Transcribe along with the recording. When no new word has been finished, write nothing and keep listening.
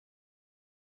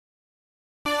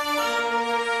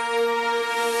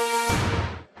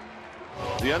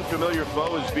The unfamiliar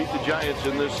foe has beat the Giants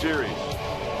in this series.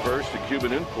 First, a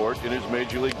Cuban import in his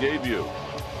Major League debut.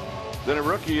 Then a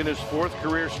rookie in his 4th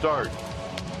career start.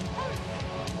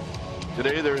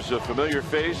 Today there's a familiar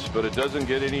face, but it doesn't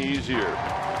get any easier.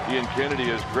 Ian Kennedy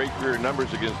has great career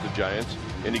numbers against the Giants,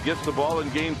 and he gets the ball in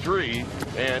Game 3,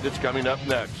 and it's coming up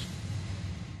next.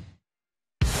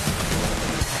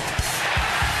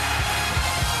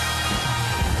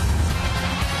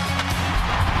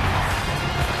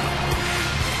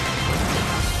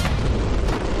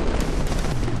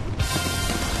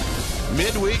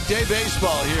 Midweek day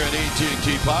baseball here at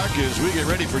AT&T Park as we get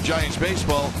ready for Giants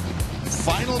baseball.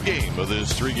 Final game of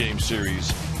this 3-game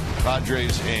series,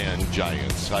 Padres and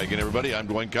Giants. Hi again, everybody. I'm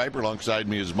Dwayne Kuiper. Alongside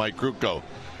me is Mike Krukow.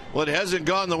 Well, it hasn't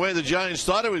gone the way the Giants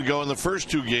thought it would go in the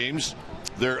first 2 games.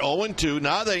 They're 0-2.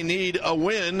 Now they need a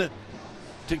win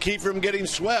to keep from getting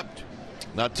swept.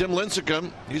 Now, Tim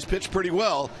Lincecum, he's pitched pretty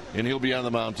well, and he'll be on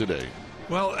the mound today.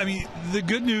 Well, I mean, the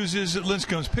good news is that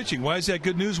Lincecum's pitching. Why is that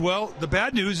good news? Well, the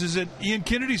bad news is that Ian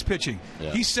Kennedy's pitching.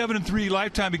 Yeah. He's 7-3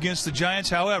 lifetime against the Giants.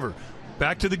 However,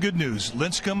 back to the good news.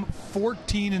 Lincecum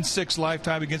 14-6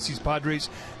 lifetime against these Padres.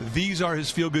 These are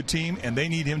his feel-good team, and they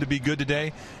need him to be good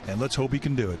today, and let's hope he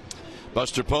can do it.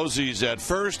 Buster Posey's at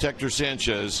first. Hector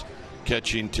Sanchez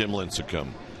catching Tim Lincecum.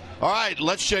 All right,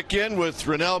 let's check in with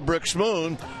Rennell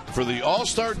Brooks-Moon for the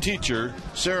All-Star Teacher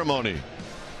ceremony.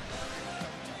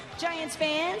 Giants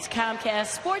fans,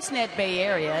 Comcast Sportsnet Bay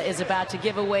Area is about to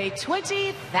give away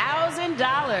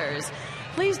 $20,000.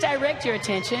 Please direct your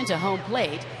attention to home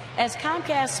plate as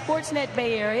Comcast Sportsnet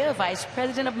Bay Area Vice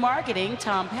President of Marketing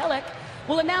Tom Pellick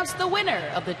will announce the winner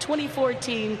of the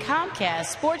 2014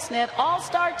 Comcast Sportsnet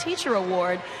All-Star Teacher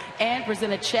Award and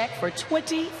present a check for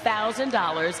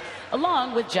 $20,000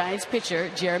 along with Giants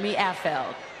pitcher Jeremy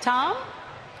Affeldt. Tom?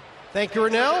 Thank you,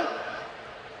 Rennell.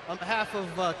 On behalf of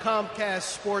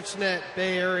Comcast Sportsnet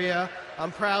Bay Area,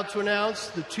 I'm proud to announce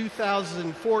the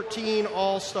 2014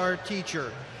 All-Star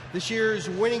Teacher. This year's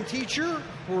winning teacher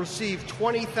will receive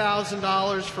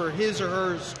 $20,000 for his or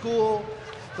her school.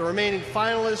 The remaining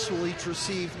finalists will each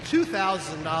receive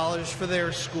 $2,000 for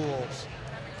their schools.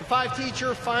 The 5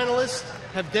 teacher finalists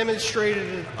have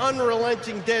demonstrated an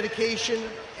unrelenting dedication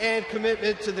and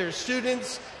commitment to their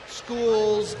students,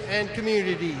 schools, and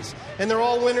communities, and they're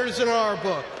all winners in our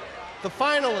book. The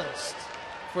finalists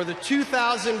for the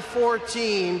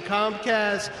 2014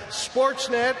 Comcast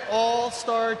Sportsnet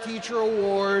All-Star Teacher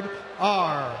Award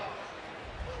are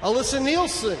Alyssa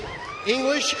Nielsen,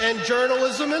 English and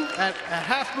Journalism at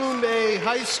Half Moon Bay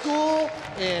High School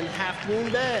in Half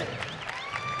Moon Bay.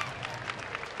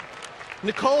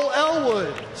 Nicole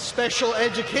Elwood, Special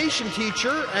Education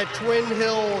Teacher at Twin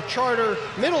Hill Charter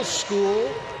Middle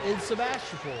School in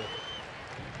Sebastopol.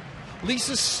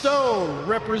 Lisa Stone,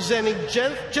 representing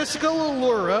Jessica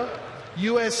Lalura,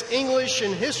 U.S. English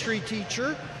and History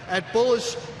Teacher at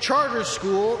Bullis Charter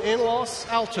School in Los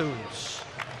Altos.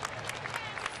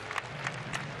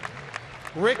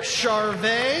 Rick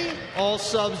Charvet, All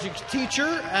Subjects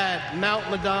Teacher at Mount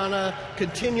Madonna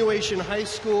Continuation High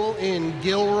School in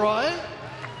Gilroy.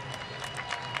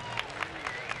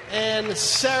 And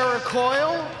Sarah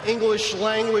Coyle, English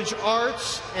Language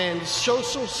Arts and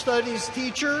Social Studies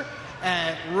Teacher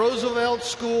at Roosevelt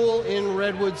School in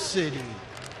Redwood City.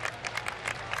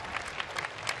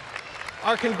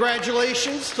 Our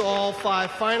congratulations to all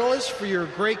 5 finalists for your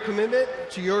great commitment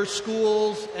to your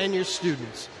schools and your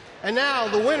students. And now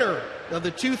the winner of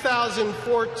the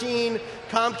 2014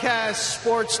 Comcast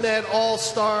Sportsnet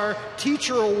All-Star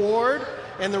Teacher Award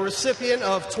and the recipient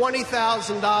of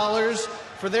 $20,000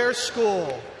 for their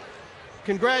school.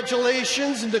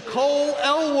 Congratulations, Nicole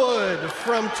Elwood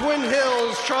from Twin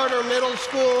Hills Charter Middle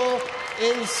School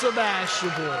in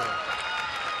Sebastopol.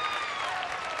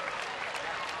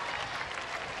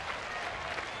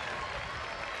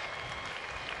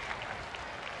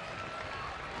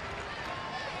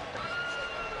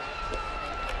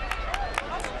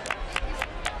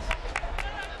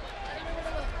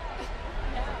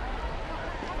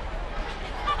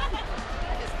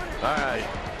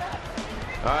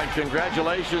 All right,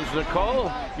 congratulations,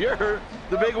 Nicole. You're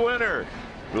the big winner.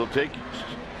 We'll take you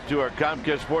to our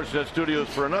Comcast Sportsnet studios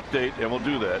for an update, and we'll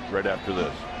do that right after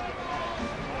this.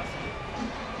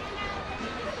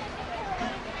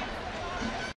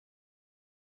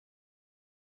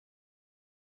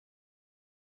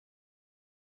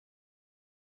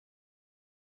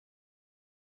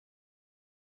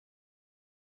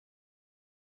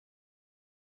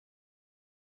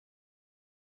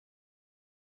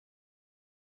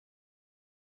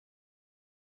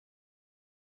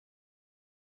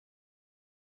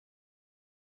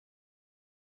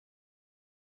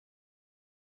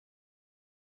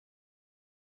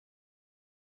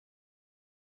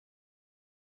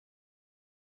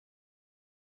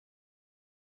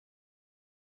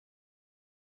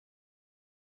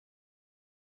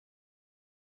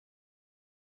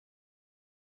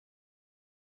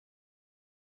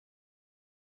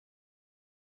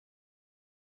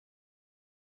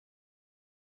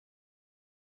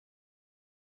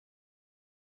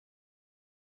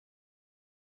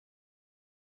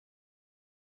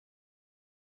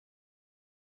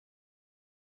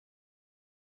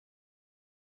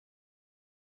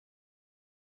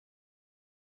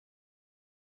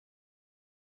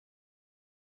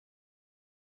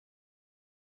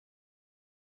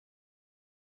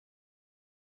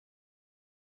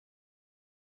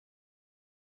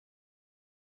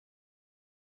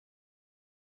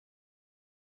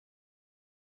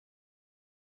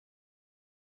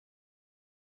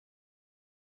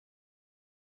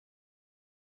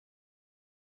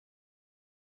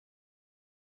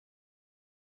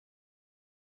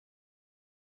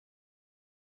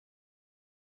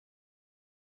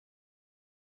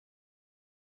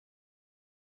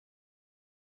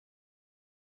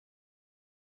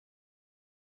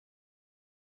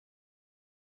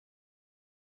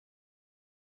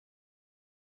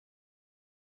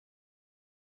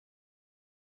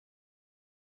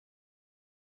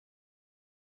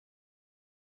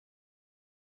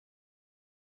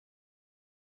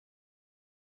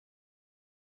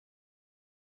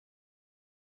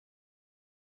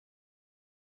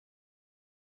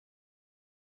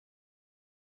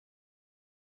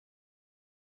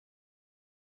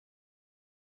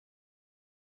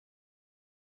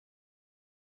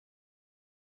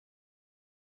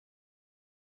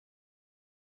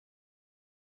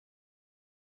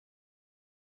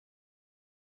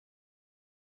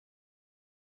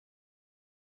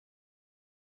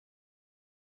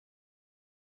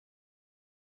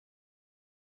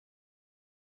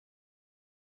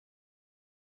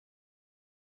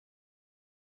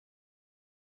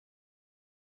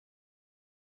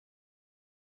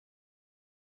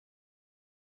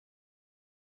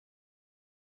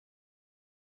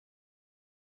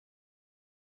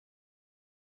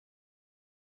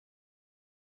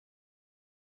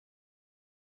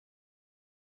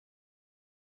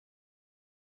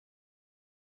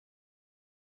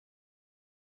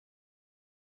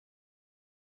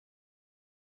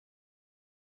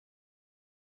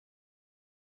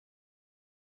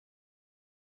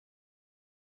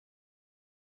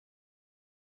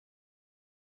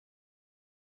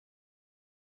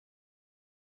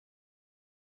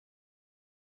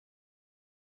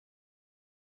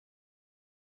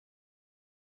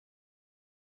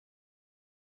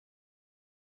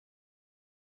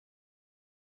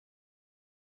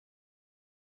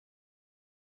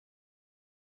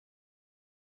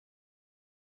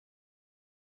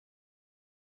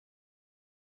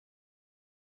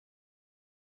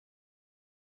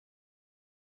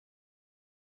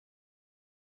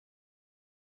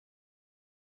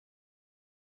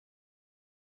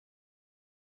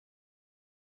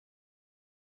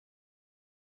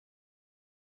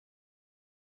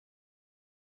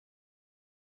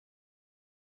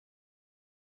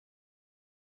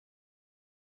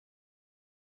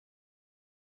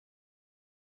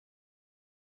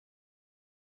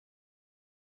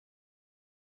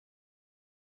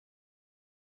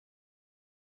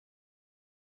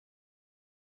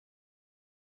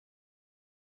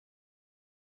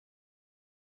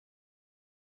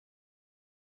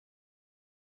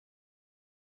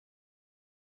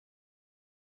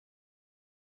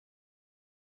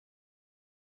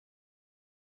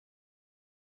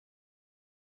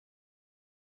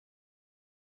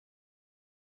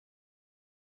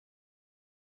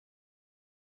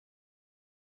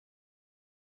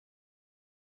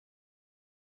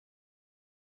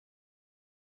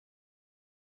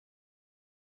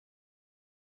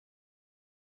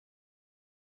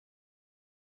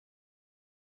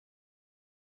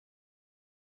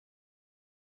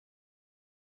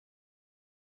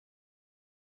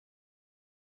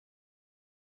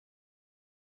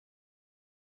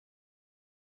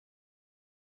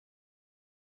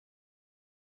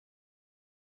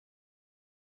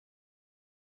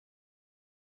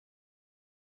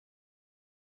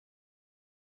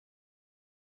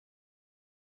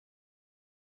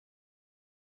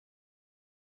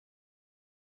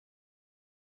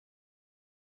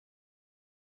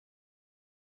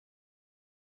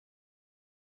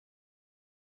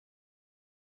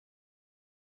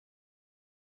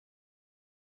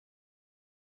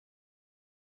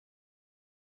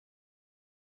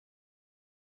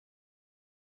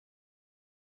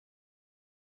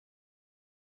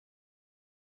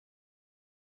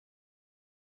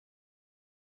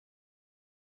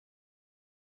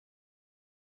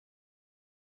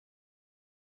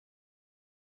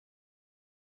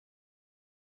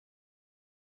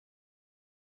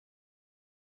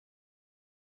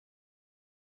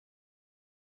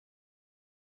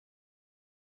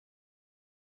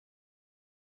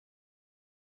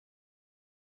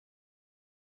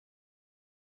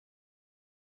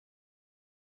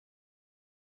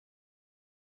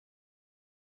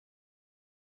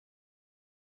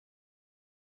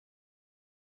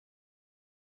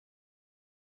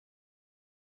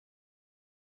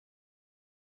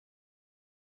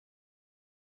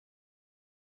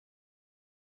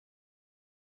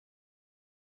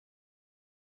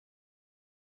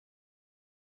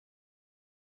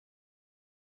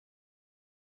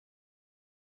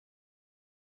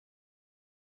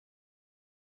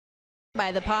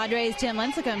 by the Padres. Tim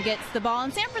Lincecum gets the ball,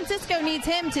 and San Francisco needs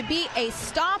him to be a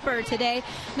stopper today,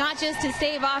 not just to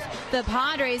stave off the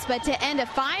Padres, but to end a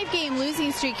 5-game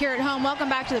losing streak here at home. Welcome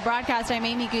back to the broadcast. I'm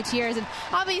Amy Gutierrez, and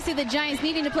obviously the Giants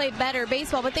needing to play better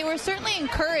baseball, but they were certainly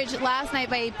encouraged last night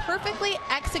by a perfectly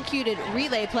executed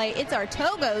relay play. It's our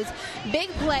Togo's big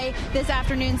play this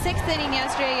afternoon. 6th inning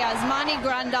yesterday, Yasmani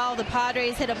Grandal, the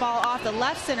Padres hit a ball off the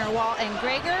left center wall, and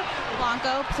Gregor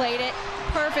Blanco played it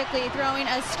perfectly, throwing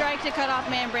a strike to cut off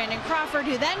man Brandon Crawford,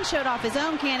 who then showed off his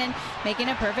own cannon, making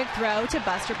a perfect throw to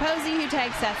Buster Posey, who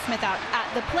tagged Seth Smith out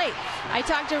at the plate. I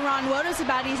talked to Ron Wodos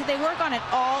about it. He said they work on it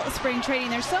all spring training.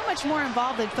 There's so much more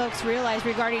involved than folks realize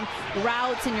regarding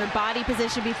routes and your body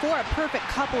position before a perfect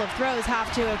couple of throws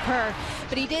have to occur.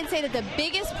 But he did say that the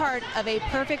biggest part of a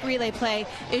perfect relay play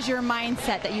is your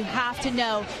mindset, that you have to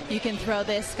know you can throw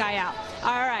this guy out.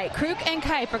 All right, Kruk and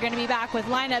Kipe are going to be back with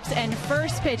lineups and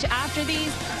first pitch after these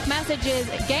messages.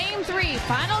 Game 3,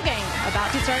 final game,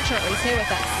 about to start shortly. Stay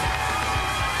with us.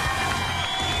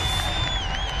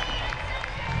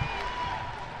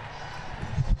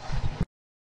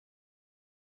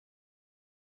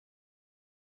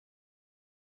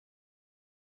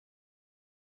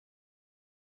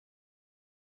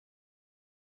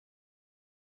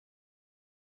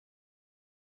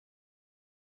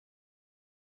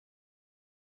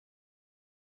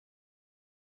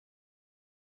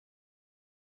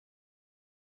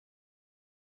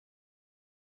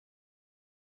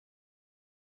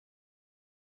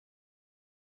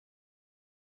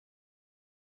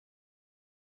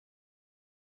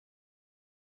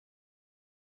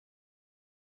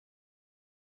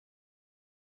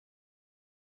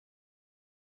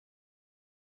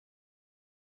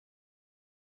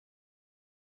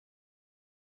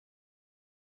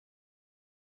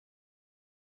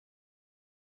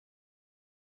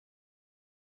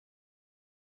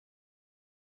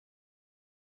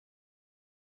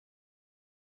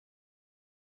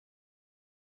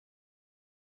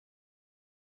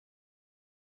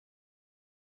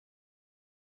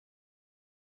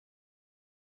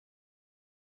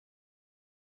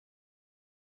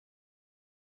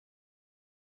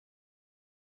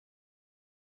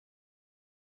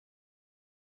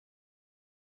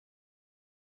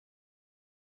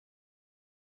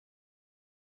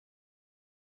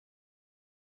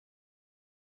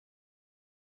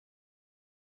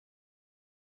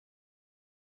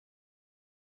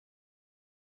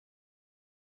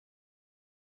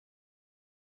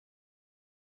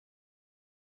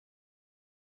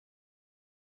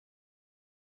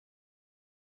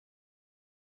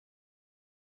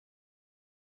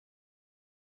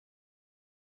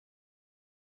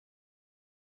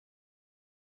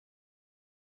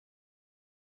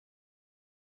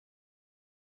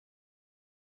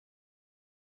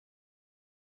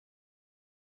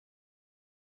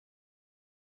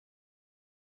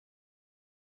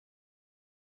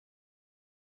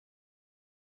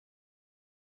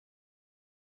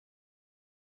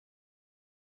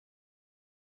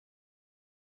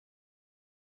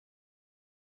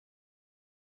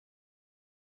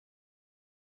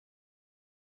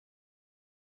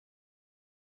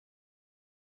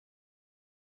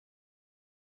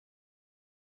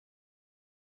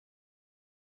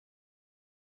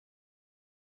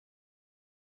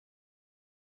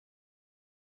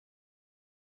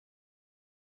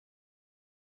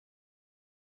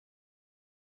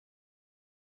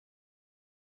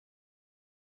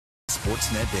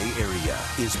 Sportsnet Bay Area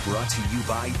is brought to you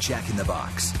by Jack in the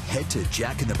Box. Head to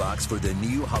Jack in the Box for the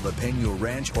new Jalapeno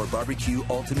Ranch or Barbecue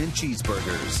Ultimate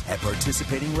Cheeseburgers at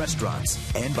participating restaurants,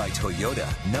 and by Toyota,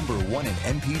 #1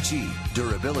 in MPG,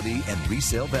 durability and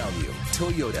resale value.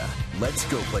 Toyota, let's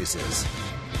go places.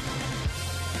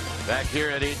 Back here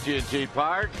at AT&T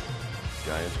Park,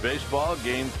 Giants baseball,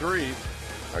 Game 3.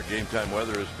 Our game time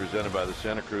weather is presented by the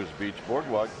Santa Cruz Beach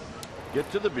Boardwalk. Get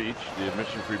to the beach. The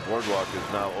admission-free boardwalk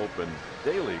is now open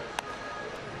daily.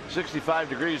 65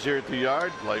 degrees here at the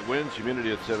yard. Light winds,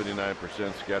 humidity at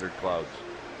 79%, scattered clouds.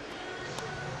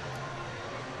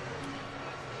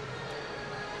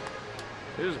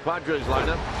 Here's the Padres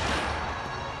lineup.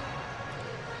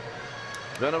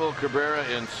 Venable, Cabrera,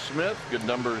 and Smith. Good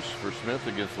numbers for Smith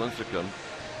against Lincecum.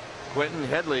 Quentin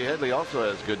Headley. Headley also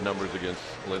has good numbers against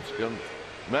Lincecum.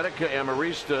 Medica,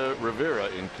 Amarista, Rivera,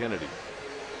 and Kennedy.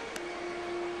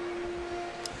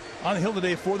 On the hill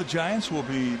today for the Giants will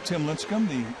be Tim Lincecum,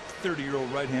 the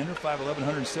 30-year-old right-hander, 5'11",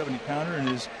 170-pounder, in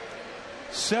his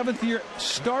 7th year,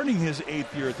 starting his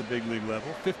 8th year at the big league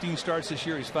level. 15 starts this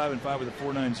year. He's 5-5 with a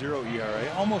 4.90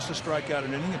 ERA. Almost a strikeout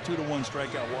an inning, a 2-to-1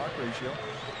 strikeout walk ratio.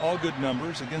 All good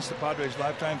numbers against the Padres.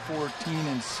 Lifetime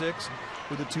 14-6.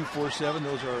 with a 2.47.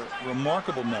 Those are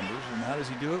remarkable numbers. And how does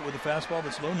he do it? With a fastball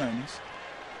that's low 90s.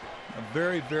 A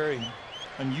very, very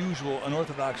unusual,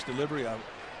 unorthodox delivery. A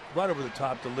right over the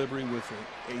top delivery with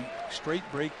a straight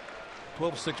break,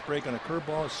 12-6 break on a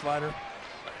curveball, a slider,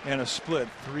 and a split.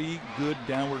 3 good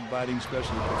downward biting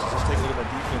specialty pitches. Let's take a look at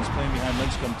our defense playing behind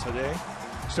Lincecum today.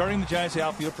 Starting the Giants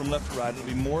outfield from left to right, it'll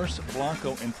be Morse,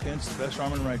 Blanco, and Pence, the best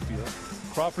arm in right field.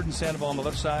 Crawford and Sandoval on the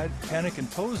left side, Panic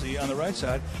and Posey on the right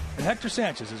side, and Hector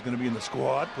Sanchez is going to be in the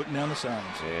squad, putting down the signs.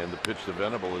 And the pitch to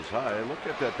Venable is high. Look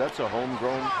at that. That's a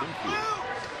homegrown infield.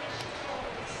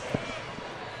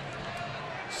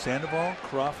 Sandoval,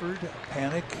 Crawford,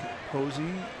 Panic,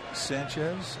 Posey,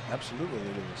 Sanchez. Absolutely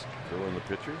it is. Throw in the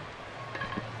pitcher.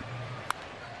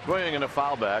 Swing and a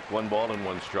foul back. 1 ball and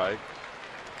 1 strike.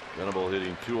 Venable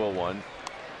hitting .201.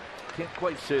 Can't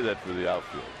quite say that for the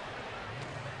outfield.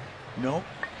 No.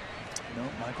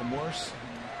 Michael Morse,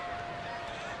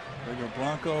 Regular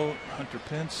Blanco, Hunter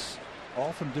Pence,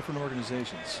 all from different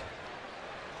organizations.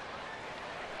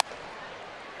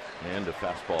 And a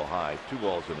fastball high. 2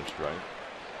 balls and a strike.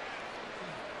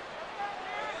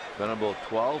 Venable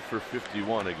 12 for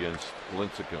 51 against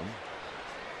Lincecum.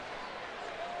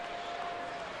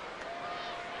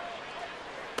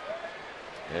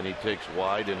 And he takes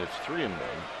wide, and it's 3-1.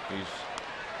 He's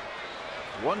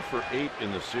 1 for 8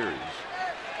 in the series.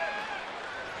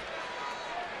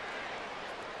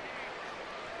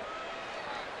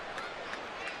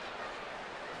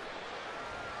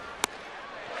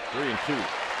 Three and 2.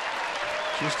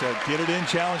 Just a get it in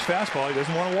challenge fastball. He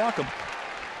doesn't want to walk him.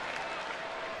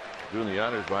 Doing the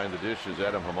honors behind the dish is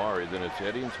Adam Hamari. Then it's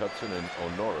Eddings, Hudson, and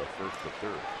Onora first to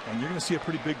third. And you're going to see a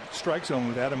pretty big strike zone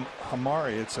with Adam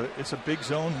Hamari. It's a big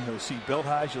zone. You'll see belt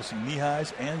highs, you'll see knee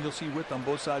highs, and you'll see width on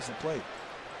both sides of the plate.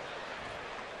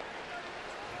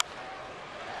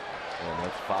 And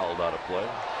that's fouled out of play.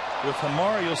 With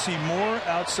Hamari, you'll see more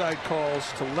outside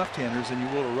calls to left-handers than you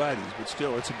will to righties, but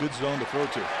still, it's a good zone to throw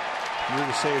to. If you were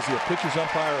to say, is he a pitcher's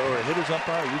umpire or a hitter's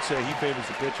umpire, you'd say he favors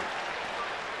the pitcher.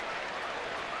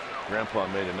 Grandpa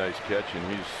made a nice catch, and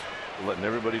he's letting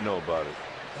everybody know about it.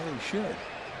 Oh, he should.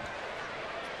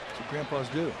 That's what grandpas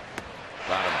do.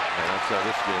 Got him. And that's how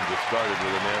this game just started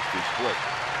with a nasty split.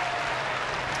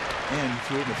 And he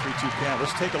threw it in a 3-2 count.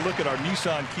 Let's take a look at our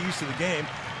Nissan keys to the game.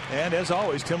 And as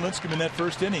always, Tim Lincecum in that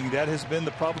first inning. That has been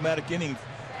the problematic inning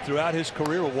throughout his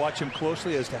career. We'll watch him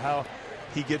closely as to how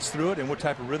he gets through it and what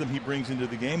type of rhythm he brings into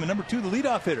the game. And number 2, the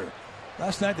leadoff hitter.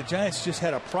 Last night, the Giants just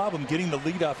had a problem getting the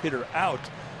leadoff hitter out.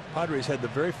 Padres had the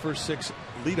very first 6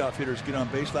 leadoff hitters get on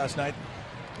base last night.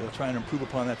 They'll try and improve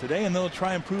upon that today, and they'll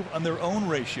try and improve on their own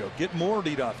ratio. Get more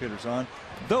leadoff hitters on.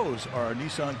 Those are our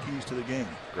Nissan keys to the game.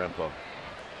 Grandpa.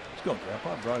 Let's go,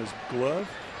 Grandpa. Brought his glove.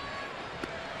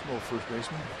 Little first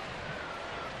baseman.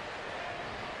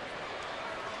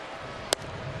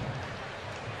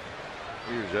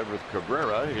 Here's Everett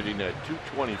Cabrera hitting at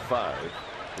 .225.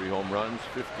 3 home runs,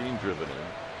 15 driven in.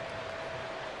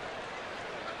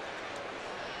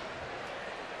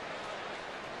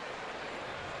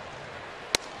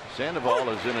 Sandoval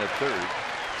is in at third.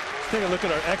 Let's take a look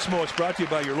at our Exmo. It's brought to you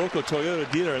by your local Toyota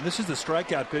dealer. And this is the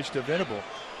strikeout pitch to Venable.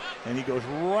 And he goes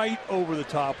right over the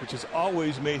top, which has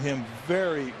always made him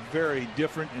very, very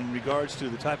different in regards to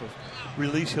the type of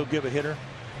release he'll give a hitter.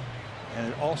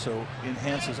 And it also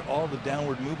enhances all the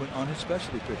downward movement on his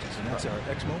specialty pitches. And that's our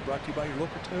Exmo, brought to you by your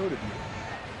local Toyota dealer.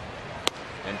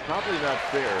 And probably not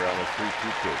fair on a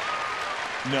 3-2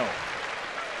 pitch. No.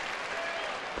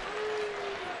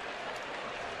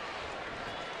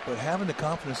 But having the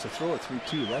confidence to throw it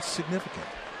 3-2, that's significant.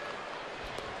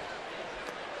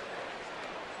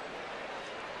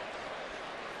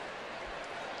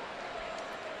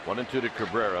 One and 2 to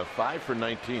Cabrera, 5 for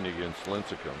 19 against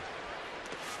Lincecum.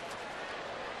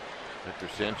 Hector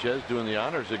Sanchez doing the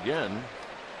honors again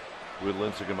with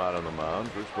Lincecum out on the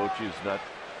mound. Bruce Bochy has not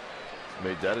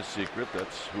made that a secret.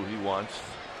 That's who he wants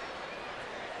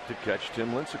to catch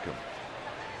Tim Lincecum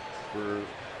for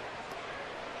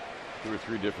 2 or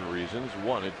 3 different reasons.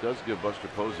 One, it does give Buster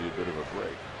Posey a bit of a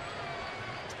break.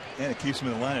 And it keeps him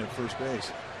in the line at first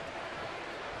base.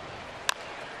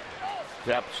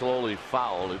 Tapped slowly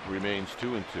foul. It remains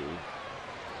 2-2.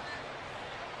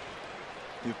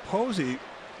 If Posey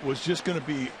was just going to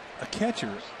be a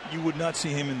catcher, you would not see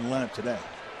him in the lineup today.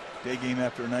 Day game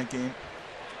after a night game.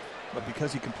 But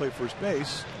because he can play first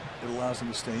base, it allows him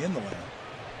to stay in the lineup.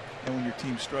 And when your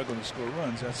team's struggling to score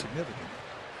runs, that's significant.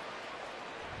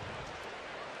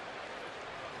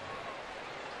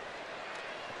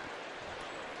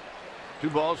 Two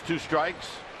balls, 2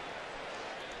 strikes.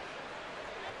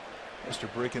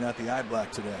 Mr. breaking out the eye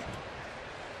black today.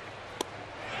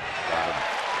 Got him.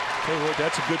 Tell you what,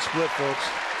 that's a good split, folks.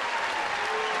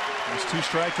 There's 2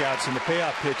 strikeouts, and the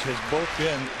payoff pitch has both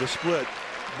been the split,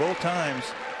 both times.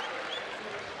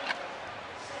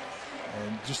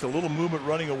 And just a little movement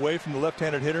running away from the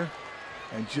left-handed hitter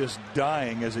and just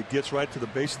dying as it gets right to the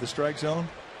base of the strike zone.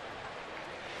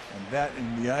 And that,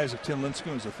 in the eyes of Tim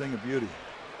Lincecum, is a thing of beauty.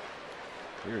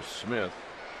 Here's Smith.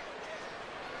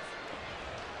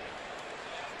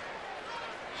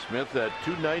 Smith at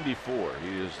 294.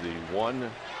 He is the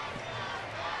one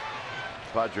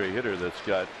Padre hitter that's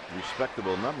got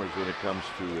respectable numbers when it comes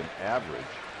to an average.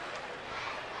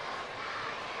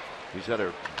 He's had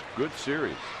a good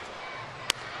series.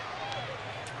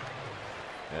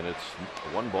 And it's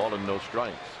 1 ball and no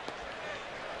strikes.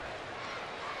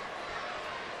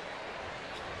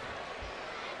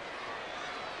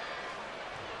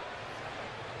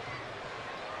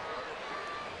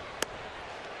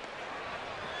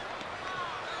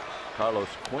 Carlos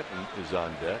Quentin is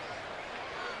on deck.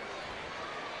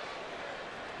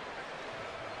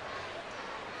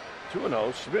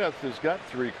 (2-0). Smith has got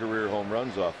 3 career home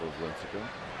runs off of Lincecum.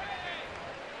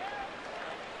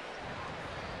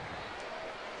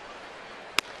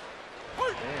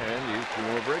 And he's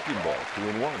doing a breaking ball.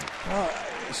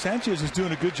 2-1. Sanchez is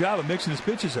doing a good job of mixing his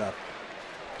pitches up.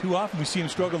 Too often we see him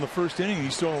struggle in the first inning.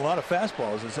 He's throwing a lot of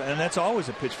fastballs, and that's always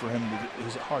a pitch for him that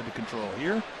is hard to control.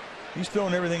 Here, he's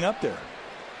throwing everything up there,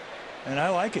 and I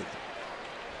like it.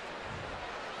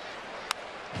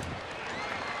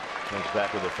 Comes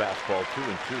back with a fastball,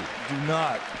 2-2. Do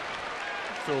not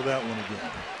throw that one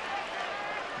again.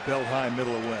 Belt high,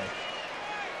 middle away.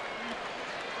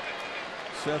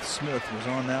 Seth Smith was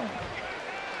on that one.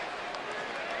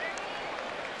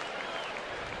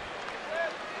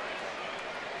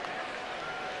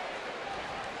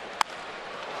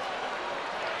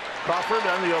 Crawford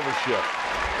on the overshift.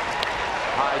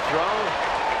 High throw.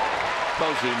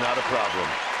 Posey, not a problem.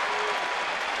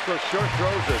 So short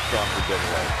throws at Crawford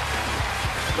anyway.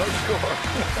 No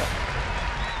score.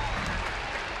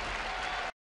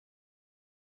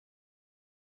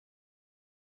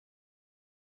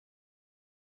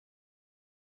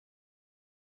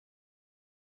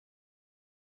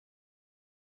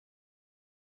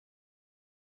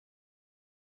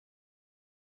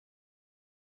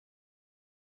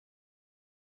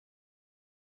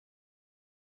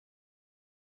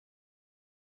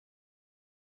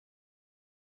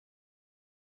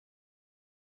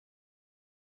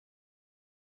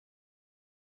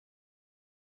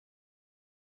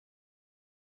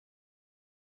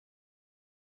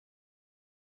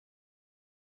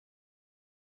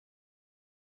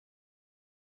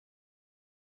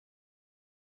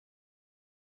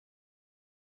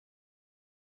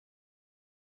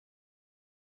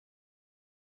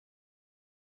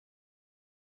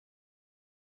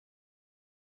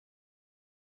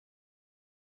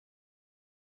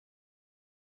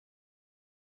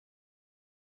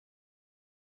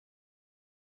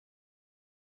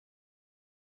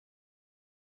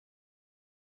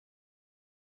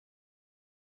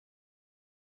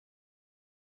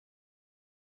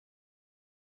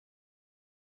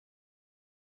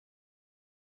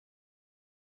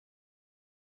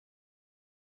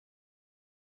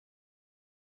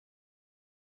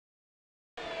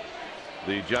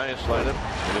 The Giants lineup,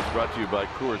 and it's brought to you by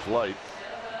Coors Light.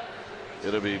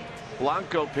 It'll be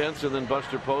Blanco, Pence, and then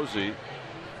Buster Posey.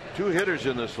 2 hitters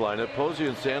in this lineup. Posey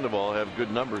and Sandoval have good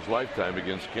numbers lifetime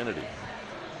against Kennedy.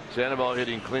 Sandoval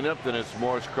hitting cleanup, then it's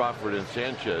Morris, Crawford, and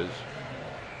Sanchez.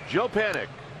 Joe Panik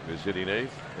is hitting 8th,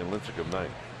 and Lincecum 9th.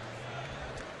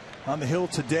 On the hill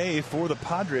today for the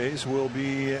Padres will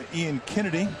be Ian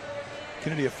Kennedy.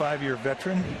 Kennedy, a 5-year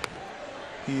veteran.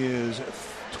 He is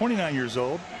 29 years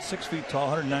old, 6 feet tall,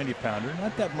 190 pounder.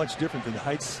 Not that much different than the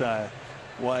heights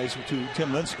wise to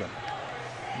Tim Lincecum.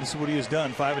 This is what he has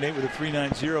done. 5-8 with a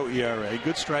 3.90 ERA.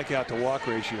 Good strikeout to walk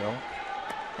ratio.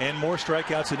 And more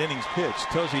strikeouts in innings pitched.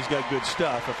 Tells you he's got good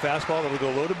stuff. A fastball that will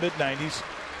go low to mid-90s.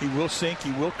 He will sink.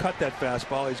 He will cut that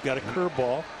fastball. He's got a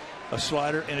curveball, a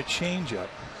slider, and a changeup.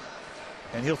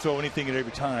 And he'll throw anything at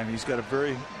every time. He's got a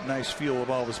very nice feel of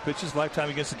all of his pitches. Lifetime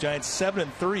against the Giants,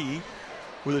 7-3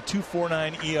 with a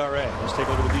 2.49 ERA. Let's take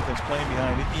a look at the defense playing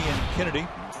behind Ian Kennedy.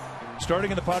 Starting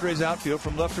in the Padres outfield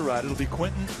from left to right, it'll be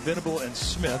Quentin, Venable, and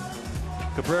Smith.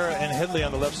 Cabrera and Headley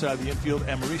on the left side of the infield.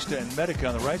 Amarista and Medica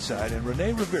on the right side. And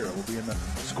Rene Rivera will be in the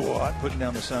squad, putting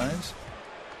down the signs.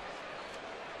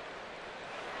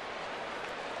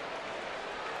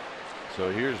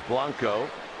 So here's Blanco.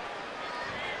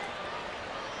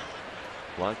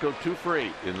 Blanco 2 for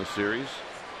 8 in the series.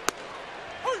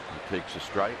 He takes a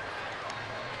strike.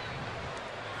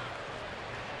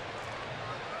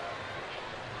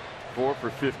 4 for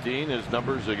 15. His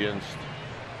numbers against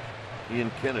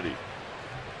Ian Kennedy.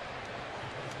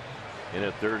 In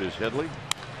at third is Headley.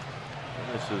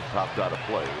 And this is popped out of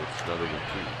play. It's 0-2.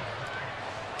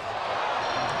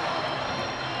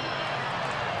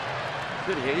 A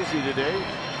bit hazy today.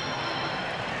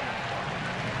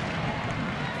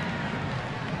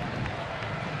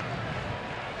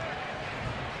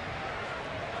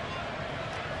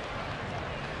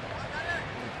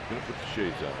 Gonna put the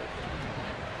shades on it.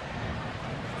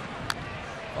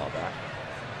 Ball back.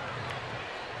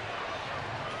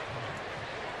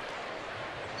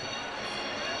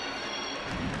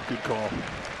 Good call.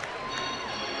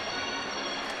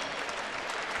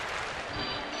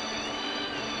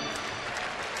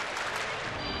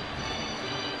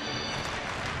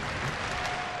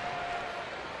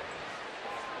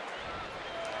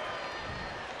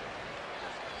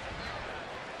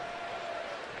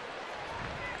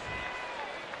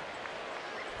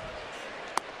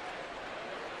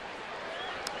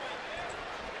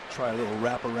 Try a little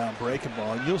wraparound breaking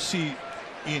ball, and you'll see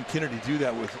Ian Kennedy do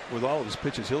that with all of his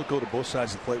pitches. He'll go to both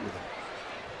sides of the plate with them.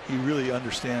 He really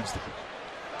understands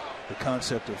the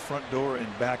concept of front door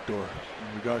and back door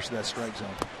in regards to that strike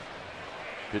zone.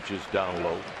 Pitches down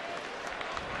low.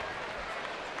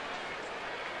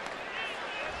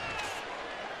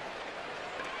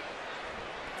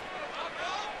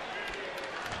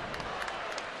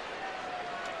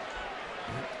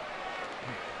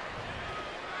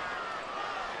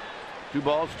 Two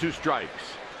balls, two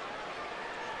strikes.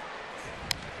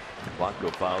 Blanco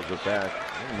fouls it back.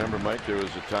 I remember, Mike, there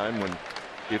was a time when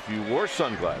if you wore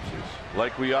sunglasses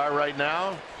like we are right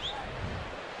now,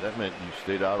 that meant you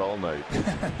stayed out all night.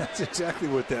 That's exactly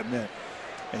what that meant.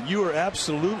 And you were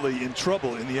absolutely in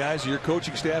trouble in the eyes of your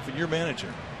coaching staff and your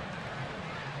manager.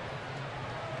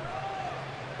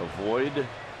 Avoid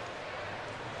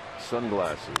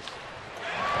sunglasses.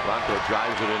 Blanco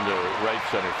drives it into right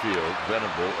center field.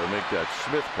 Venable, or make that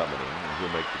Smith coming in, and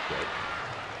he'll make the catch.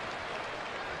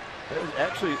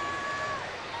 Actually,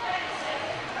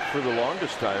 for the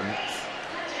longest time,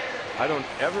 I don't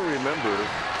ever remember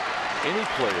any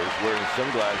players wearing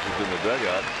sunglasses in the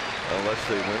dugout unless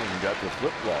they went and got the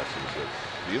flip glasses that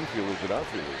the infielders and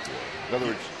outfielders wore. In other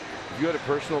words, if you had a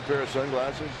personal pair of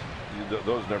sunglasses,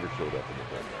 those never showed up in the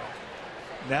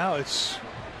dugout. Now it's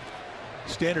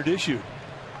standard issue.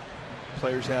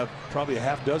 Players have probably a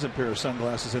half dozen pair of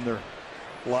sunglasses in their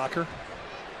locker.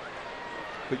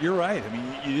 But you're right. I mean,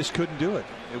 you just couldn't do it.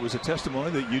 It was a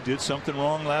testimony that you did something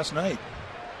wrong last night.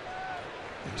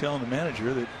 You're telling the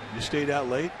manager that you stayed out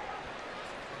late.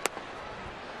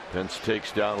 Pence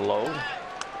takes down low.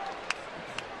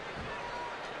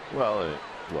 Well,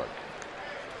 look,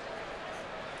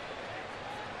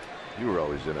 you were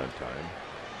always in on time,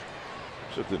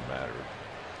 so it didn't matter.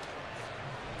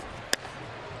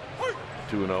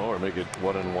 2-0 or make it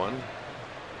 1-1.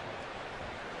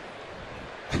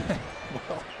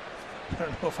 Well, I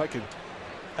don't know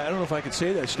if I could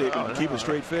say that statement and keep a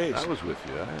straight face. I was with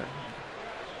you.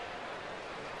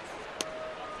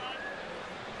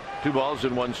 Two balls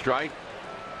and one strike.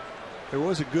 There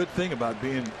was a good thing about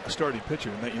being a starting pitcher,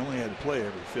 and that you only had to play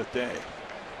every fifth day.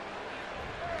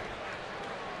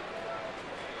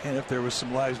 And if there was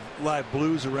some live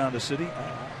blues around the city,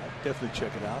 I'd definitely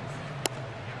check it out.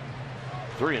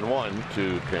 3-1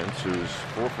 to Pence, who's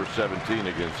 4 for 17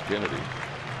 against Kennedy.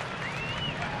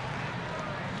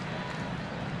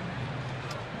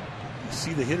 You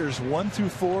see the hitters 1 through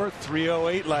 4,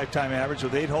 308 lifetime average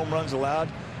with 8 home runs allowed.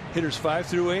 Hitters 5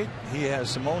 through 8, he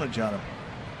has Simonage on him.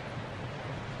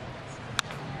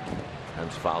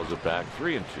 Pence fouls it back,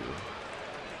 3-2.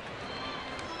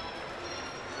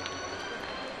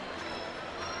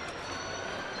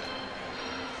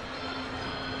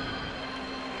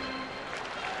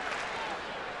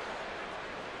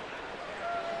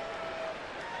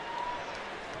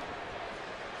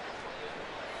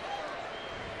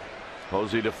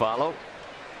 Posey to follow.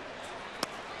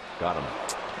 Got him.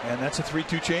 And that's a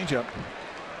 3-2 changeup.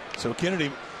 So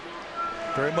Kennedy,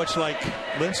 very much like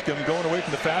Lincecum, going away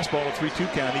from the fastball at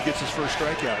 3-2 count. He gets his first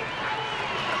strikeout.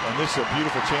 And this is a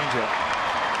beautiful changeup.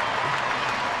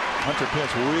 Hunter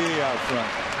Pence way out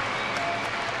front.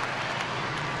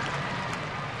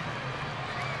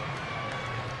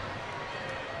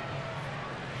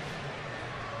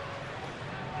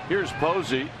 Here's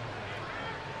Posey.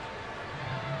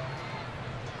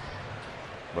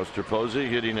 Buster Posey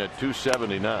hitting at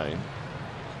 279.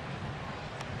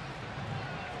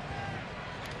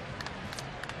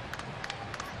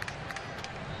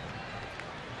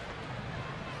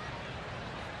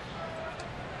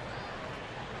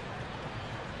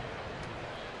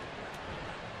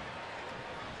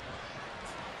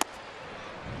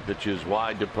 Pitches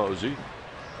wide to Posey.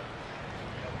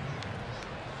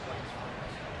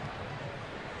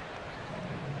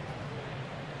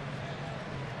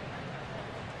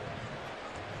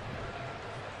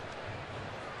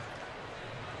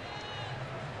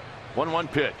 One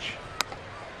pitch.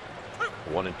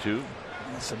 1-2.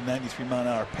 That's a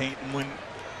 93-mile-an-hour paint. And when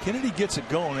Kennedy gets it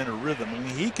going in a rhythm, I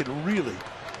mean, he could really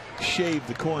shave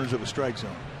the corners of a strike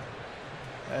zone.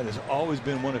 That has always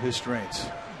been one of his strengths.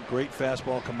 Great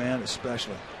fastball command,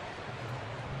 especially.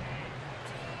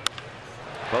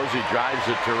 Posey drives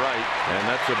it to right, and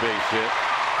that's a base hit.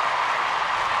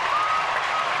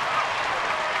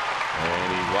 And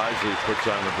he wisely puts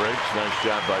on the brakes. Nice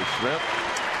job by Smith.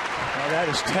 Now that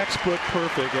is textbook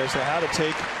perfect as to how to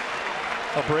take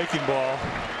a breaking ball,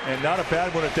 and not a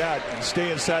bad one at that, and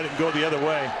stay inside it and go the other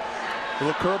way. A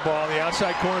little curveball on the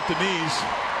outside corner at the knees.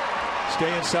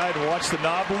 Stay inside and watch the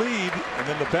knob lead, and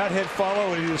then the bat head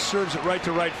follow, and he just serves it right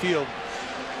to right field.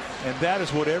 And that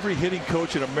is what every hitting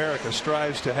coach in America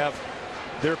strives to have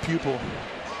their pupil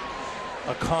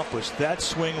accomplish. That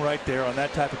swing right there on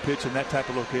that type of pitch and that type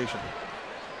of location.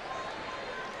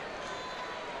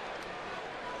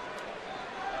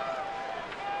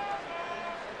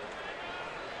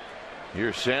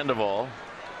 Here's Sandoval.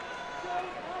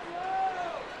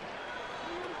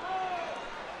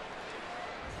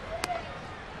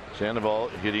 Sandoval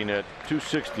hitting at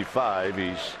 .265.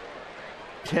 He's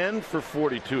 10 for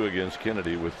 42 against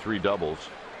Kennedy with 3 doubles.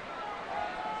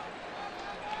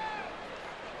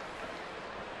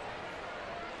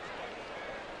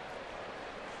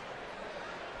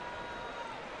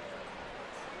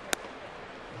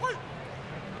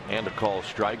 And a call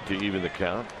strike to even the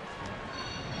count.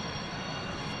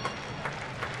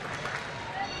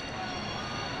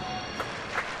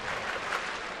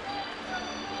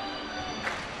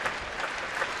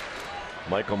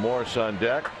 Michael Morris on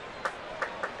deck.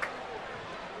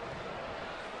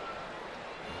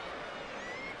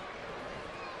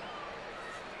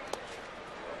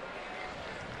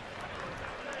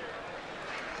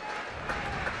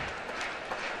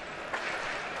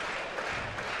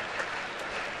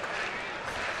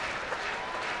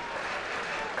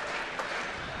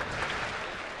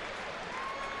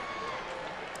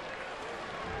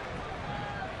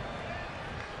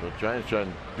 The Giants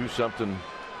trying to do something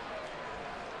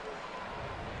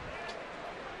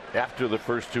after the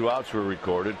first 2 outs were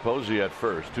recorded. Posey at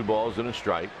first, 2 balls and a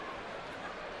strike.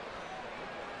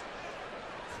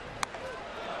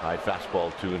 High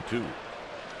fastball, 2-2.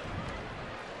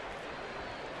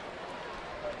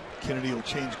 Kennedy will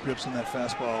change grips on that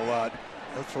fastball a lot.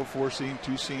 He'll throw 4-seam,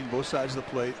 2-seam, both sides of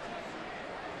the plate.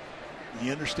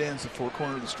 He understands the 4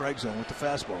 corner of the strike zone with the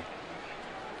fastball.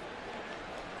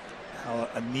 How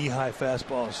a knee-high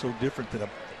fastball is so different than a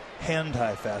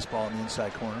hand-high fastball in the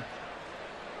inside corner.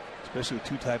 Especially with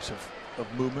 2 types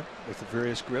of movement with the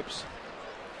various grips.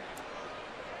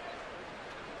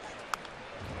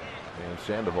 And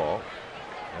Sandoval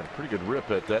had a pretty good rip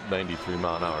at that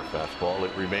 93-mile-an-hour fastball.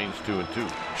 It remains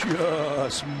 2-2.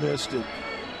 Just missed it.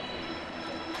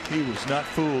 He was not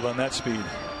fooled on that speed.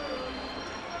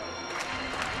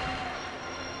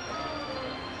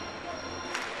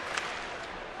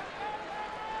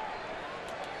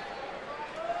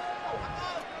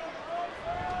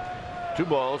 Two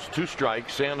balls, 2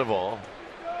 strikes. Sandoval.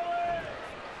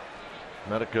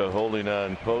 Medica holding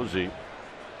on Posey.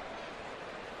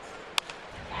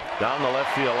 Down the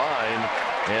left field line,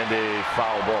 and a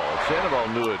foul ball. Sandoval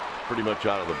knew it pretty much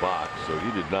out of the box, so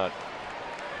he did not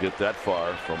get that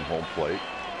far from home plate.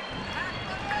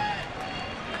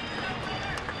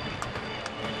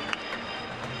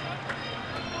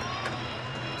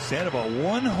 Sandoval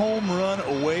 1 home run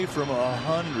away from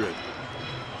 100.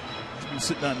 Been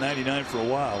sitting on 99 for a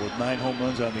while with 9 home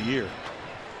runs on the year.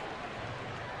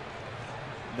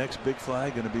 Next big fly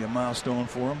going to be a milestone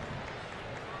for him.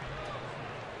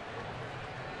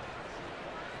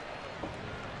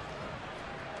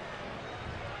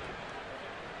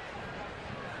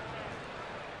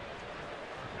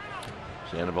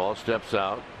 Sandoval steps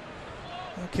out.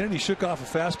 Well, Kennedy shook off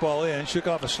a fastball in, shook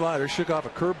off a slider, shook off a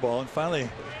curveball, and finally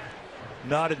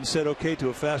nodded and said okay to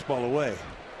a fastball away.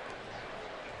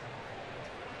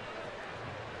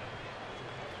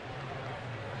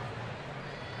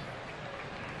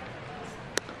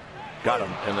 Got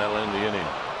him, and that'll end the inning.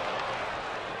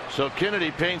 So Kennedy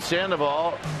paints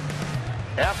Sandoval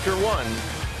after 1.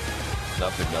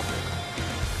 0-0.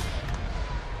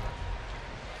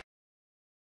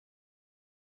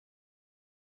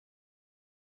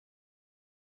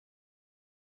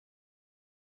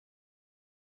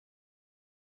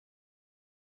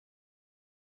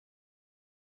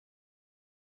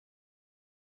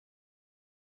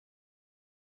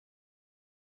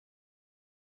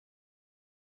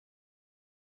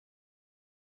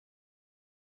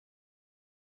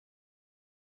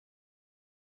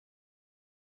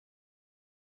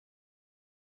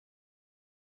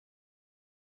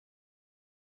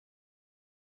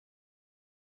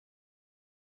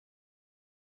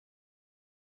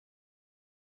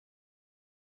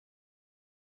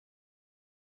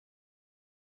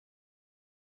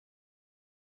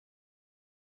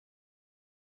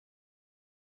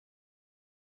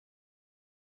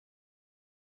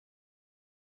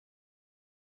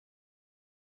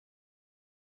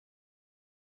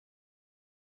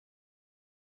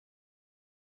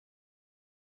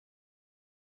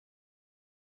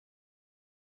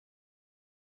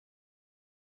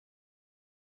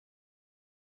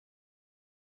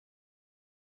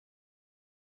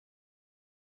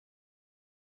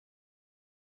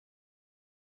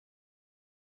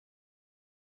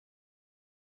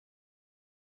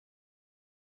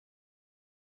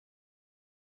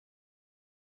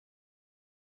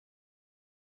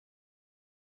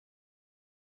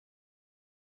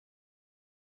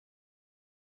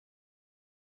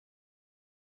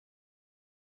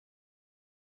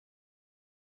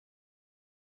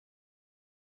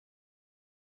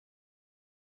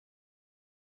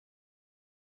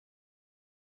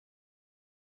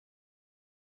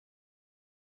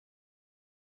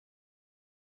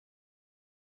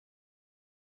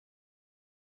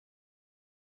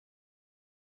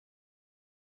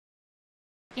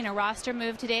 roster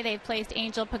move today. They've placed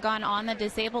Angel Pagan on the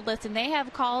disabled list, and they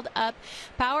have called up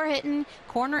power hitting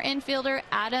corner infielder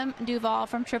Adam Duvall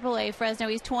from AAA Fresno.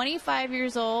 He's 25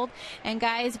 years old, and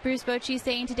guys, Bruce Bochy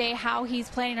saying today how he's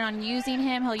planning on using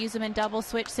him. He'll use him in double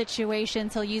switch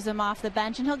situations. He'll use him off the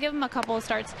bench, and he'll give him a couple of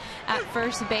starts at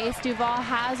first base. Duvall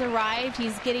has arrived.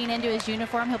 He's getting into his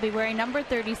uniform. He'll be wearing number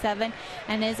 37,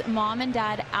 and his mom and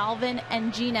dad, Alvin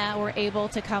and Gina, were able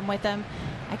to come with him.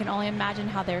 I can only imagine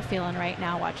how they're feeling right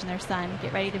now watching their son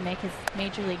get ready to make his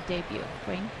major league debut.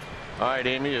 Dwayne? All right,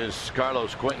 Amy, as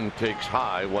Carlos Quentin takes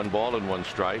high, 1 ball and 1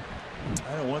 strike.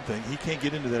 I know one thing, he can't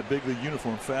get into that big league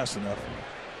uniform fast enough.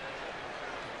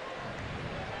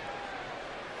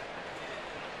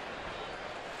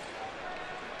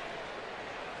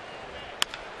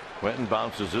 Quentin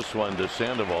bounces this one to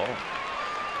Sandoval.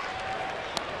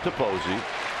 To Posey.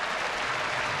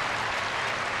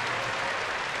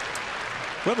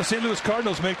 Well, the St. Louis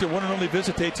Cardinals make their one and only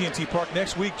visit to AT&T Park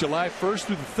next week, July 1st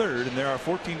through the 3rd, and there are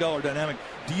 $14 dynamic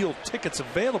deal tickets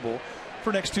available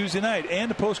for next Tuesday night. And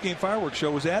the post-game fireworks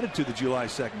show was added to the July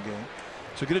 2nd game.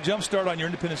 So get a jump start on your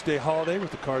Independence Day holiday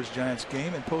with the Cards-Giants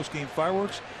game and post-game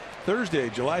fireworks. Thursday,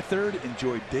 July 3rd,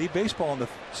 enjoy day baseball in the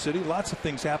city. Lots of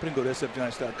things happening. Go to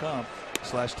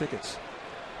sfgiants.com/tickets.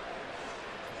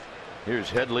 Here's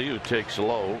Headley, who takes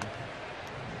low.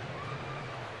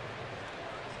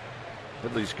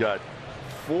 Headley's got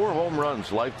 4 home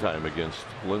runs lifetime against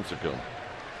Lincecum.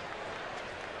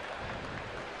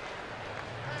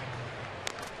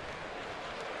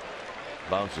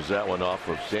 Bounces that one off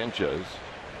of Sanchez,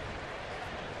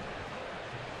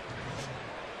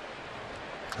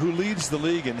 who leads the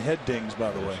league in head dings, by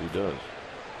the way. Yes, he does.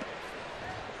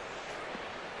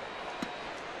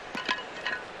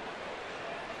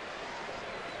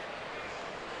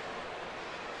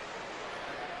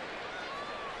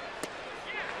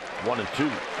 One and two.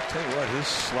 I'll tell you what, his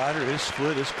slider, his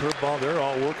split, his curveball, they're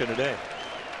all working today.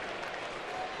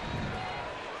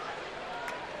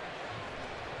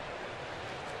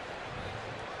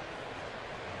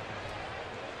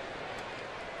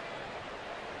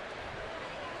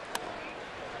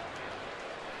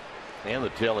 And the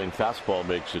tailing fastball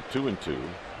makes it 2-2.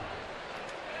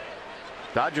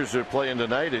 Dodgers are playing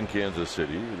tonight in Kansas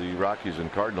City. The Rockies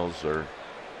and Cardinals are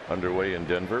underway in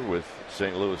Denver, with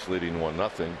St. Louis leading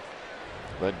 1-0.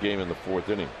 That game in the 4th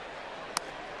inning.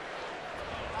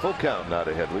 Full count now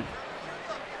to Headley.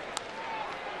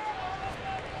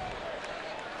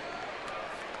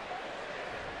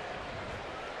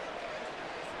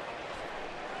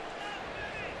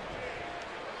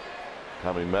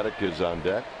 Tommy Medic is on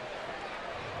deck.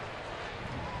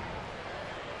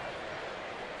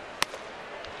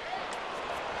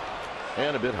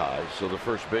 And a bit high, so the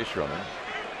first base runner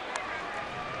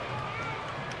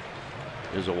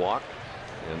is a walk,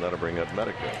 and that'll bring up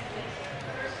Medica.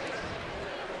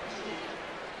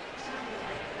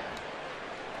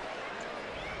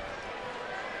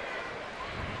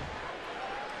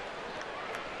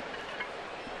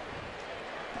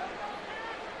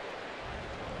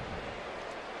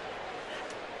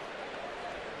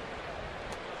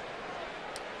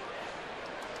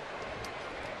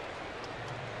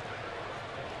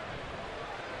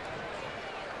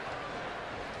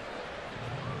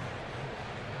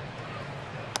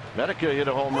 Medica hit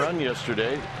a home run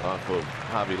yesterday off of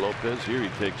Javi Lopez. Here he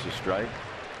takes a strike.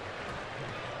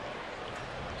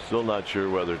 Still not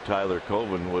sure whether Tyler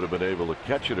Coven would have been able to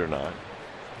catch it or not.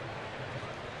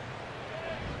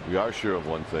 We are sure of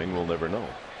one thing, we'll never know.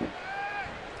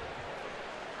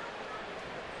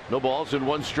 No balls and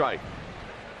 1 strike.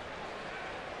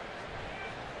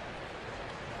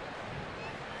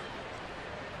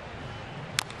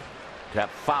 Tap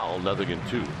foul,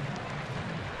 0-2.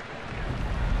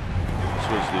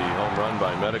 Was the home run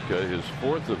by Medica, his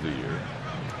 4th of the year.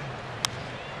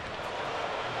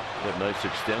 What a nice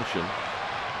extension.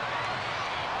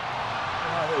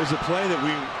 It was a play that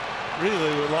we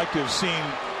really would like to have seen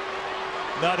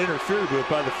not interfered with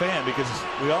by the fan, because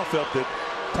we all felt that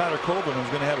Tyler Colvin was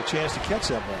going to have a chance to catch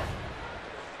that ball.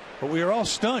 But we are all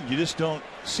stunned. You just don't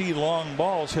see long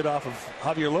balls hit off of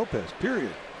Javier Lopez,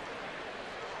 period.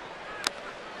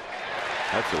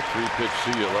 That's a 3-pitch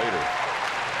see you later.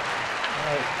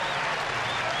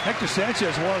 Hector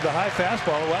Sanchez wanted the high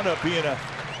fastball. It wound up being a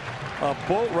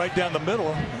bolt right down the middle,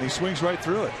 and he swings right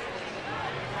through it.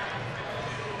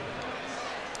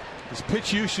 His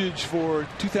pitch usage for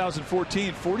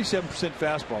 2014, 47%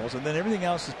 fastballs, and then everything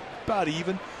else is about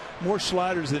even. More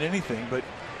sliders than anything, but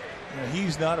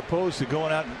he's not opposed to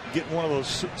going out and getting one of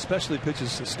those specialty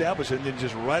pitches established and then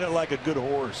just ride it like a good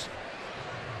horse.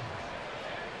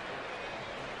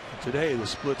 Today the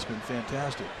split's been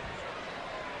fantastic.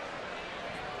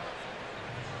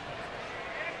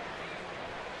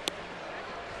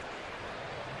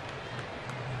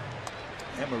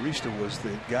 Amarista was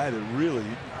the guy that really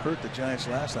hurt the Giants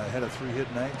last night. Had a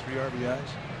 3-hit night, 3 RBIs.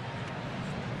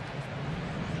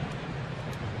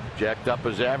 Jacked up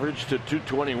his average to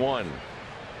 221.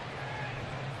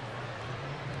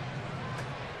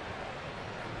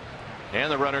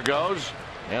 And the runner goes,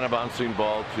 and a bouncing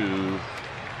ball to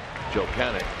Joe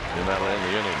Panik, and that'll end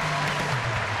the inning.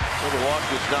 So the walk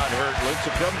does not hurt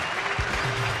Lincecum,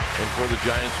 and for the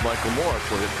Giants, Michael Morris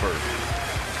will hit first.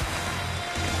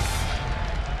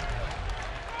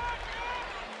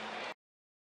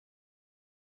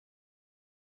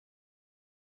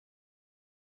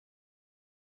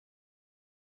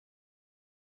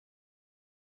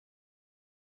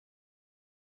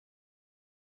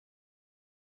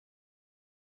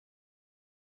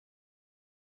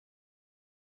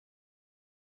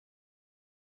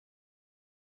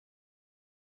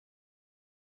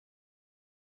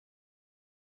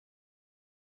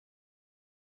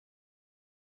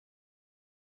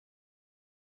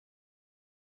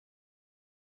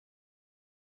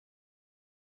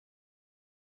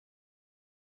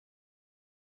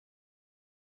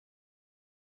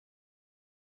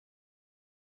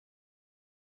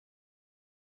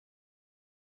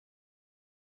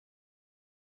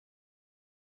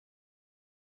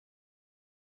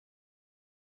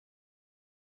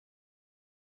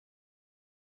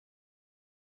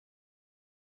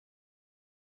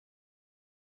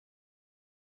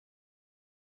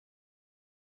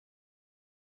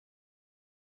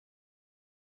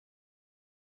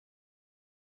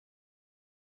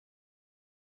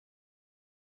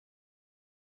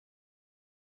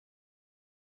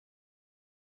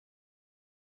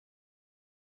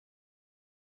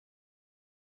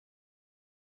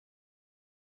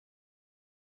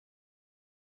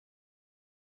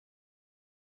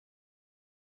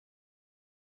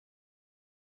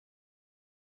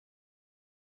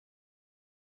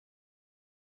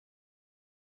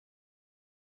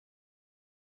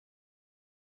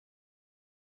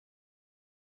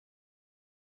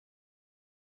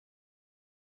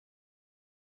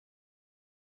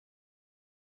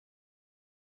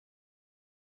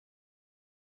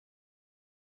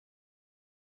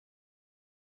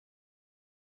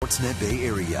 Sportsnet Bay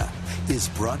Area is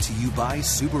brought to you by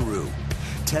Subaru.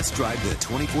 Test drive the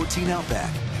 2014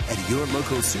 Outback at your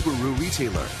local Subaru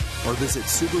retailer or visit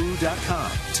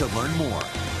Subaru.com to learn more.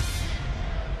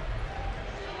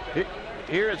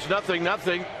 Here it's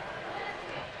 0-0.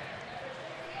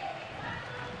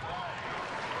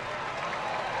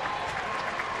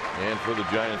 And for the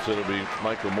Giants, it'll be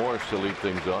Michael Morris to lead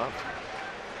things off.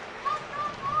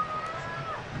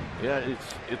 Yeah,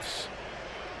 it's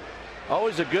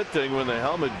always a good thing when the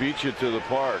helmet beats you to the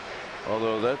park.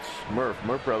 Although that's Murph.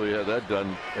 Murph probably had that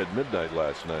done at midnight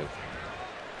last night.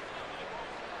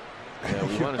 Yeah,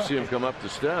 we want to see him come up the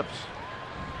steps.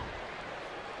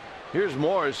 Here's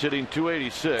Morris hitting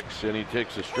 .286, and he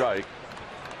takes a strike.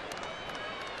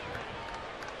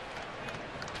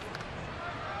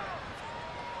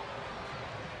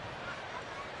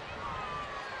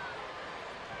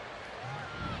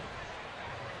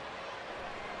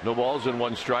 No balls and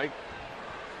 1 strike.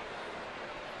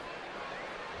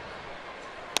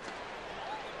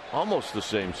 Almost the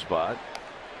same spot.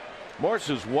 Morris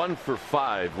is 1 for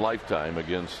 5 lifetime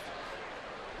against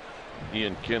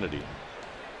Ian Kennedy.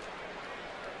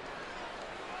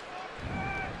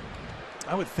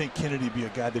 I would think Kennedy would be a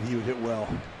guy that he would hit well.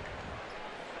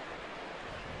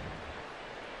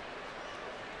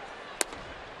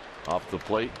 Off the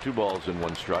plate, 2 balls and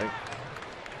 1 strike.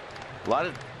 A lot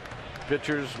of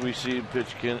pitchers we see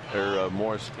pitch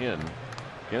Morris in.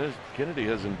 Kennedy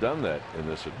hasn't done that in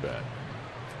this at bat.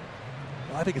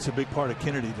 Well, I think it's a big part of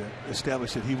Kennedy to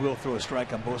establish that he will throw a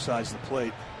strike on both sides of the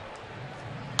plate.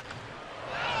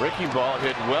 Breaking ball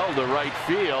hit well to right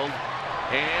field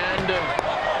and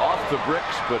off the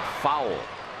bricks, but foul.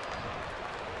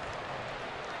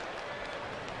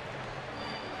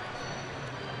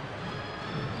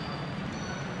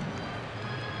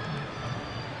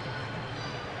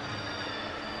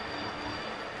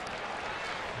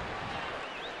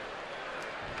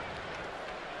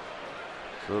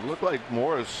 So it looked like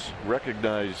Morris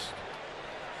recognized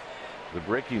the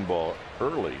breaking ball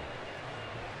early.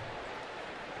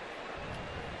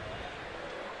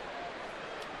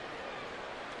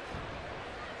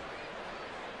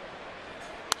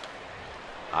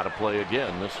 Out of play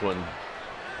again. This one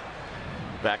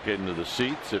back into the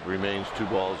seats. It remains 2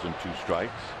 balls and 2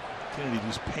 strikes. Kennedy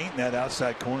just painting that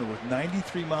outside corner with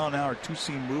 93-mile-an-hour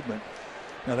two-seam movement.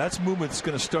 Now that's movement that's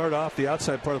going to start off the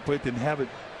outside part of the plate, then have it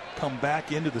come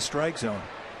back into the strike zone.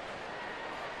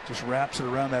 Just wraps it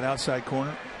around that outside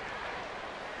corner.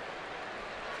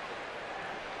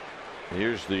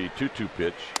 Here's the 2-2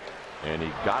 pitch, and he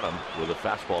got him with a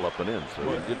fastball up and in. So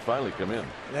he did finally come in.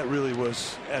 That really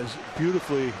was as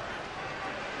beautifully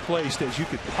placed as you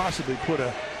could possibly put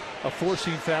a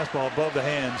four-seam fastball above the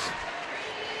hands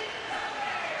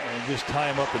and just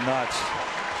tie him up in knots.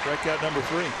 Strikeout number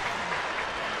 3.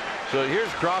 So here's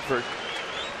Crawford.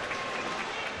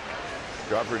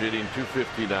 Crawford hitting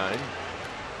 .259.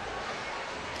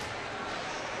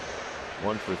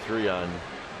 1 for 3 on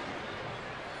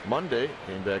Monday.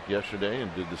 Came back yesterday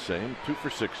and did the same. 2 for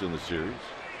 6 in the series.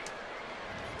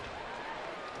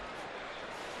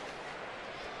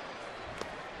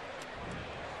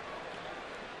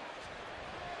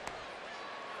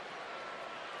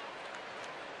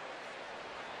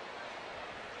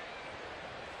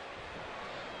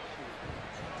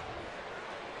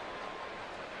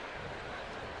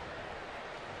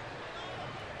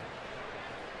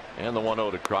 And the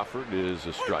 1-0 to Crawford is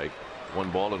a strike. 1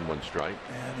 ball and 1 strike.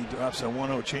 And he drops a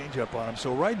 1-0 changeup on him.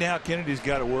 So right now Kennedy's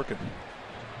got it working.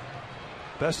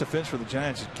 Best defense for the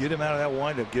Giants is get him out of that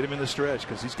windup, get him in the stretch,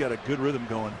 because he's got a good rhythm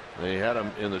going. They had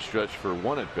him in the stretch for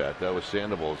 1 at bat. That was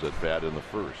Sandoval's at bat in the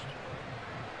first.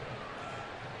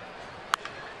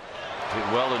 Hit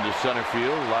well into center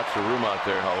field. Lots of room out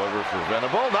there, however, for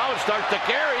Venable. Now it starts to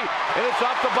carry, and it's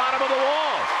off the bottom of the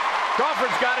wall.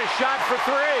 Crawford's got his shot for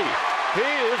 3. He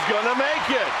is going to make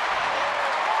it.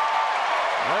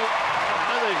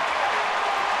 I think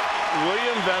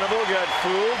William Venable got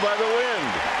fooled by the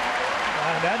wind.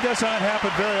 That does not happen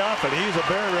very often. He's a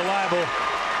very reliable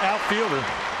outfielder.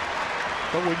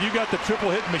 But when you got the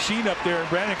triple hit machine up there,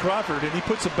 Brandon Crawford, and he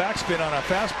puts a backspin on a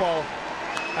fastball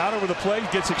out over the plate,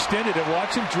 gets extended, and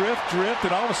watch him drift,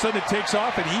 and all of a sudden it takes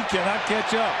off, and he cannot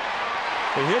catch up.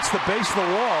 It hits the base of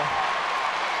the wall.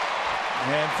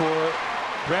 And for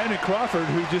Brandon Crawford,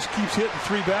 who just keeps hitting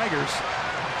 3 baggers,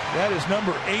 that is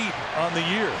number 8 on the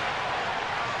year.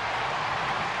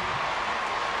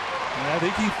 And I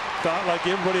think he thought, like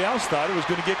everybody else thought, it was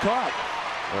going to get caught.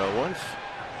 Once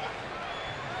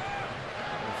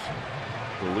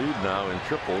the lead now in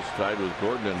triples, tied with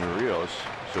Gordon and Rios.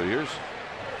 So here's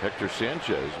Hector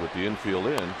Sanchez with the infield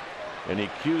in, and he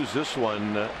cues this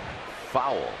one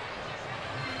foul.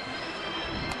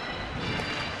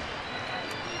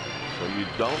 So you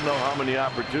don't know how many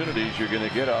opportunities you're going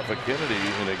to get off of Kennedy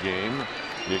in a game.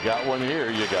 You got one here,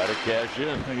 you got to cash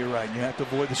in. No, you're right. You have to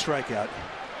avoid the strikeout.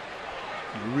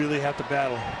 You really have to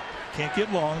battle. Can't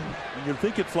get long. When you're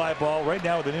thinking fly ball, right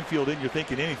now with an infield in, you're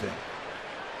thinking anything.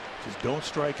 Just don't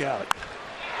strike out.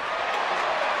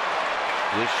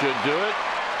 This should do it.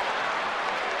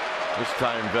 This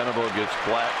time Venable gets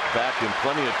back in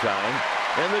plenty of time,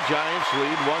 and the Giants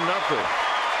lead 1-0.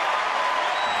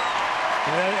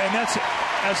 And that's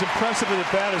as impressive of a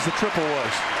bat as the triple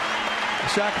was. The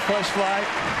sacrifice fly.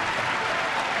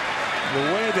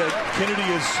 The way that Kennedy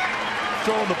is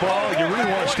throwing the ball, you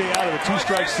really want to stay out of a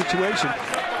 2-strike situation.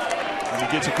 And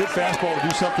he gets a good fastball to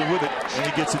do something with it, and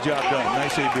he gets the job done.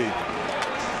 Nice AB.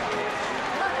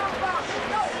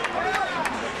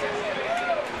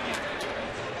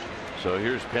 So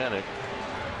here's Panic.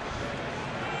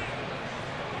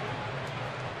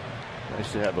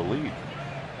 Nice to have a lead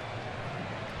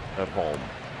at home.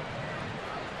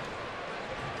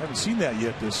 Haven't seen that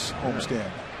yet this homestand.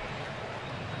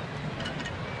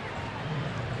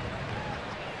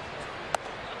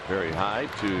 Very high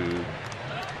to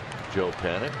Joe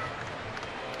Panic.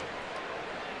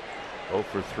 0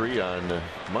 for 3 on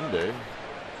Monday.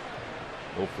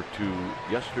 0 for 2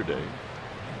 yesterday.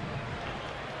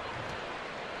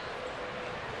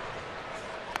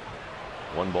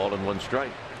 One ball and 1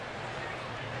 strike.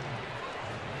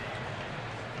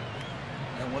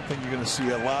 And one thing you're going to see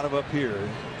a lot of up here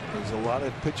is a lot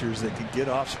of pitchers that can get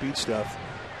off speed stuff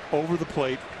over the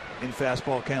plate in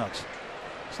fastball counts.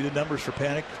 See the numbers for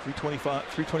Panic: 325,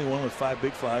 321 with 5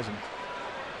 big flies and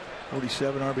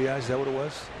 47 RBIs. Is that what it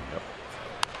was? Yep.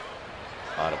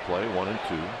 Out of play, 1 and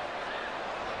 2.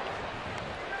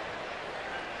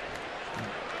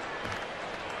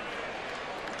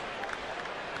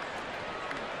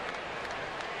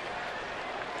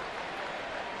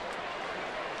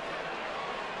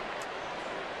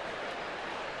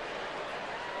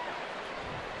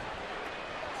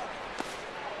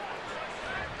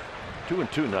 Two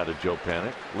and 2 now to Joe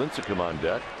Panic. Lincecum on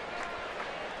deck.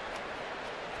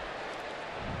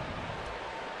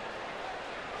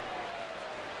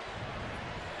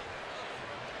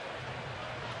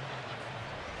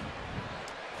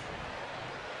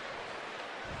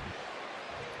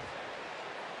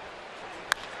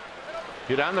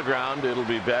 Hit on the ground. It'll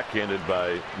be backhanded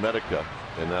by Medica,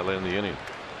 and that'll end the inning.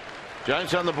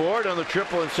 Giants on the board on the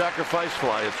triple and sacrifice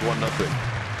fly. It's 1-0.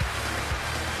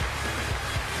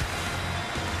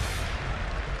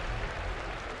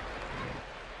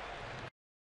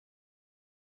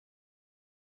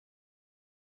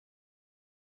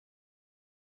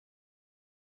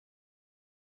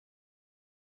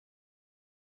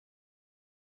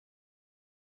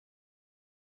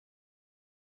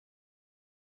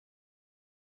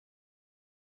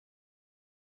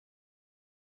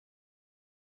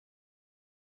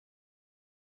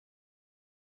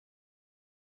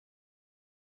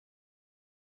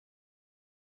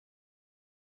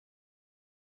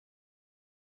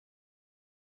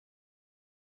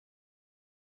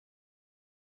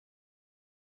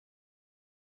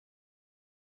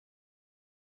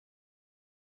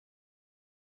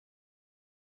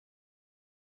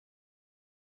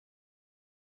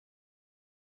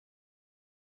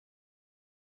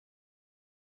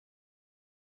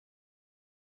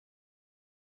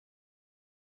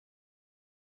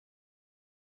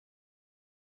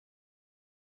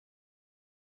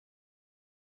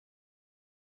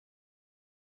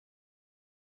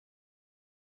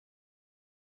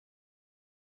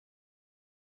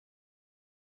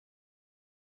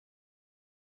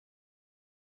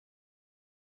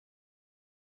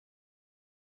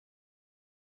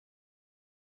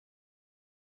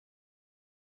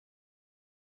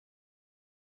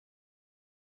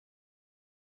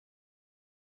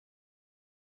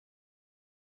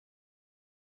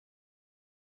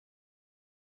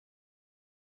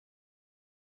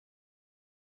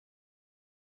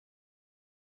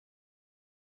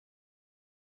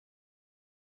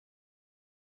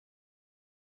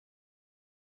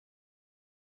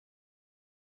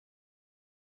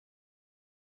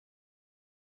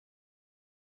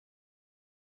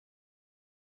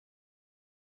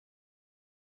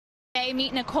 today.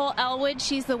 Meet Nicole Elwood.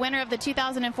 She's the winner of the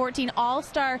 2014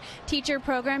 All-Star Teacher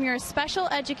Program. You're a special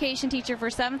education teacher for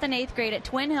 7th and 8th grade at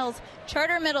Twin Hills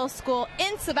Charter Middle School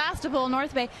in Sebastopol,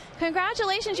 North Bay.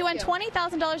 Congratulations. You won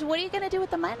 $20,000. What are you going to do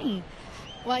with the money?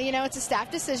 Well, you know, it's a staff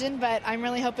decision, but I'm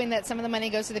really hoping that some of the money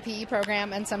goes to the PE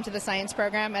program and some to the science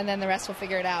program, and then the rest will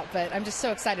figure it out. But I'm just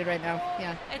so excited right now.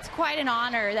 Yeah. It's quite an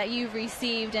honor that you've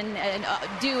received and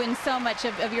doing so much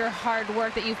of your hard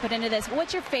work that you've put into this.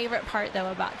 What's your favorite part,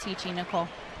 though, about teaching, Nicole?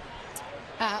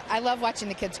 I love watching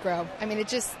the kids grow. I mean,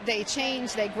 they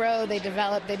change, they grow, they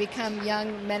develop, they become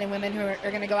young men and women who are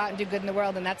going to go out and do good in the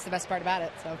world, and that's the best part about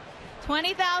it. So.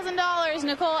 $20,000,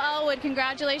 Nicole Elwood.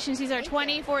 Congratulations. He's our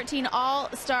 2014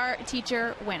 All-Star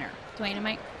Teacher winner. Dwayne and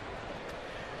Mike.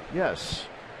 Yes.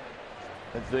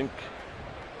 I think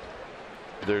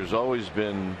there's always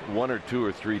been 1 or 2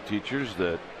 or 3 teachers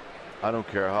that I don't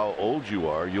care how old you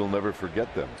are, you'll never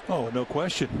forget them. Oh, no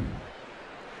question.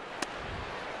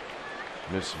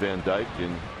 Miss Van Dyke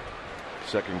in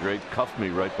 2nd grade cuffed me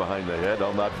right behind the head.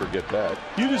 I'll not forget that.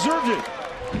 You deserved it.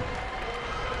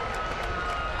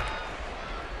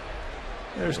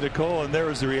 There's Nicole, and there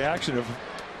was the reaction of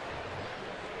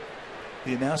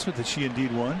the announcement that she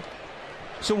indeed won.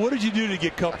 So what did you do to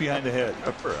get cuffed behind the head?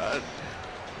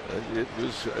 It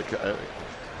was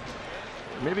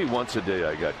maybe once a day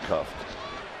I got cuffed.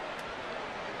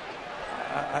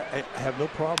 I have no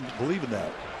problem believing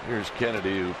that. Here's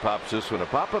Kennedy, who pops this one.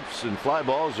 Pop-ups and fly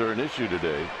balls are an issue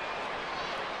today.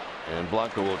 And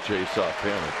Blanco will chase off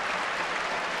Panic.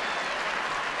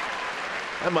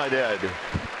 I might add,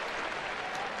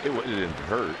 it didn't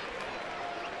hurt.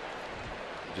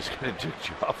 Just kind of ticked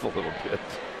you off a little bit.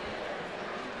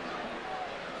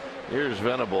 Here's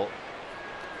Venable.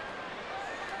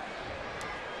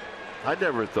 I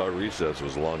never thought recess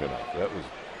was long enough. That was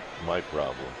my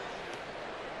problem.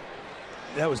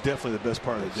 That was definitely the best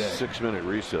part of the day. 6-minute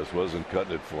recess wasn't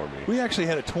cutting it for me. We actually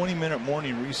had a 20-minute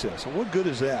morning recess. What good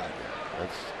is that?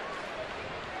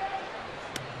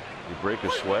 You break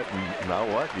a sweat, and now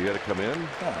what? You got to come in?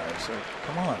 So,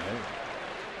 come on.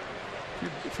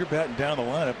 If you're batting down the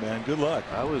lineup, man, good luck.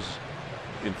 I was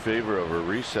in favor of a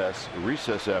recess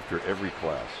after every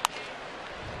class.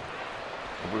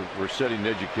 We're setting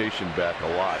education back a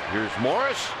lot. Here's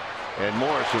Morris, and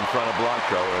Morris in front of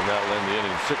Blanco, and that'll end the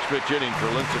inning. 6-pitch inning for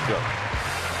Lincecum.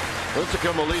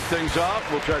 Lincecum will lead things off.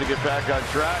 We'll try to get back on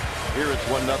track. Here it's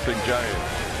 1-0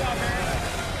 Giants.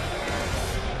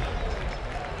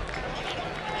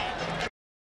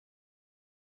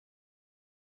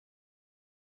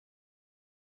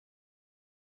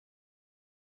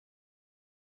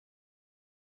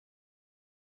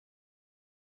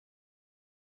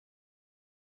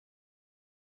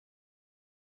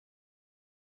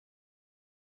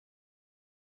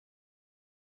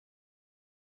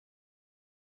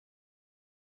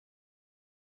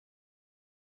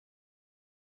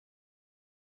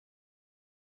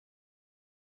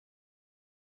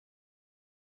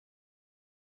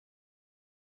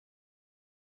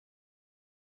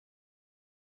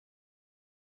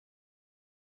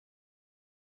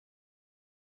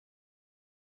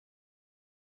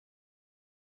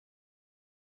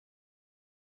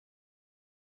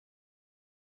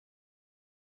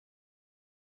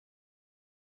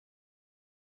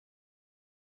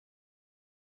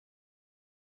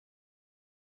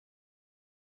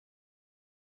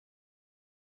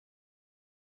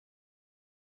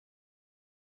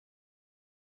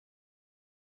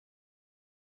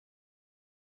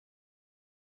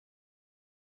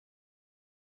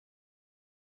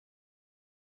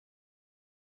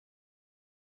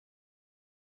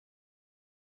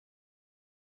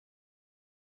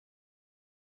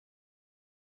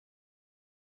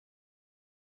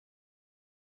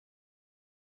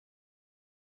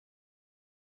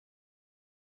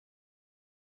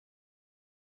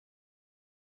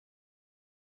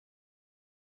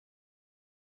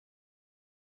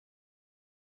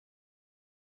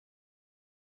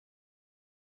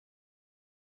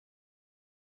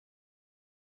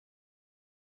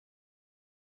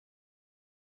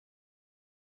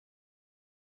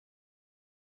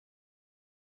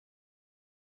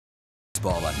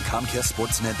 Ball on Comcast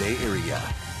Sportsnet Bay Area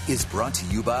is brought to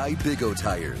you by Big O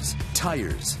Tires.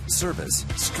 Tires, service,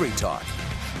 straight talk.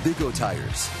 Big O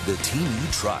Tires, the team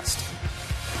you trust.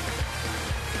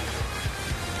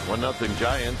 1-0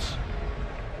 Giants.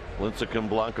 Lincecum,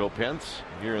 Blanco, Pence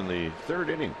here in the 3rd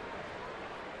inning.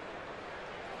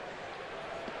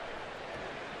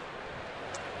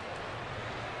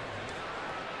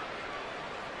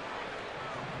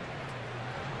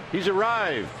 He's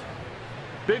arrived.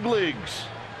 Big leagues.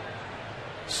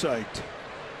 Psyched.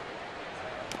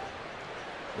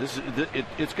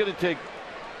 It's going to take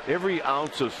every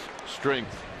ounce of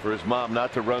strength for his mom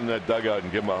not to run that dugout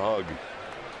and give him a hug.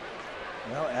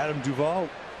 Well, Adam Duvall,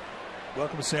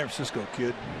 welcome to San Francisco,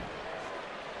 kid.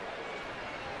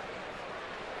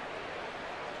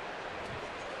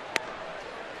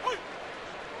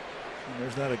 And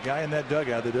there's not a guy in that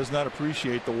dugout that does not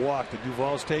appreciate the walk that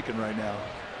Duvall's taking right now.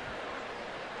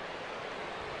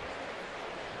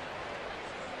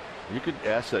 You could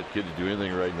ask that kid to do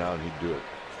anything right now and he'd do it.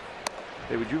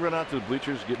 Hey, would you run out to the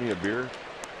bleachers and get me a beer?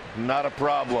 Not a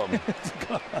problem.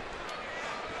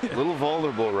 A little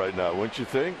vulnerable right now, wouldn't you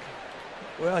think?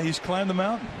 Well, he's climbed the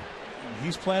mountain.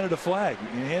 He's planted a flag.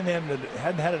 He hadn't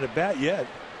had it at bat yet.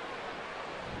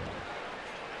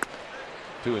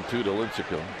 2-2 to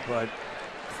Lincecum. But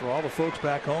for all the folks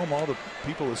back home, all the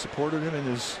people that supported him in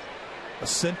his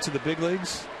ascent to the big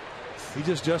leagues, he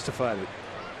just justified it.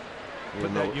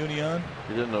 Put that uni on.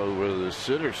 He didn't know whether to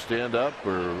sit or stand up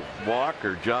or walk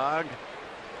or jog.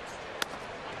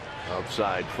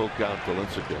 Outside, full count to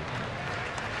Lincecum.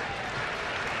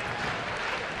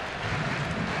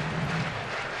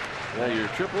 Now your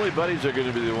AAA buddies are going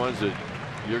to be the ones that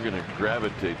you're going to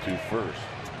gravitate to first.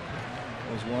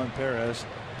 There's Juan Perez.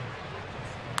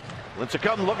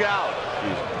 Lincecum, look out!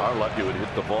 Jeez, our lucky would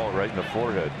hit the ball right in the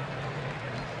forehead.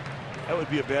 That would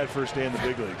be a bad first day in the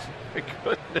big leagues. My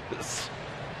goodness.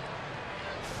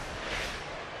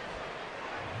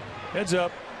 Heads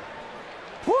up.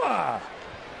 Whoa!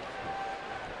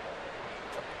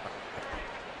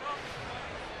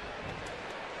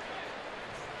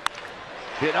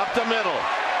 Hit up the middle.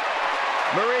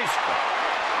 Maurice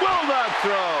will not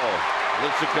throw.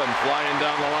 Lincecum flying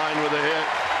down the line with a hit.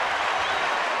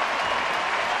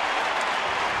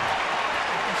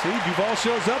 See, Duvall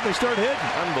shows up. They start hitting.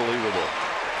 Unbelievable.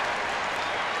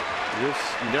 You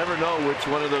never know which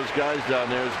one of those guys down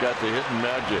there has got the hitting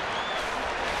magic.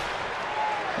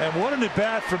 And what an at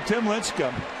bat from Tim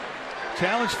Lincecum.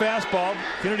 Challenge fastball.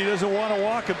 Kennedy doesn't want to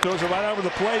walk him. Throws it right over the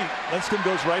plate. Lincecum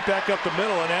goes right back up the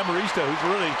middle. And Amarista, who's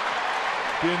really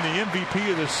been the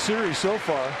MVP of this series so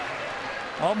far,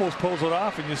 almost pulls it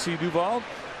off. And you see Duvall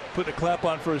putting a clap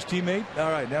on for his teammate.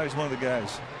 All right, now he's one of the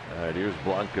guys. All right, here's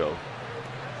Blanco.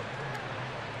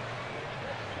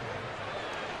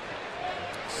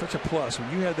 Such a plus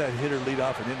when you have that hitter lead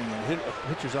off an inning. A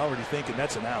pitcher's already thinking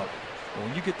that's an out. But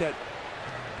when you get that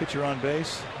pitcher on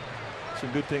base,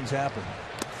 some good things happen.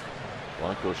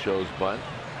 Blanco shows bunt.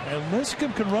 And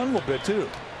Lincecum can run a little bit too.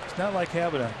 It's not like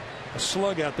having a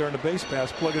slug out there in the base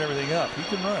pass plugging everything up. He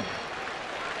can run.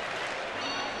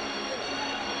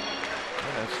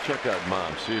 Let's check out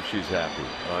Mom, see if she's happy.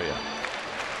 Oh yeah.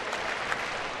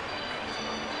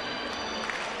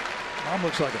 Mom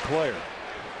looks like a player.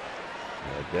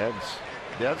 Yeah,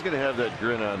 Dad's going to have that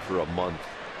grin on for a month.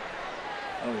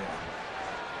 Oh yeah.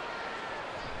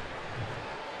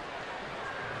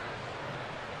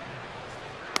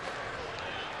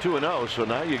 Two 2-0, so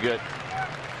now you get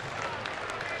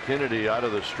Kennedy out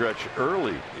of the stretch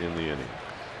early in the inning.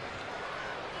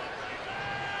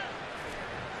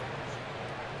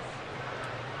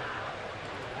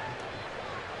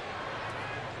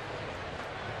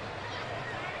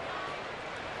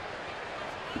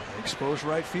 Exposed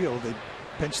right field. They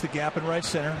pinch the gap in right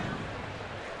center.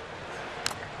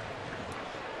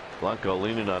 Blanco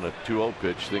leaning on a 2-0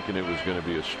 pitch, thinking it was going to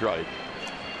be a strike.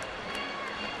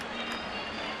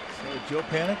 So Joe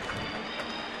Panik,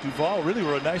 Duvall really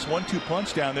were a nice 1-2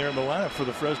 punch down there in the lineup for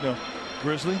the Fresno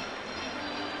Grizzly.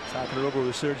 Talking it over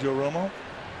with Sergio Romo.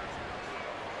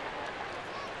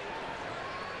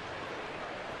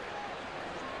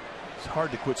 It's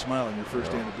hard to quit smiling your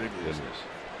first day in the big leagues.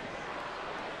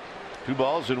 2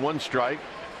 balls and 1 strike.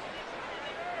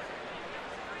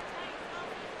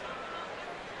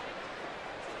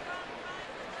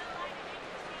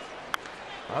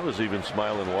 I was even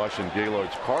smiling watching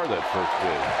Gaylord's car that first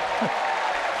day.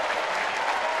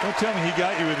 Don't tell me he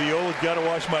got you with the old "gotta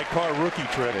wash my car" rookie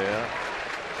trick. Yeah.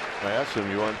 I asked him,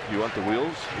 you want the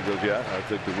wheels? He goes, yeah, I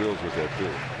think the wheels was that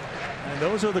too. And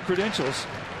those are the credentials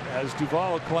as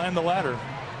Duvall climbed the ladder.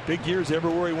 Big years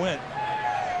everywhere he went.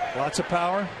 Lots of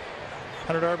power.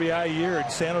 100 RBI a year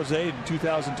at San Jose in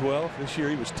 2012. This year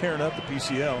he was tearing up the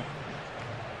PCL.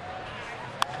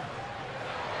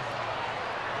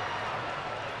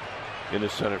 In the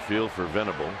center field for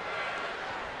Venable.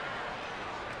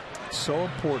 It's so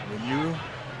important when you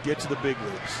get to the big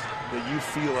leagues that you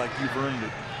feel like you've earned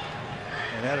it.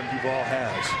 And Adam Duvall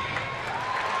has.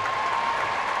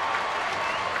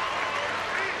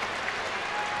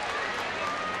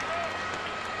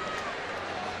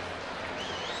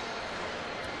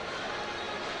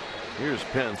 Here's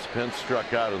Pence. Pence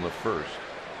struck out in the first.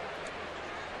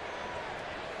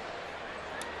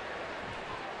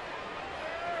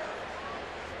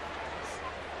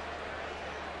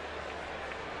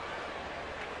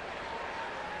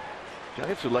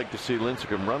 Giants would like to see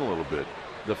Lincecum run a little bit.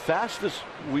 The fastest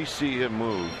we see him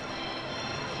move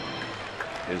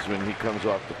is when he comes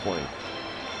off the plane.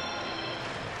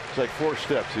 It's like 4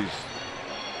 steps. He's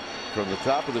from the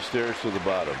top of the stairs to the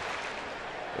bottom.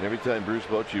 And every time Bruce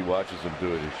Bochy watches him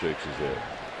do it, he shakes his head.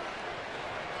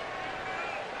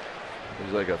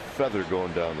 He's like a feather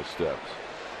going down the steps.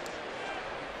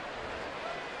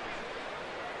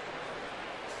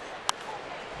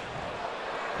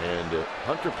 And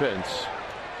Hunter Pence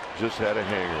just had a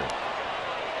hanger.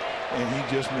 And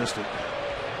he just missed it.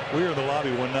 We were in the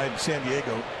lobby one night in San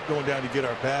Diego going down to get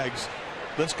our bags.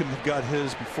 Lincecum got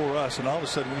his before us, and all of a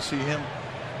sudden we see him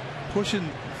pushing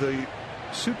the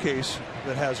suitcase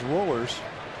that has rollers,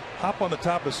 hop on the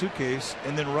top of the suitcase,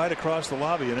 and then right across the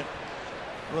lobby in it.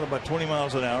 Well, about 20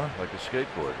 miles an hour. Like a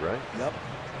skateboard, right? Yep.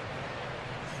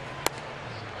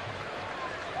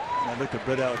 And I looked at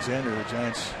Brett Alexander, the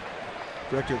Giants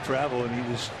director of travel, and he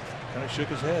just kind of shook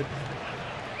his head.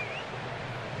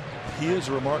 He is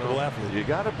a remarkable athlete. You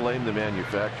got to blame the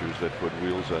manufacturers that put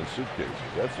wheels on suitcases.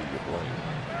 That's who you blame.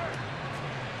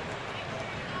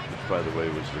 Which, by the way,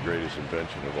 was the greatest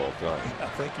invention of all time. Yeah,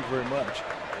 thank you very much.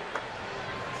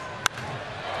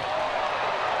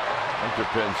 Hunter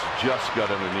Pence just got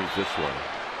underneath this one.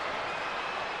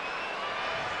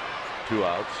 2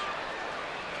 outs.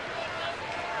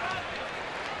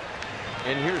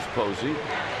 And here's Posey.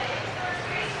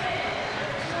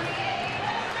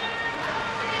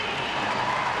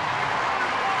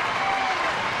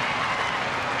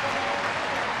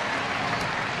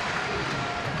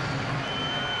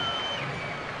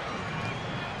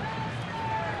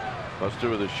 Buster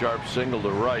with a sharp single to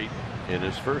right in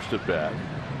his first at bat.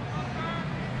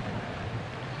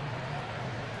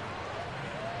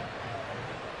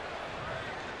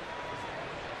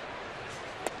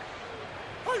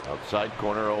 Outside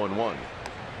corner, 0-1.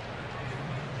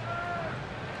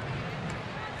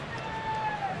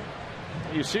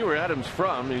 You see where Adams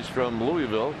from. He's from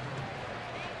Louisville.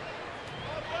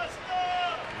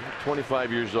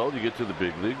 25 years old. You get to the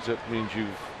big leagues. That means you've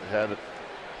had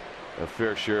a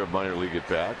fair share of minor league at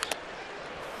bats.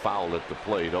 Foul at the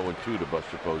plate. 0-2 to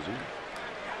Buster Posey.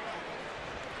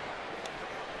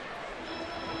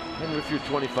 And if you're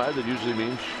 25, that usually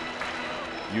means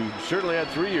you certainly had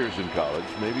 3 years in college,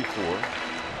 maybe 4.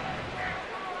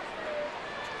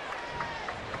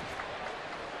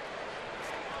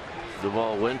 The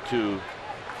ball went to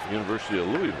University of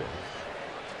Louisville.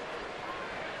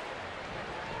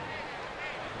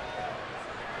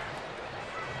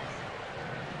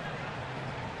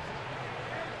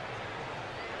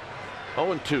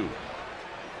 Oh, and 2.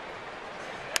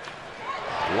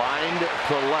 Lined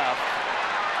to left.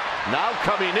 Now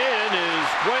coming in is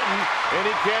Quentin, and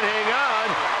he can't hang on.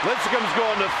 Lincecum's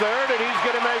going to third, and he's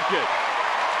going to make it.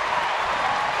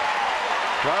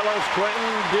 Carlos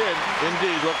Quentin did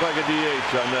indeed look like a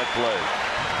DH on that play.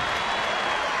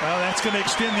 Well, that's going to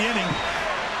extend the inning.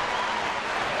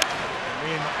 I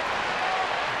mean,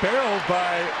 barreled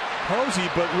by Posey,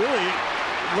 but really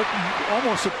looking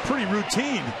almost a pretty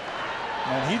routine.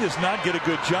 And he does not get a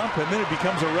good jump, and then it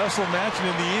becomes a wrestle match, and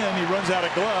in the end he runs out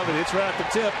of glove and hits right at the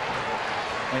tip,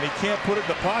 and he can't put it in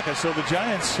the pocket. So the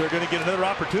Giants are going to get another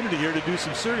opportunity here to do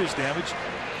some serious damage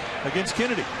against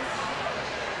Kennedy.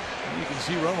 And you can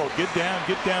see Romo, get down,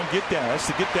 get down, get down. That's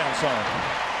the get down song.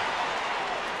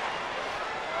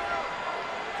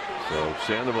 So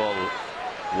Sandoval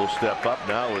will step up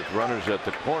now with runners at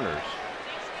the corners.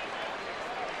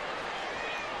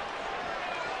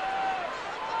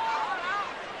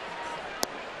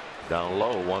 Down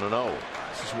low, 1-0.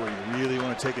 This is where you really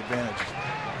want to take advantage.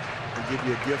 They give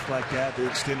you a gift like that, they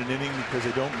extend an inning because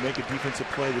they don't make a defensive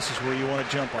play. This is where you want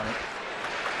to jump on it.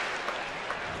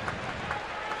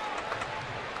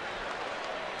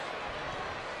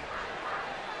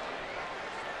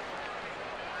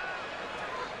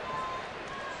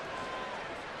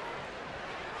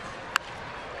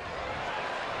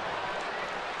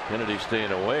 Kennedy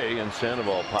staying away, and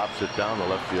Sandoval pops it down the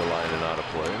left field line and out of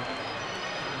play.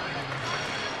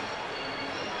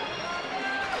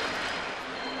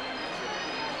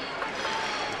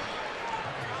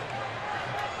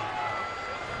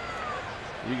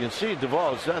 You can see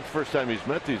Duvall, it's not the first time he's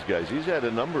met these guys. He's had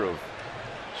a number of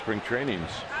spring trainings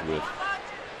with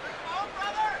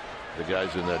the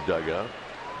guys in that dugout.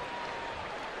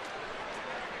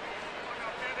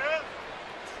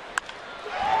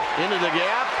 Into the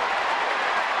gap.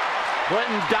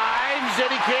 Quentin dives and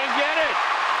he can't get it.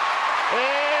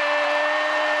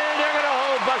 And they're going to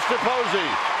hold Buster Posey.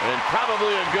 And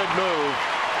probably a good move.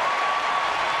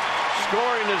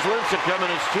 Scoring is Lincecum,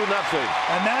 and it's 2-0.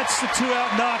 And that's the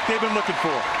 2-out knock they've been looking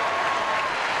for.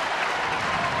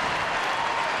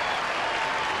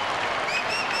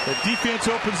 The defense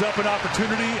opens up an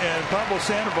opportunity, and Pablo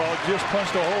Sandoval just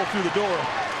punched a hole through the door.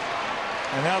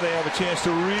 And now they have a chance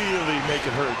to really make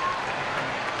it hurt.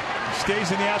 He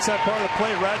stays in the outside part of the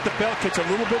plate, right at the belt, gets a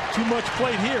little bit too much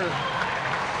plate here.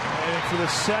 And for the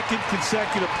second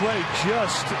consecutive play,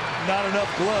 just not enough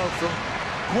glove from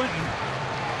Quentin.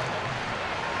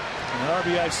 An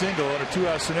RBI single on a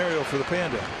 2-out scenario for the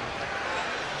Panda.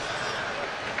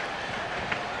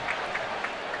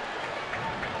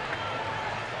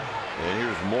 And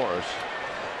here's Morris.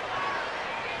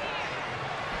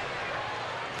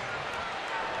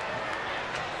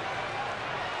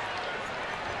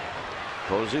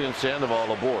 Posey and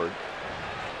Sandoval aboard.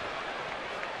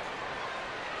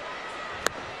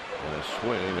 And a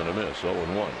swing and a miss,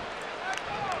 0-1.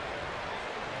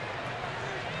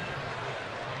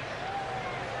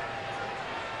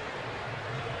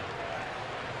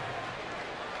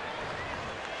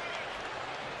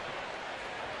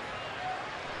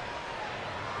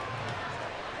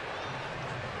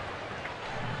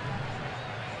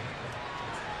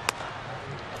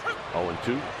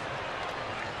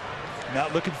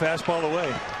 Not looking fastball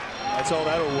away. That's all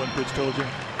that 0-1 pitch told you.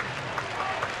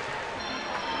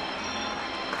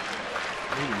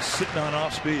 He was sitting on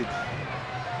off speed.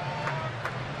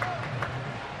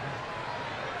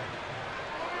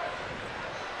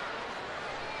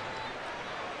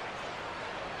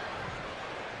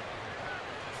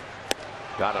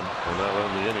 Got him on that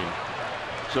run of the inning.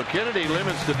 So Kennedy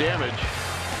limits the damage.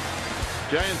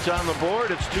 Giants on the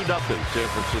board. It's 2-0 San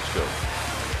Francisco.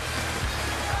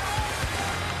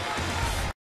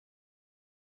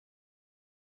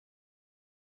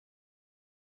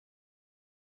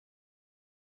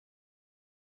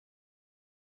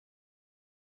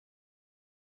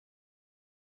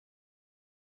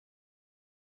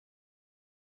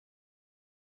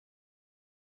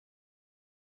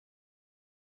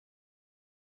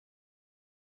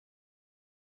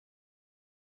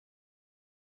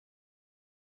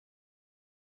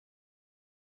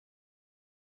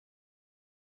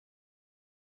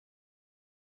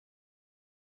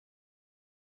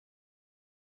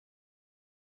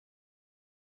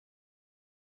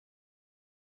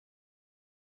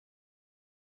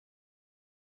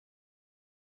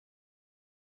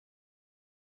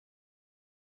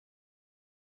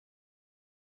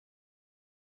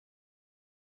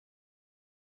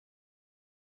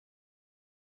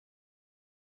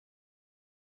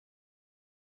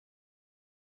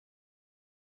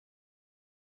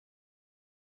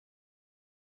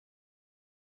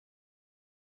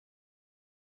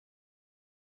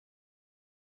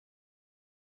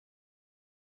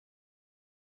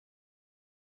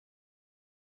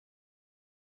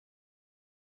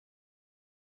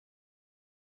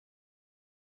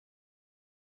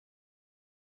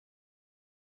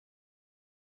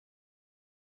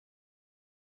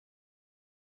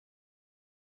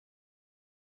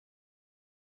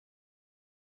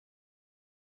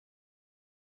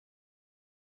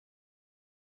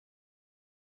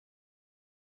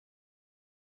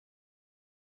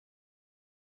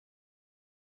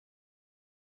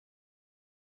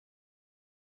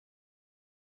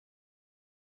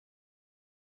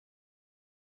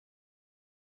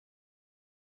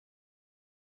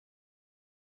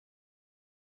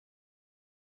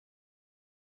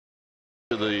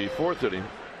 The fourth inning.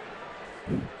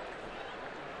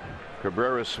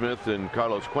 Cabrera, Smith, and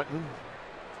Carlos Quentin.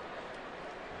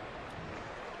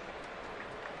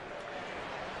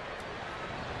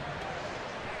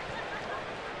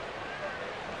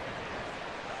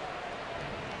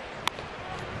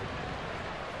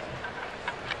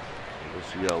 We'll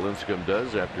see how Lincecum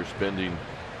does after spending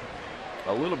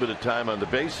a little bit of time on the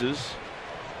bases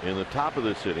in the top of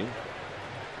this inning.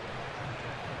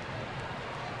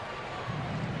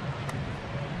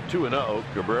 2-0.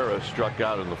 Cabrera struck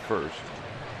out in the first.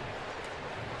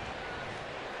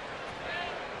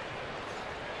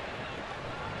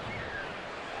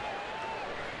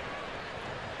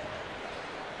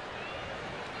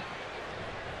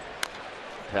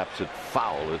 Taps it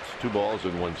foul. It's 2 balls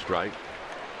and 1 strike.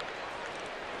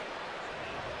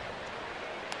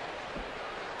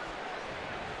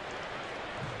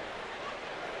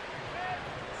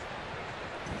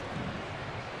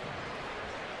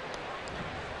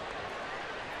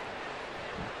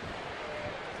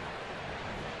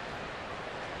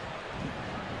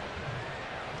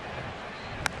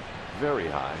 Very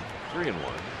high. 3-1.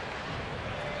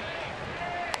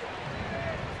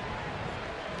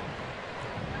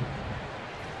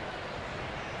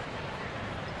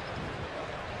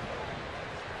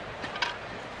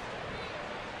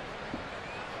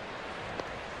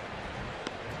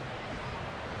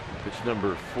 Pitch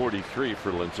number 43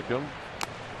 for Lincecum.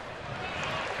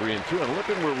 3-2. And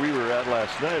looking where we were at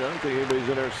last night, I don't think anybody's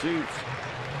in our seats.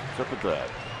 What's up with that?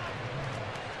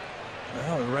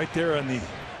 Well, right there on the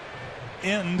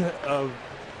end of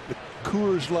the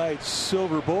Coors Light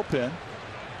silver bullpen.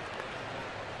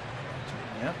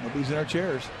 Yeah, nobody's in our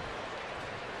chairs.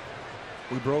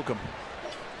 We broke them.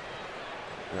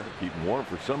 Got to keep them warm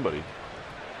for somebody.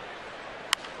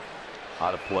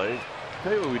 Out of play.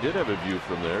 Tell you what, we did have a view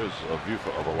from there, is a view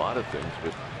of a lot of things,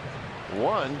 but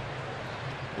one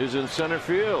is in center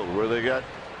field where they got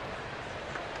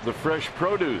the fresh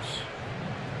produce.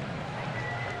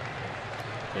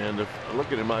 And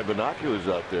looking at my binoculars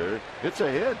out there, it's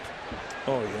a hit.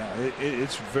 Oh yeah,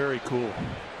 it's very cool.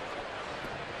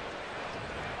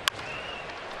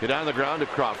 Get on the ground to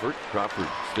Crawford. Crawford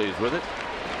stays with it.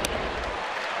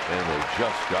 And they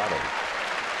just got him.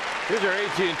 Here's our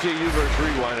AT&T Uverse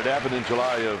Rewind. It happened in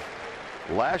July of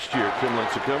last year, Tim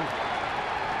Lincecum.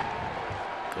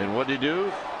 And what did he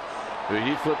do?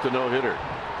 He flipped a no-hitter.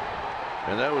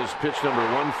 And that was pitch number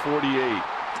 148.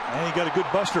 And he got a good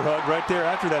buster hug right there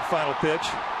after that final pitch.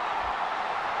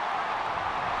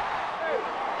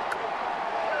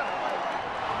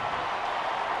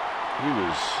 He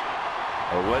was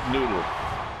a wet noodle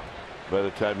by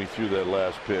the time he threw that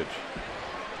last pitch.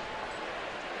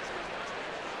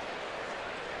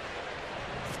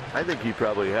 I think he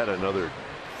probably had another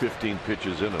 15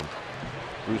 pitches in him.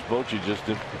 Bruce Bochy just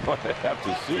didn't want to have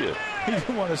to see it. He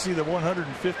didn't want to see the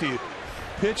 150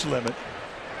 pitch limit.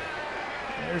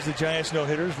 There's the Giants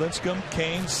no-hitters. Lincecum,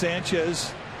 Kane,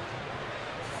 Sanchez.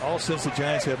 All since the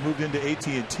Giants have moved into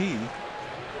AT&T.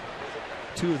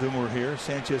 Two of them were here.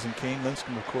 Sanchez and Kane.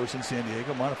 Lincecum, of course, in San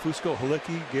Diego. Montefusco,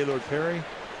 Halicki, Gaylord Perry,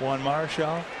 Juan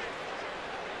Marichal.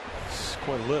 It's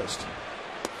quite a list.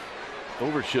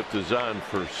 Overshift is on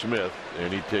for Smith,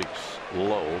 and he takes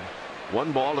low.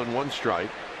 1 ball and 1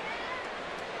 strike.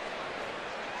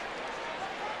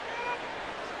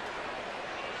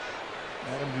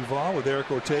 Adam Duvall with Eric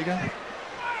Ortega.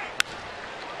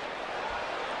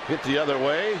 Hit the other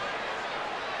way.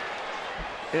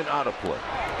 And out of play.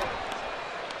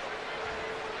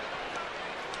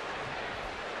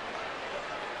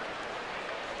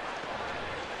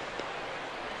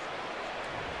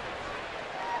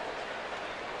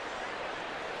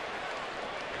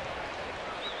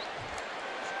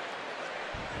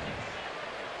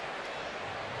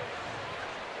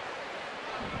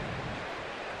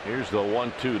 Here's the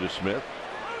 1-2 to Smith.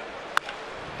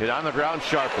 Hit on the ground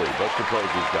sharply. Buster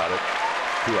Posey's got it.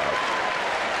 2 outs.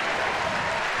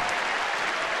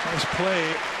 Nice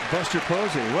play, Buster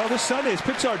Posey. Well, this Sunday is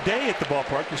Pixar Day at the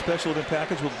ballpark. Your special event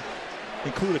package will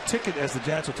include a ticket as the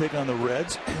Giants will take on the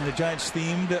Reds, and the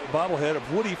Giants-themed bobblehead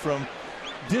of Woody from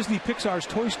Disney Pixar's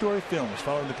Toy Story films.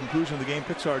 Following the conclusion of the game,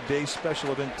 Pixar Day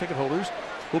special event ticket holders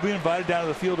will be invited down to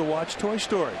the field to watch Toy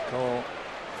Story. Call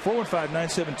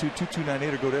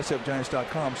 415-972-2298 or go to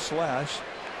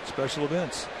sfgiants.com/special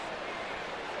events.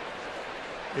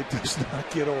 It does not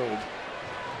get old.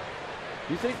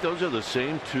 You think those are the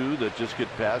same 2 that just get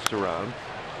passed around?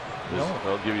 No.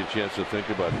 I'll give you a chance to think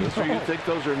about this. No. Or you think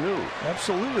those are new?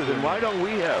 Absolutely. Then why don't we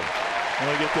have?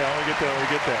 Let me get that.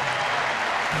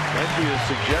 Might be a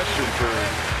suggestion for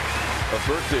a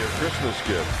birthday or Christmas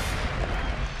gift.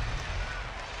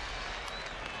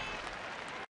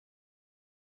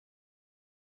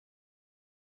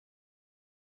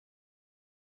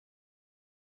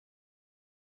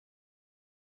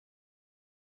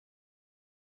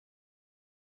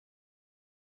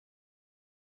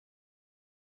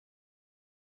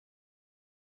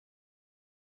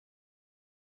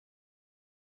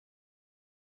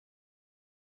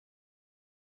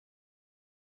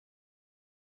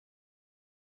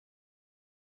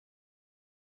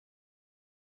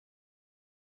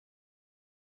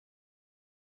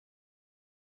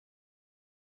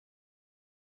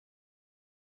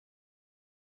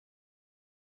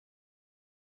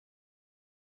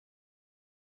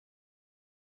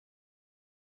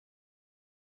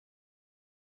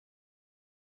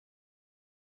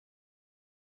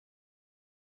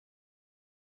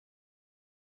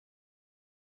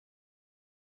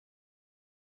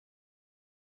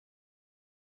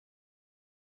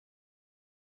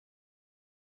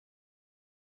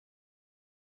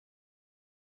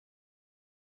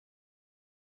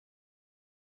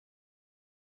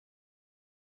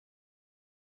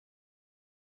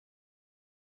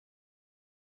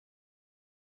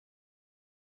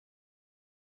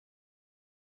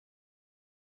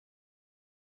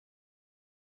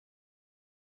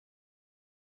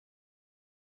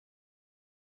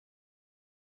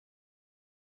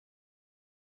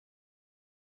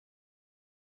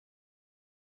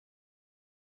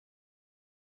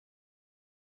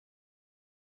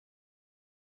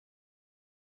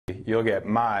 you'll get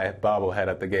my bobblehead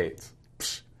at the gates.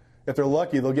 Psh, if they're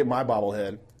lucky, they'll get my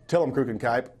bobblehead. Tell them, Crook and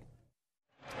Kipe.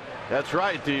 That's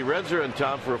right. The Reds are in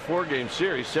town for a 4-game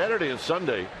series. Saturday and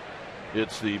Sunday,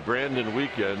 it's the Brandon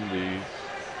weekend. The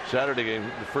Saturday game,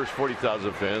 the first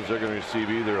 40,000 fans, they're going to receive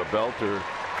either a belt or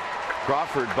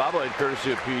Crawford bobblehead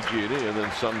courtesy of PG&E. And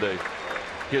then Sunday,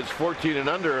 kids 14 and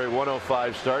under, a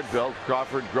 105 start, belt,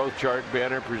 Crawford growth chart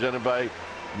banner presented by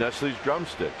Nestle's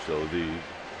Drumstick. So the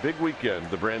big weekend,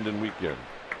 the Brandon weekend.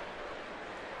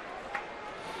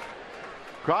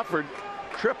 Crawford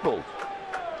tripled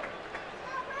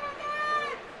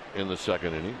in the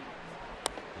second inning.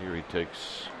 Here he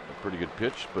takes a pretty good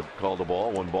pitch, but called the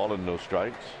ball. 1 ball and no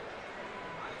strikes.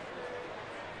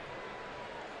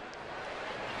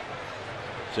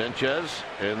 Sanchez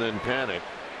and then Panic.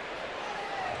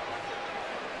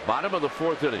 Bottom of the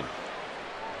 4th inning.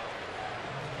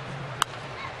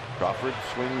 Crawford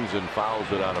swings and fouls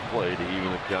it out of play to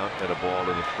even the count at a ball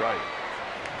and a strike.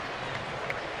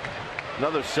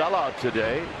 Another sellout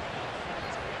today.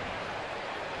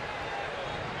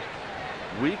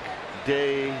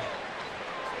 Weekday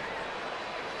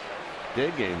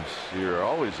games here are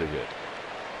always a hit.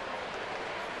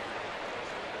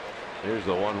 Here's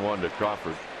the 1-1 to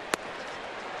Crawford.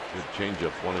 Good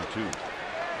changeup, 1-2.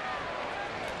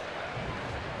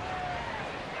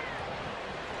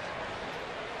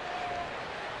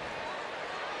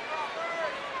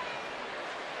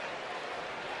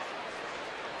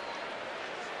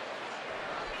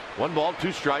 One ball,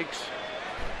 2 strikes.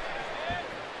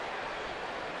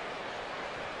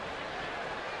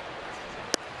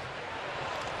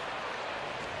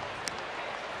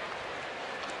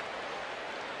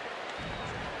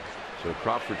 So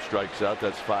Crawford strikes out.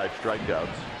 That's 5 strikeouts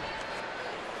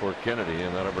for Kennedy,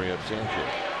 and that'll bring up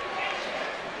Sanchez.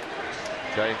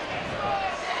 Okay.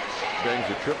 Bangs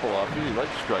a triple off. You'd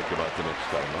like to strike him out the next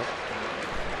time up.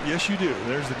 Yes, you do.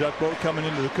 There's the duck boat coming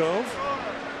into the cove.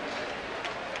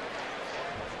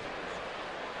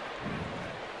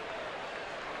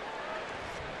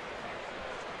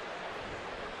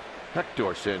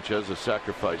 Hector Sanchez, a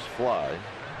sacrifice fly.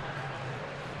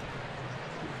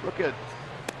 Look at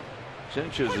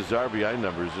Sanchez's RBI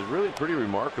numbers. Is really pretty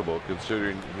remarkable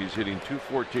considering he's hitting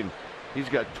 .214. He's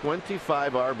got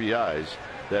 25 RBIs.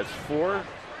 That's 4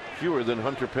 fewer than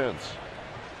Hunter Pence.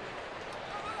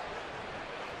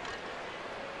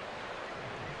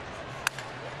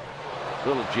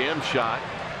 Little jam shot.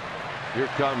 Here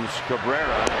comes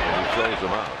Cabrera, and he throws him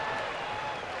out.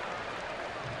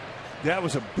 That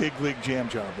was a big league jam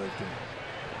job right there.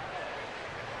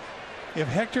 If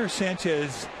Hector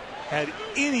Sanchez had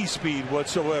any speed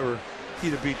whatsoever,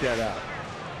 he'd have beat that out.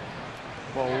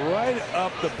 Well, right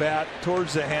up the bat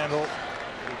towards the handle,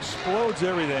 explodes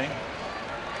everything.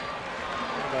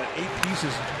 About 8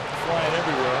 pieces flying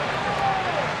everywhere.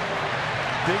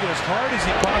 Digging as hard as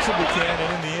he possibly can,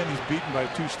 and in the end, he's beaten by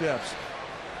 2 steps.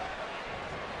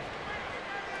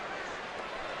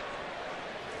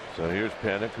 So here's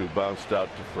Panic, who bounced out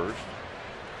to first.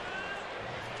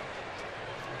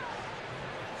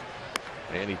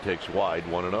 And he takes wide,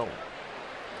 1-0.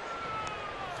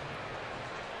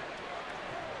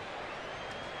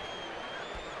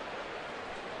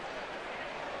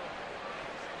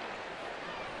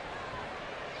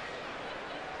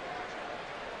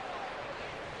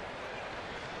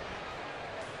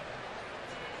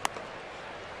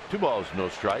 Two balls, no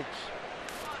strikes.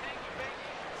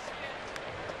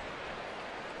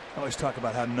 I always talk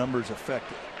about how numbers affect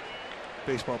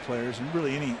baseball players and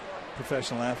really any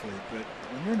professional athlete, but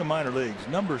when you're in the minor leagues,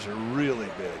 numbers are really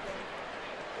big.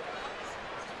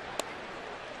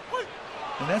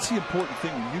 And that's the important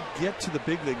thing. When you get to the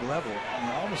big league level,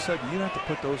 all of a sudden you have to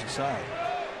put those aside.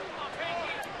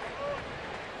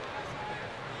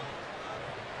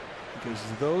 Because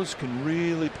those can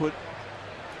really put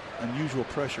unusual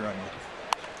pressure on you.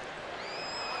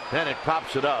 Panic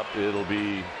pops it up. It'll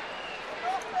be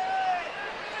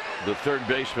the third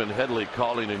baseman Headley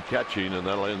calling and catching, and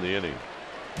that'll end the inning.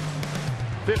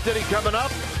 5th inning coming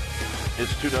up.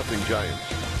 It's 2-0 Giants.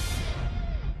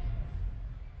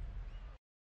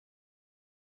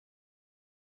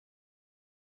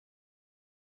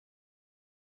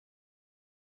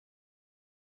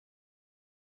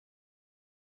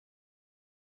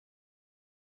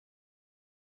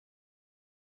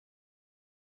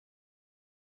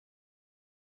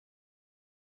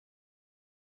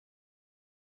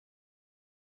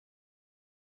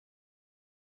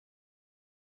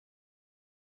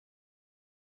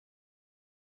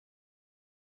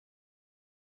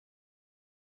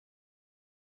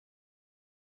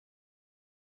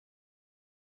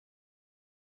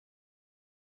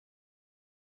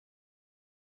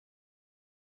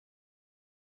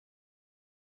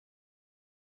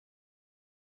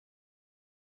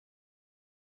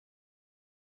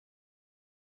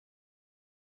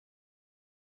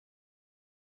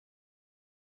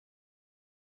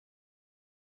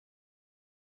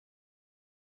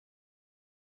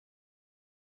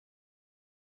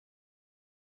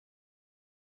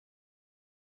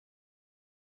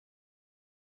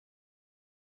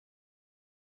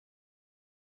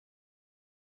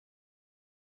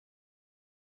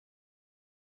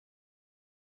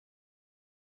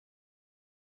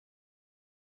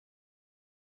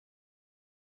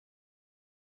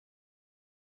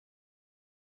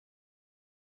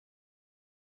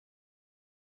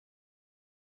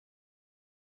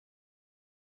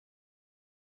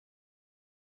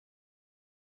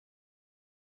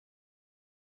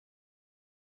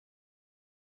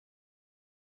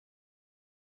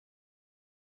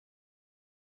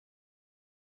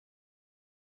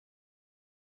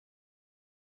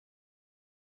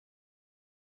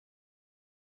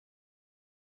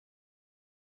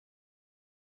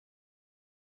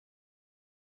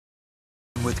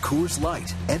 with Coors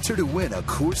Light. Enter to win a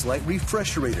Coors Light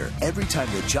Refresherator every time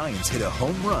the Giants hit a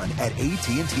home run at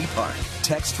AT&T Park.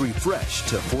 Text REFRESH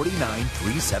to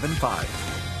 49375.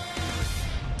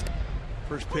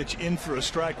 First pitch in for a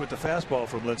strike with the fastball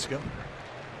from Lincecum.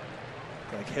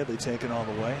 Like Headley taken all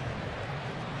the way.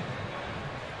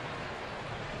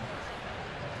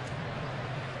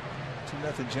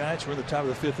 2-0 Giants. We're in the top of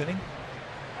the fifth inning.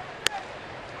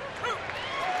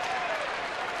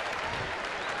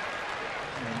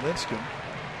 And Lincecum,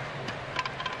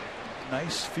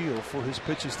 nice feel for his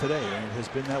pitches today, and it has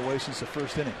been that way since the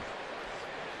first inning.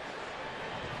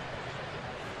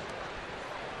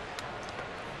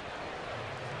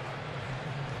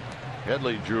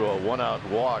 Headley drew a 1-out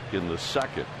walk in the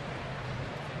second.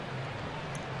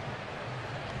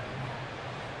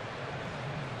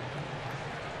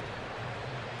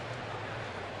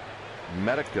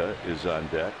 Medica is on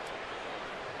deck.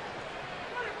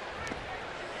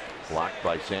 Blocked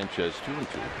by Sanchez, 2-2.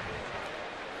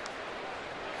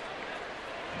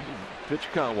 Pitch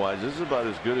count wise, this is about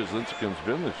as good as Lincecum's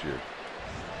been this year.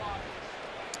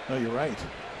 No, you're right.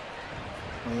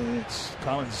 It's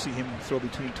common to see him throw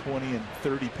between 20 and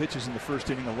 30 pitches in the first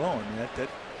inning alone. That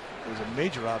was a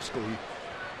major obstacle he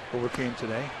overcame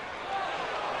today.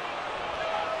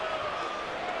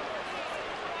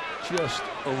 Just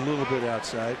a little bit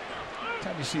outside. Every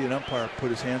time you see an umpire put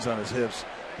his hands on his hips,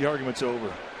 the argument's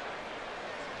over.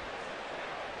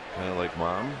 Kind of like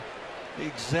Mom?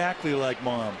 Exactly like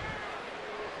Mom.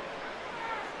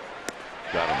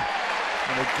 Got him.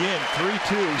 And again,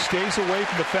 3-2. He stays away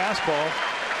from the fastball.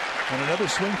 And another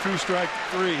swing through strike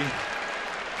 3.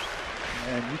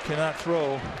 And you cannot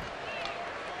throw a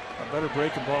better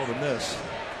breaking ball than this.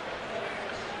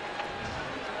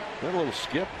 That little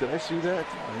skip, did I see that?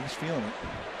 Oh, he's feeling it.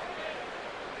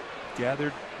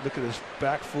 Gathered, look at his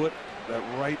back foot, that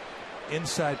right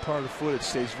inside part of the foot. It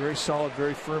stays very solid,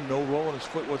 very firm, no roll in his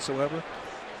foot whatsoever.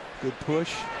 Good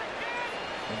push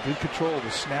and good control of the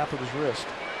snap of his wrist.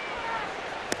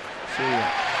 See ya.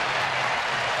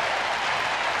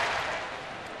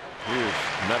 Here's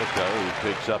Medica, who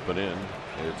takes up and in.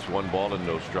 It's 1 ball and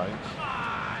no strikes.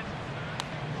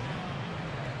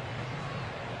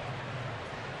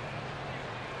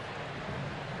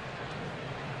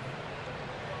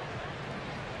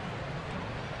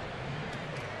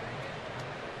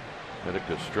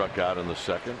 Medica struck out in the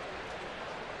second.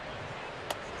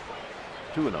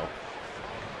 2-0.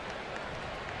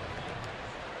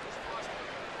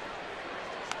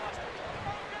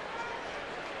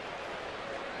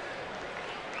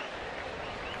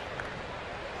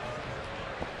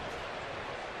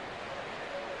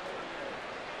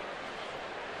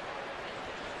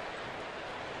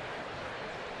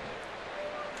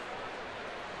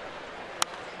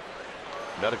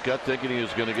 Medica thinking he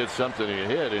was going to get something to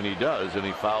hit, and he does, and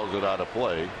he fouls it out of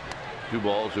play. 2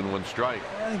 balls and 1 strike.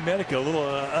 I think Medica a little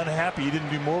unhappy he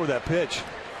didn't do more with that pitch.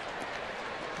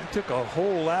 He took a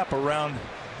whole lap around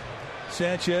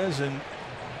Sanchez and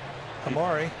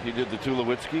Amari. He did the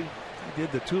Tulowitzki? He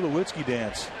did the Tulowitzki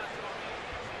dance.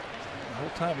 The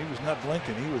whole time he was not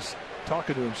blinking. He was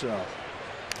talking to himself.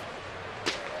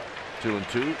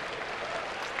 2-2.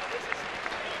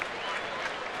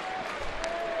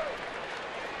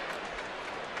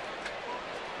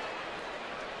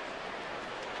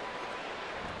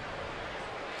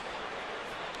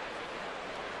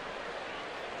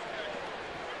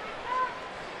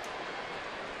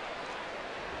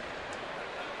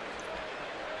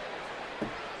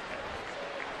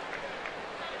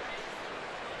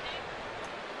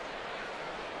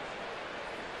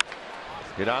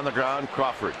 Hit on the ground,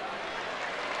 Crawford. 2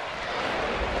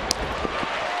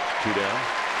 down.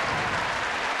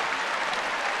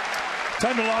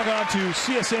 Time to log on to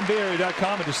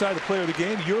csnbayarea.com and decide the player of the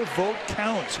game. Your vote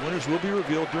counts. Winners will be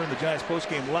revealed during the Giants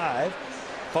postgame live.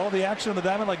 Follow the action on the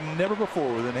diamond like never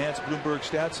before with enhanced Bloomberg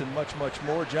stats and much, much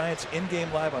more. Giants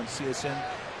in-game live on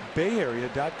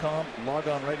csnbayarea.com. Log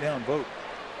on right now and vote.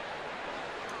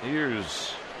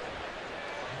 Here's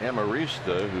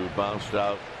Amarista, who bounced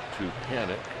out to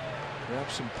Panic.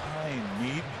 Grab some pine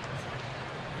meat.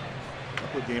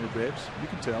 Couple of gamer babes. You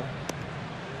can tell.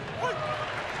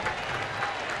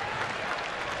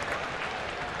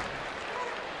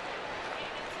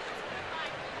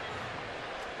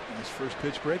 Nice first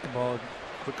pitch breaking ball.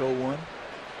 Quick 0-1.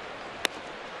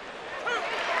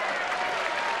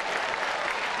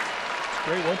 It's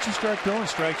great. Once you start throwing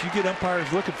strikes, you get umpires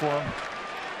looking for them.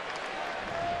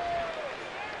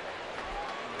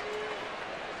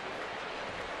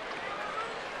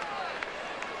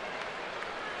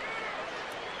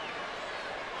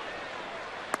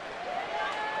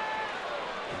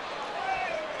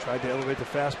 Tried to elevate the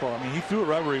fastball. I mean, he threw it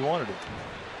right where he wanted it.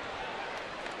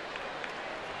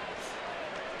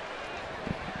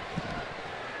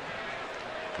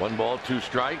 One ball, two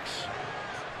strikes.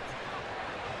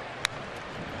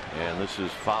 And this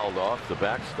is fouled off the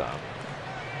backstop.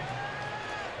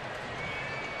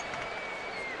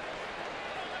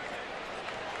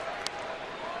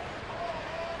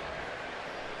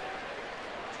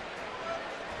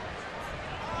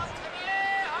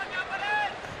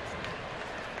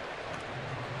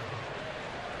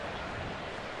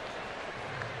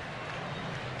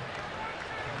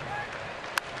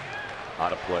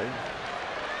 Out of play.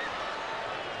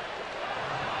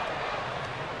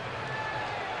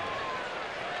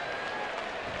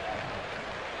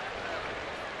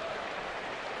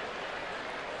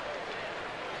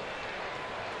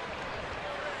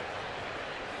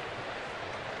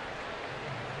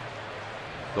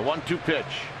 The 1-2 pitch.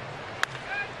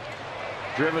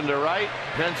 Driven to right.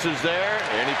 Pence is there,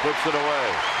 and he puts it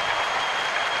away.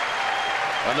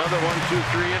 Another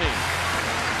 1-2-3 inning.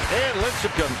 And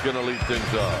Lincecum's going to lead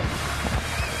things off.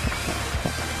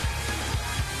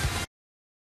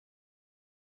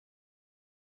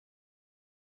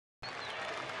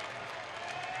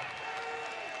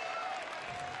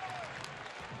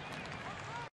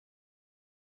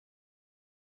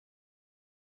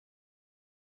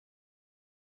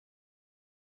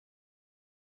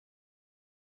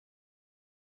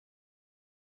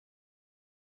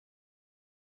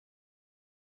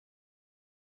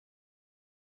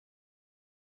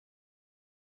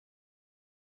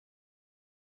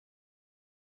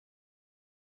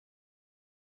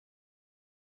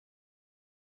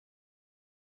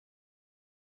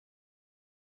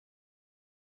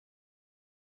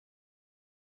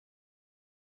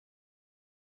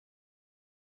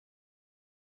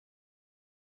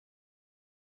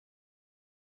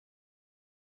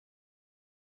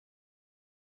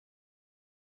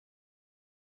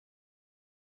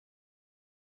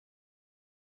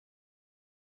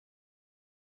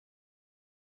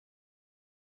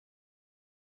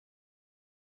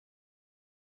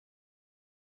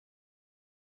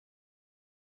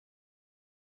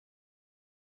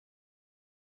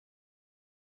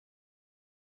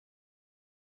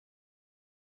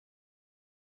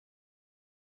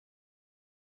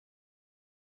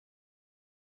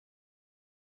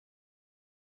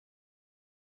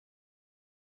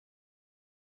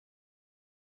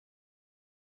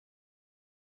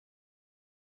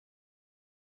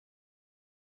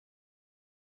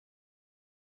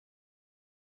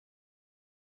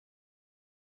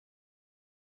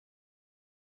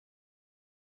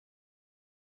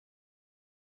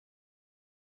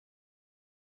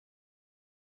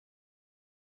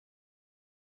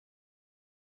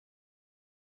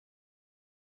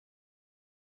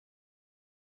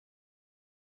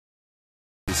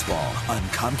 Baseball on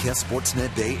Comcast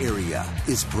Sportsnet Bay Area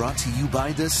is brought to you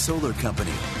by the Solar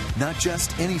Company. Not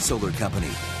just any solar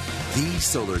company, the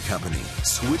Solar Company.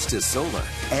 Switch to solar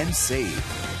and save.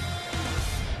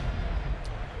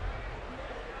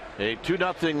 A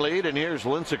 2-0 lead, and here's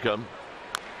Lincecum.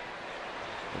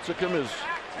 Lincecum is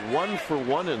 1 for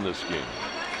 1 in this game.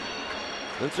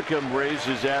 Lincecum raised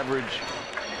his average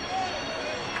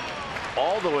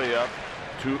all the way up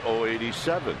to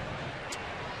 .087.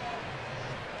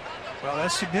 Well,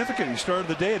 that's significant. He started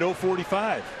the day at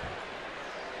 0.45.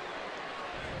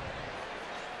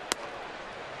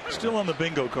 Still on the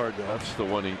bingo card, though. That's the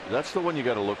one you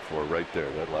got to look for right there.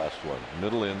 That last one,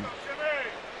 middle in,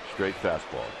 straight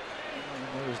fastball.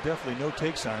 There was definitely no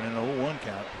take sign in a 0-1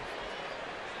 count.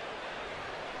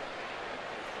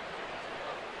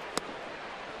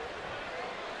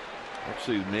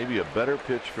 Actually, maybe a better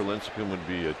pitch for Lincecum would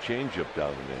be a changeup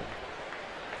down the middle.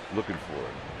 Looking for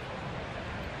it.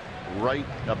 Right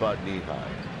about knee high.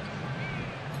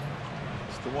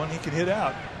 It's the one he can hit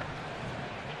out.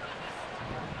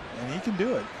 And he can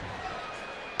do it.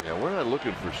 Yeah, we're not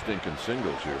looking for stinking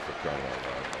singles here for crying out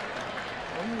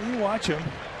loud. Well, you watch him.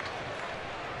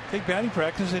 Take batting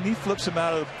practice, and he flips him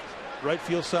out of the right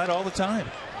field side all the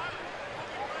time.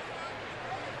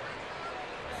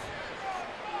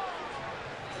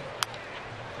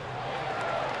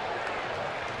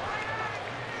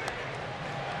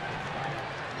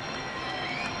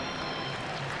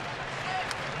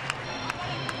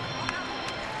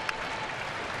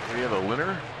 We have a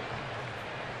winner.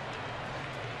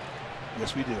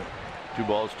 Yes, we do. 2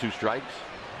 balls, 2 strikes.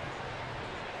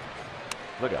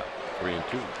 Look out.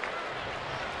 3-2.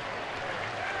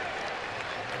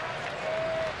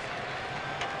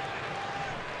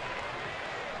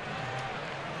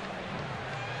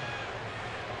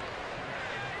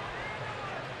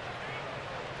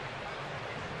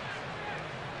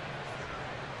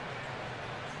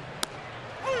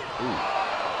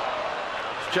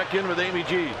 check in with Amy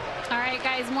G. All right,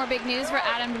 guys, more big news for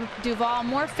Adam Duvall.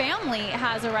 More family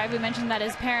has arrived. We mentioned that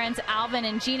his parents, Alvin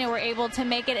and Gina, were able to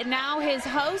make it. And now his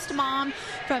host mom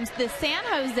from the San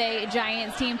Jose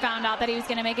Giants team found out that he was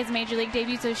going to make his Major League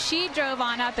debut. So she drove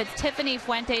on up. It's Tiffany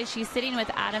Fuentes. She's sitting with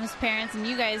Adam's parents. And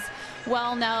you guys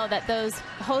well know that those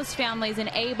host families in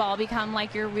A-ball become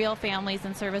like your real families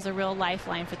and serve as a real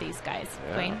lifeline for these guys.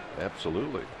 Yeah, Dwayne?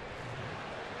 absolutely.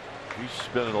 You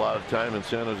spend a lot of time in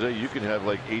San Jose, you can have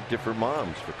like 8 different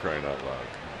moms, for crying out loud.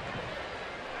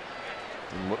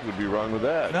 And what would be wrong with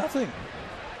that? Nothing.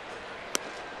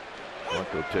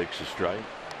 Blanco takes a strike.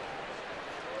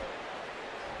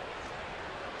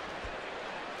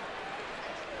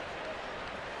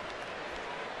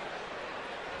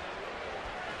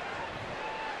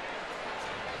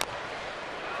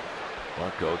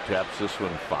 Blanco taps this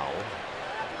one foul.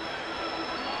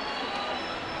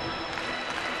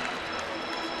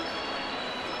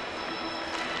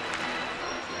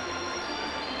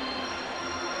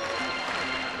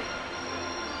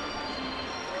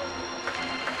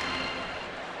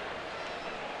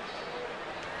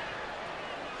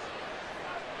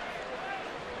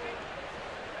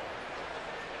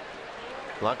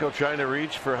 Blanco trying to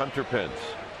reach for Hunter Pence.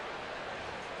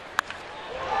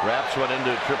 Wraps one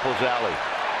into Triple's alley.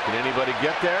 Can anybody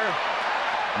get there?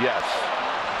 Yes.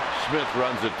 Smith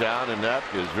runs it down, and that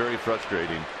is very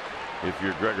frustrating if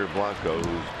you're Gregor Blanco,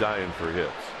 who's dying for hits.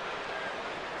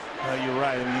 You're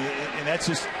right. I mean, and that's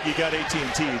just, you got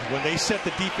AT&T. When they set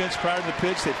the defense prior to the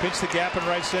pitch, they pitch the gap in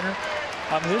right center.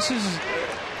 This is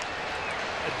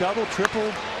a double, triple,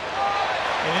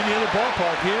 in any other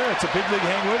ballpark here. It's a big league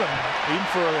hang with him, even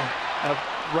for a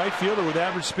right fielder with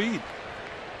average speed.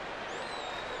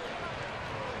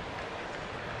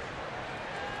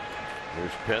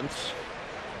 Here's Pence.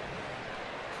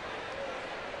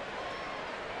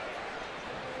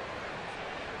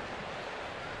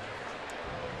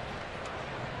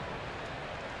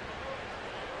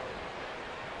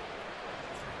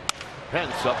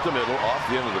 Pence up the middle, off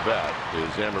the end of the bat is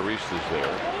Amaristas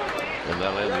there, and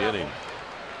that'll end the inning.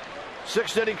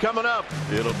 6th inning coming up.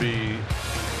 It'll be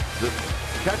the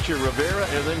catcher Rivera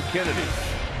and then Kennedy.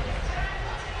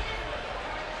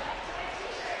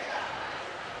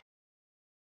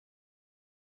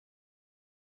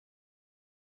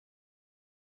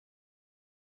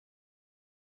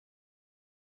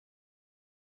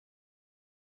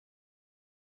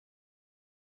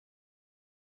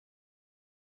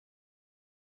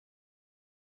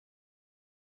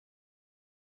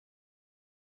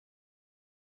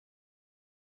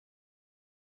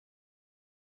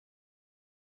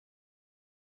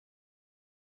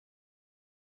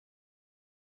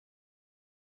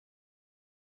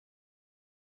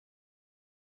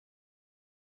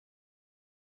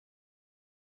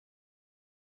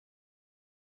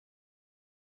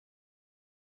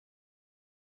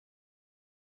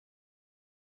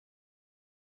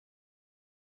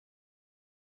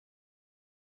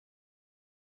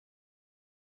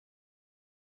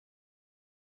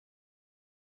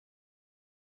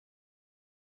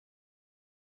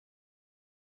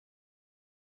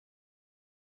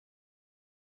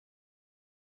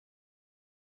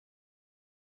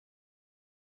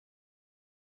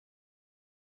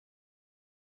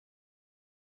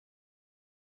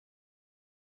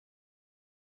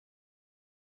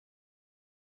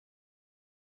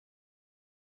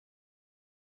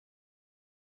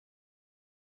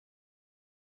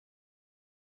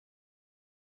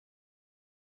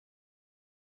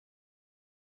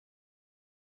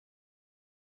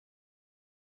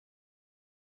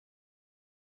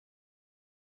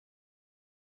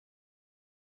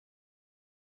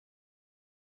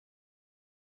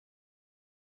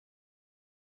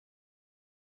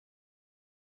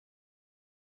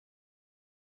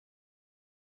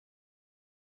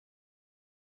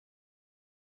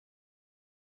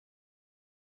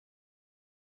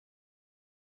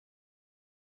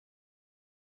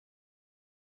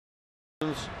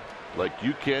 Like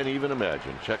you can't even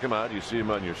imagine. Check them out. You see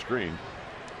them on your screen.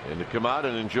 And to come out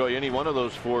and enjoy any one of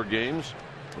those 4 games,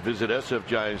 visit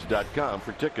sfgiants.com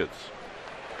for tickets.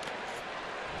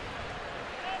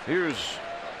 Here's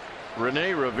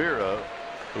Rene Rivera,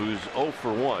 who's 0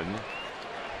 for 1.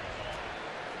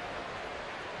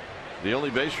 The only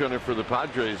base runner for the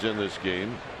Padres in this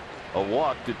game. A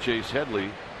walk to Chase Headley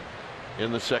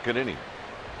in the 2nd inning.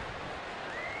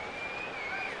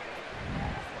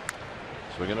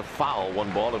 So we're going to foul,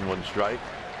 1 ball and 1 strike.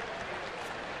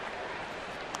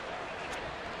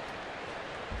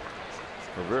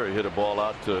 Rivera hit a ball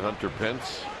out to Hunter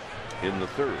Pence in the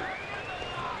 3rd.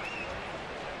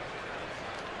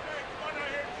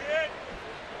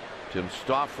 Tim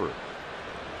Stauffer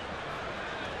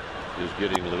is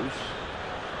getting loose.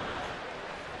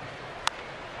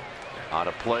 Out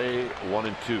of play,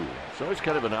 1-2. It's always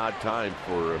kind of an odd time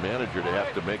for a manager to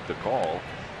have to make the call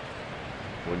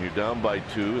when you're down by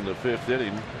 2 in the 5th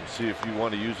inning. See if you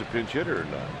want to use a pinch hitter or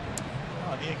not.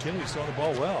 Well, Ian Kennedy's throwing the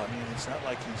ball well. I mean, it's not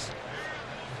like he's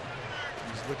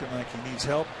looking like he needs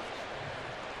help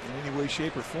in any way,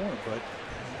 shape, or form. But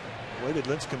the way that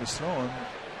Lincecum is throwing,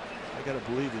 I got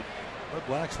to believe that Bud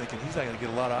Black's thinking he's not going to get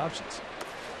a lot of options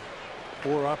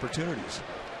or opportunities.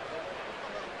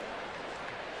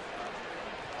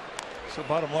 So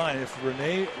bottom line, if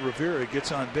Rene Rivera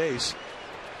gets on base,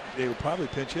 they would probably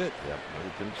pinch hit. Yeah, I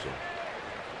would think so.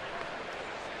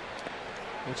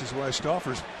 Which is why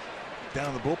Stauffer's down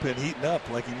in the bullpen heating up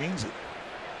like he means it.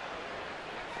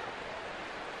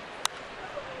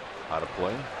 Out of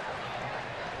play.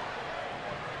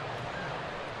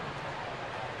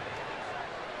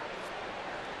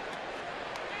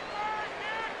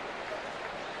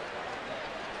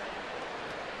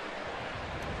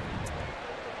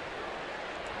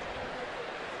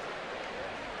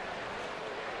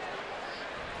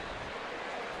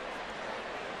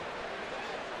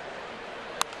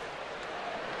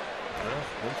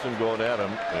 Winston going at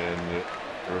him, and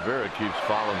Rivera keeps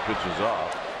fouling pitches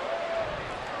off.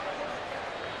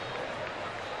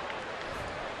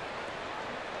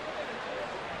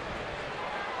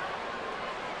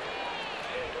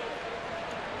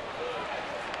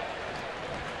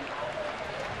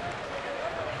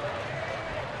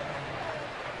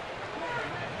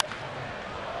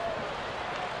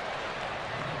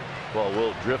 Well,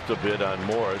 we'll drift a bit on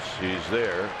Morris. He's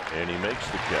there, and he makes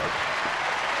the catch.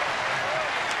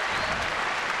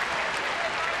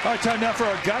 All right, time now for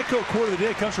our Geico quote of the day.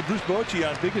 It comes from Bruce Bochy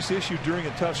on biggest issue during a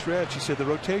tough stretch. He said the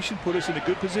rotation put us in a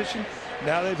good position.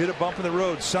 Now they've hit a bump in the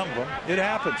road. Some of them. It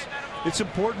happens. It's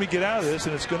important we get out of this,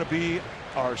 and it's going to be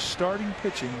our starting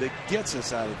pitching that gets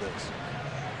us out of this.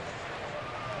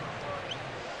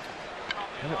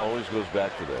 And it always goes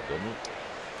back to that, doesn't it?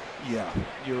 Yeah,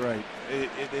 you're right.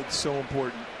 It's so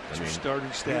important. It's your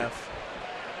starting staff.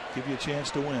 Give you a chance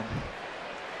to win.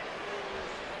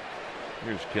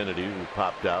 Here's Kennedy, who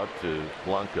popped out to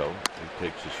Blanco. He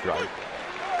takes a strike.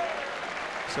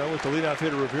 So with the leadoff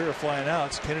hitter Rivera flying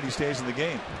out, Kennedy stays in the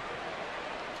game.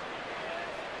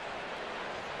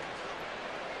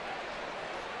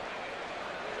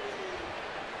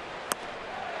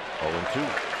 Oh, 2.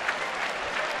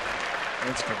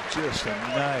 That's just a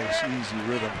nice, easy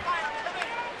rhythm.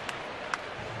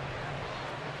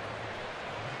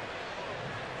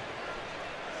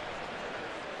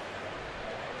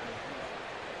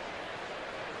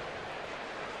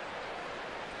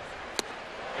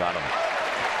 Got him.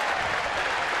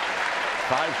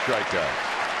 5 strikeouts.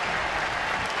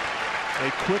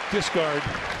 A quick discard.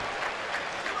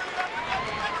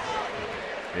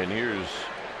 And here's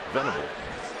Venable.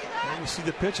 And you see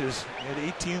the pitches. He had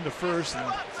 18 in the first,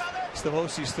 and it's the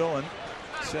most he's thrown.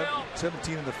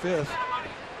 17 in the 5th.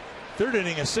 3rd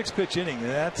inning, a 6-pitch inning,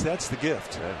 and that's the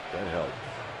gift. That helped.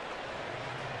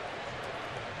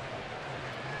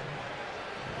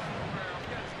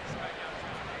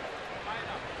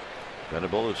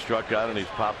 Venable has struck out and he's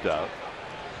popped out.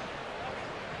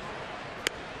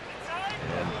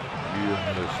 And you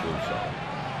missed inside.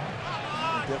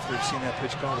 I definitely have seen that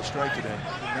pitch called a strike today.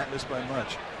 Did not miss by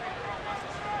much.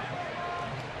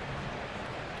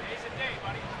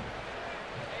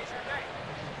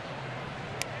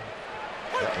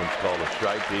 That one's called a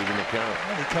strike to even the count.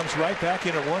 And he comes right back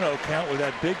in a 1-0 count with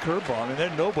that big curveball. I mean,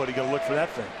 there's nobody going to look for that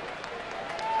thing.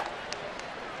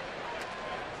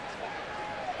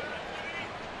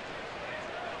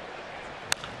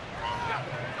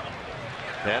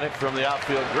 Panic from the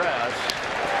outfield grass.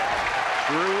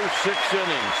 Through 6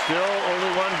 innings. Still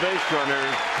only 1 base runner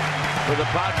for the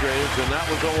Padres, and that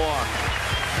was a walk.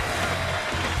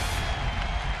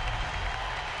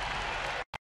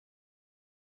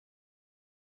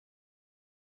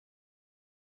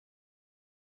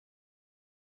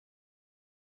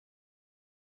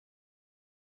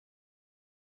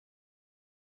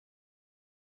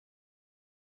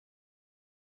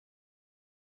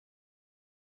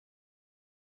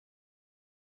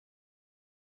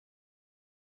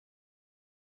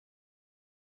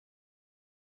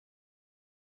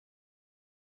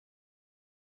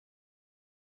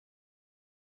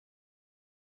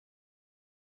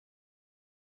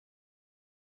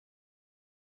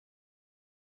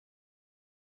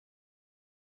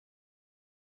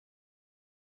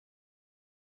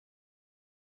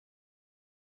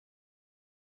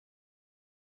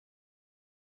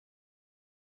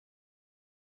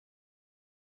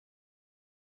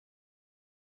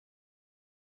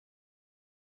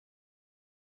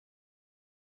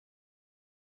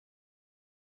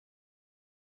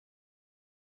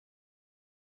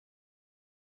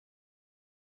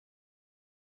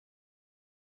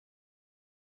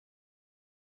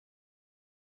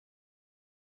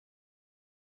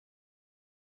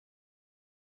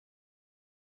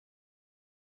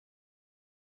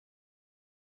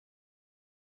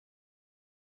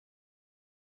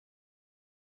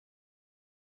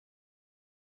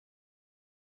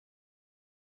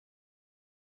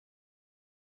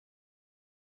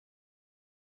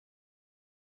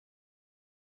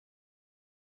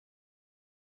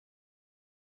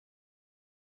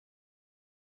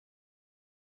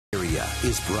 area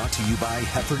is brought to you by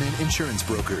Heffernan Insurance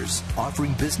Brokers,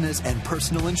 offering business and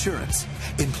personal insurance,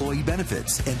 employee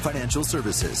benefits, and financial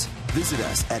services. Visit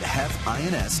us at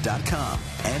hefins.com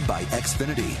and by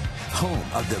Xfinity, home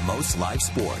of the most live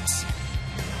sports.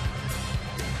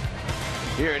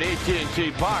 Here at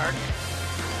AT&T Park,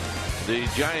 the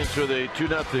Giants with a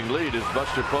 2-0 lead as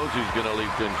Buster Posey's going to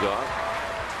lead things off.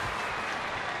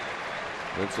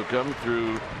 This will come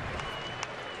through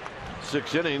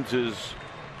 6 innings, is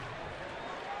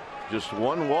just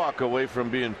one walk away from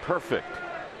being perfect.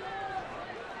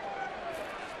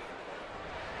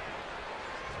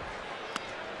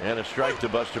 And a strike to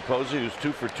Buster Posey, who's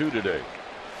 2 for 2 today.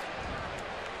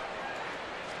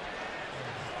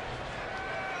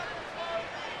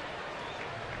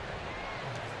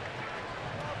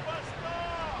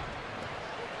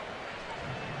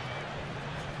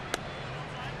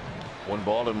 One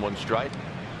ball and one strike.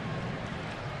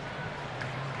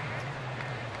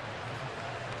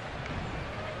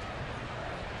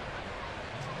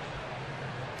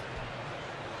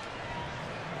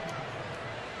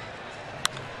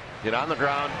 Hit on the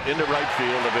ground into right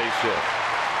field, a base hit.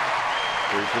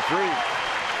 3 for 3.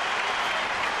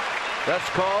 That's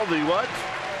called the what?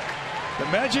 The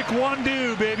magic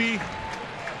one-do, baby.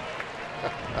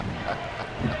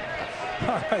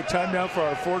 All right, time now for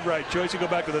our Ford right choice. We go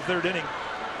back to the 3rd inning.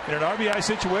 In an RBI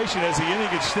situation, as the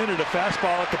inning extended, a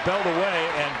fastball at the belt away,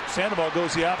 and Sandoval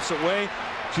goes the opposite way,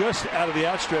 just out of the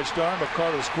outstretched arm of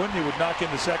Carlos Quinney, would knock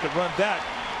in the second run. That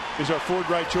is our Ford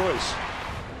right choice.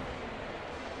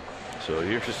 So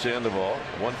here's to Sandoval,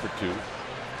 1 for 2.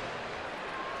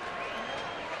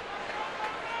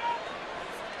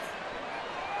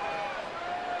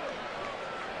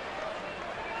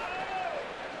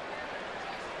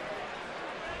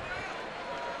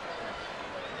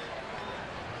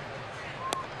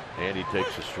 And he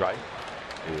takes a strike.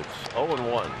 It's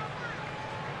 0-1.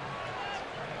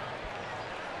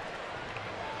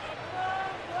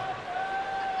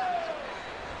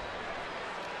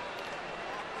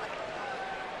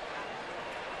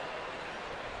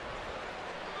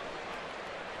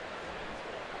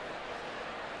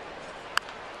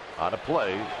 Out of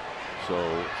play.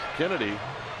 So Kennedy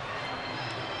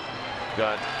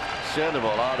got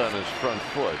Sandoval out on his front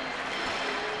foot.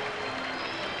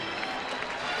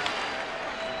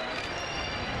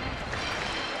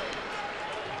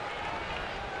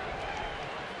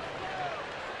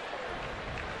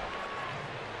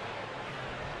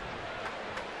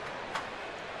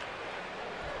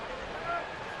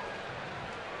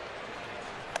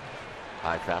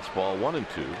 High fastball,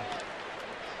 1-2.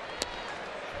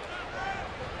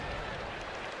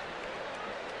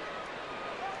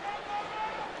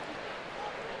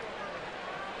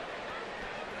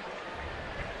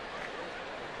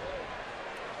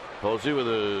 Posey with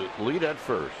a lead at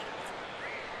first.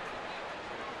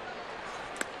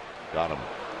 Got him.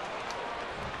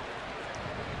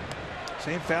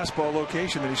 Same fastball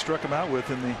location that he struck him out with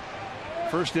in the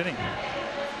 1st inning.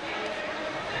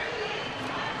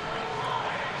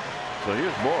 So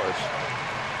here's Morris.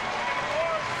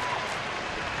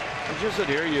 It's just an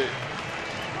area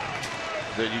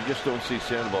that you just don't see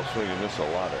Sandoval swinging this a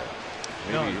lot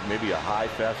at. Maybe a high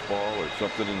fastball or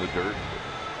something in the dirt.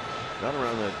 Not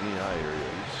around that knee-high area.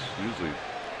 He's usually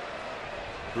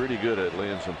pretty good at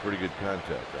laying some pretty good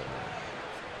contact on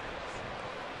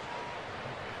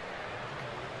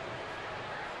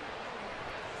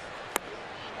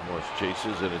that. Morris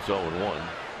chases, and it's 0-1.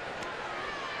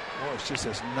 Morris just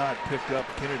has not picked up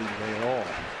Kennedy today at all.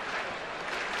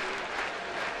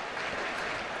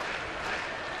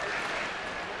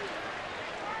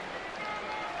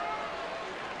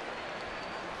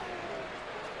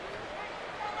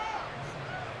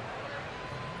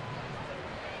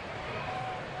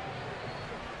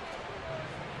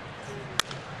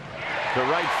 To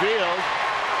right field,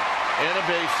 and a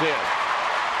base hit.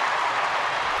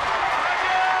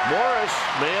 Morris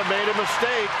may have made a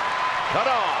mistake. Cut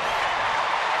off.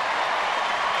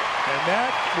 And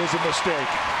that was a mistake.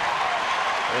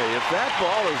 Hey, if that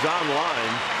ball is on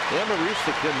line,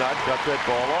 Amarista cannot cut that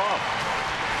ball off.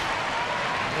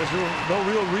 There's no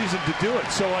real reason to do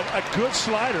it. So a good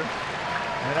slider,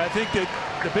 and I think that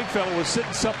the big fella was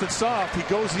sitting something soft. He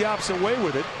goes the opposite way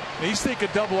with it. And he's thinking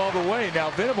double all the way.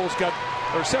 Now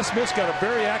Seth Smith's got a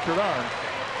very accurate arm,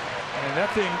 and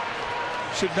that thing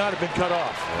should not have been cut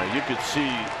off. You could see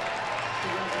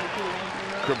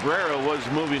Cabrera was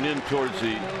moving in towards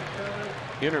the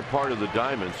inner part of the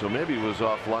diamond, so maybe he was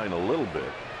offline a little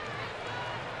bit,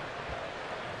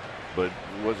 but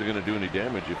wasn't going to do any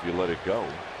damage if you let it go.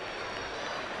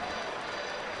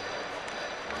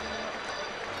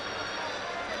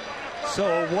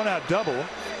 So 1-out double,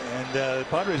 and the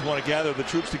Padres want to gather the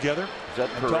troops together and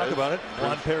talk about it.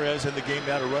 Juan Perez in the game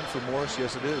now to run for Morris.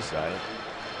 Yes, it is.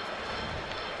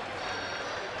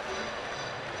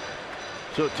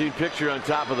 So team picture on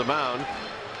top of the mound.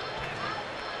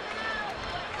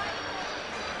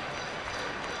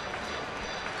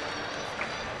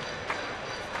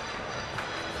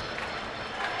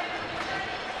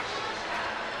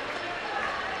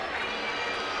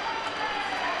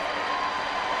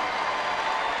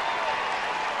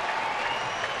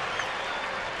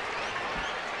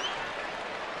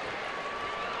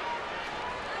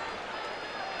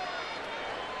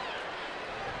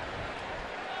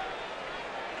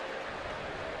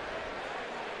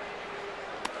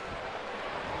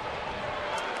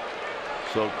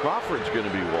 So Crawford's going to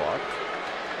be walked.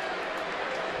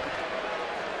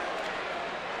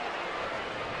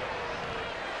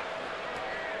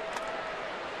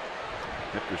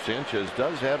 Hector Sanchez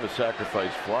does have a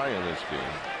sacrifice fly in this game.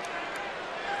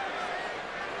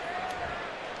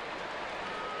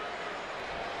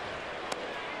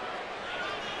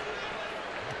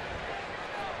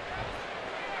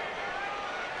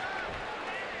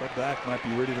 But back might be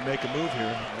ready to make a move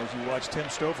here as you watch Tim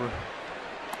Stover.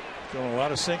 Throwing a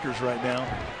lot of sinkers right now.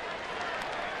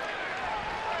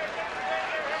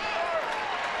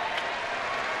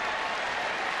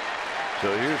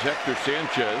 So here's Hector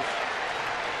Sanchez.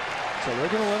 So they're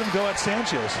going to let him go at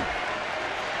Sanchez.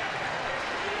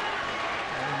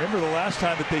 And remember the last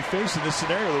time that they faced in this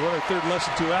scenario, the runner third less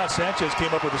than 2 outs, Sanchez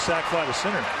came up with a sac fly to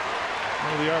center.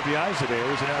 One of the RBIs today.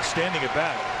 It was an outstanding at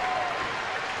bat.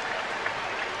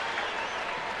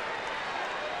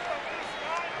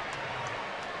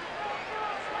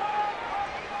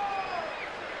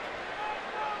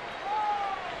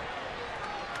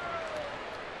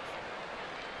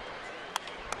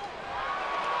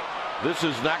 This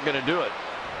is not going to do it.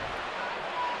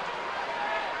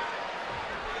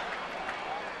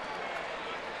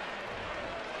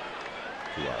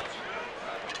 Two outs.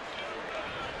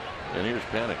 And here's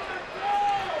Panic.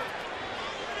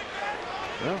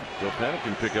 Well, Joe Panic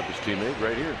can pick up his teammate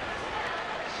right here.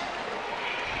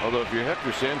 Although if you're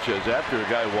Hector Sanchez, after a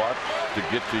guy walks to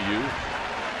get to you,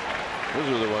 those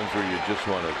are the ones where you just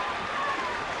want to.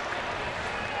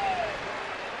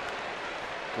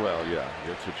 Well, yeah,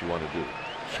 that's what you want to do.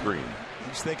 Screen.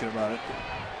 He's thinking about it.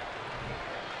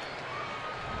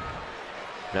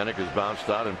 Panic has bounced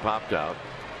out and popped out.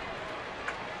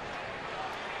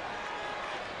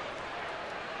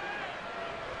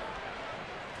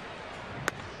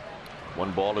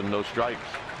 One ball and no strikes.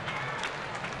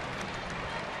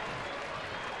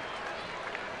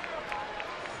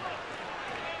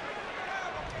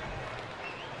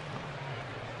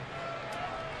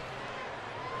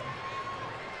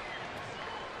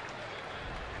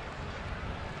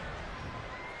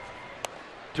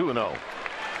 Two and 0. One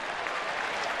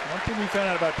thing we found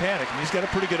out about Panic, and he's got a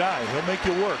pretty good eye. He'll make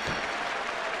you work.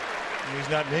 And he's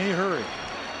not in any hurry.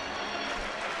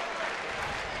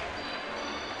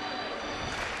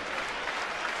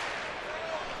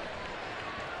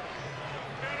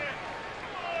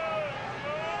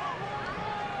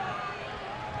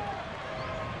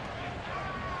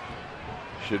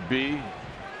 Should be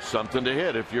something to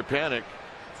hit if you're Panic.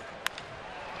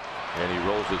 And he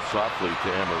rolls it softly to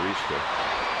Amarista.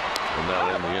 And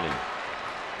that'll end the inning.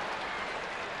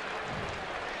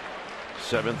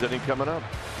 7th inning coming up.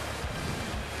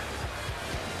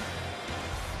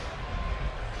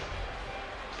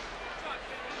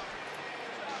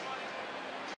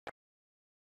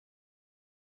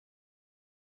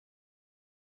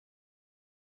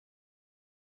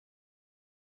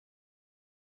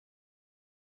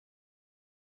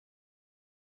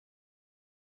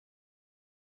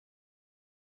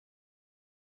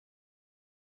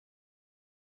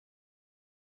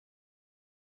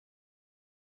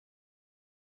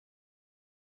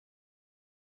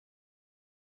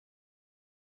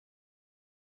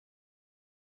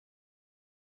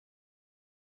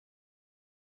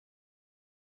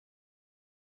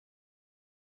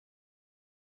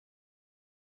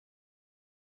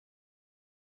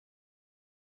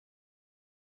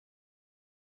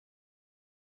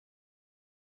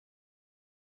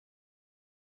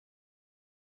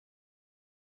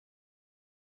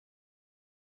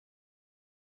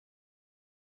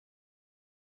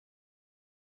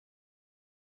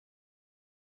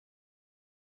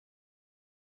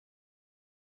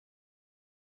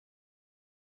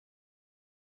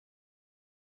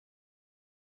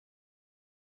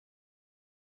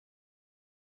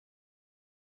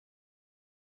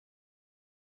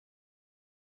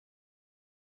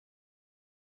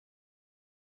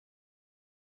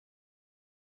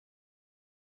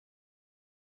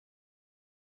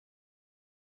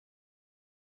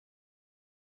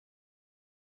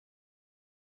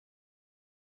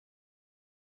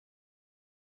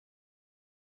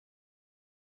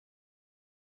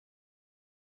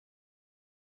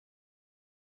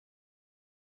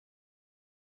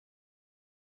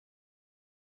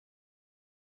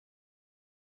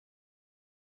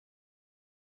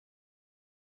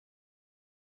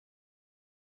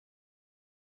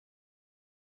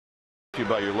 to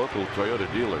you by your local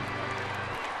Toyota dealer.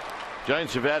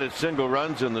 Giants have added single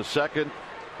runs in the second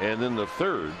and in the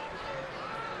third.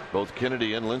 Both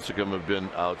Kennedy and Lincecum have been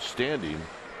outstanding.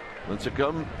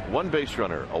 Lincecum, one base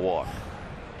runner, a walk.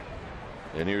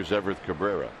 And here's Everett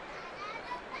Cabrera.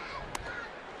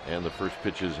 And the first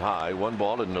pitch is high. 1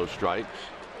 ball and no strikes.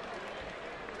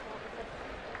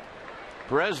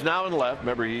 Perez now in left.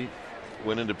 Remember, he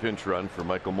went into pinch run for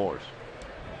Michael Morse.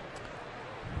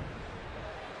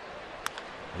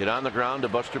 Hit on the ground to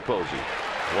Buster Posey.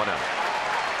 1 out.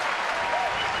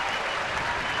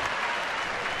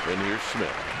 Then here's Smith.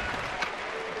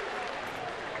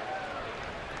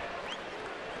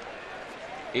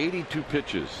 .82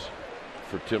 pitches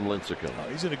for Tim Lincecum. Oh,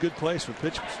 he's in a good place with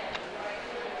pitches.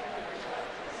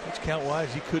 Pitch count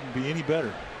wise, he couldn't be any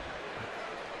better.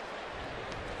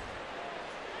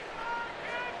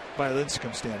 By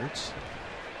Lincecum standards.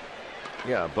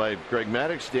 Yeah, by Greg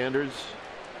Maddux standards.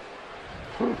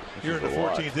 You're in the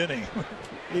 14th inning.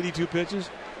 82 pitches.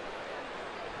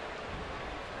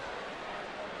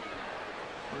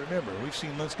 Remember, we've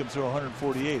seen Lincecum throw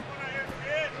 148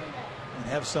 and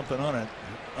have something on it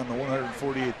on the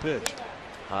 148th pitch.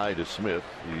 High to Smith.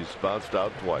 He's bounced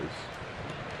out twice.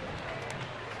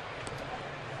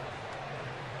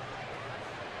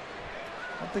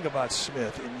 One thing about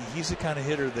Smith, and he's the kind of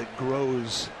hitter that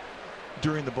grows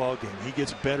during the ball game. He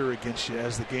gets better against you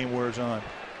as the game wears on.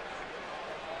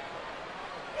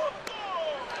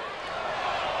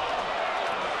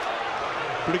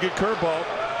 Pretty good curveball.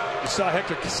 You saw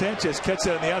Hector Sanchez catch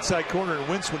that in the outside corner and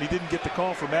wince when he didn't get the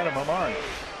call from Adam Hamari.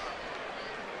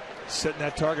 Setting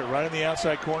that target right in the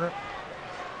outside corner.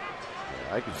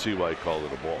 I can see why he called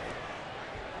it a ball.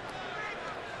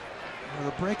 Well,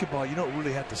 the breaking ball, you don't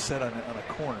really have to set on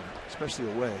a corner,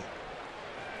 especially away.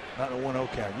 Not in a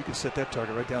 1-0 count. You can set that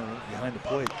target right down behind the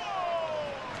plate.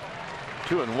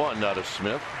 2-1 now to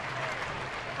Smith.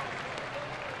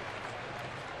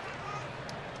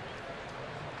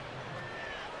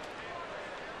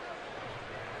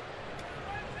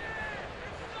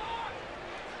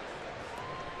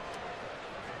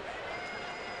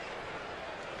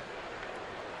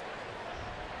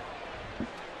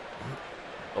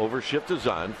 Overshift is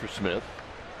on for Smith.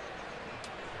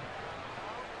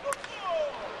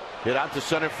 Hit out to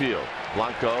center field.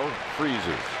 Blanco freezes.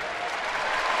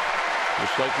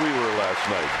 Just like we were last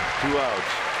night. 2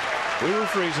 outs. We were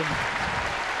freezing.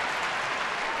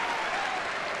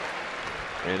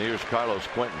 And here's Carlos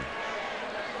Quentin.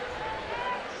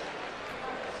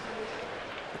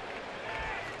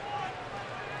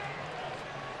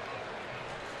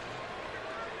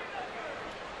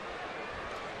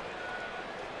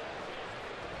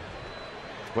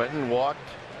 Quentin walked.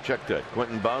 Check that.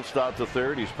 Quentin bounced out to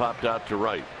third. He's popped out to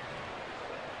right.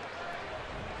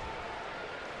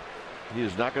 He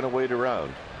is not going to wait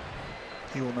around.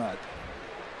 He will not.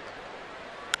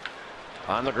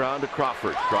 On the ground to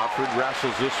Crawford. Crawford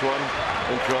wrestles this one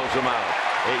and throws him out.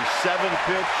 A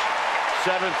 7-pitch,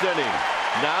 7th inning.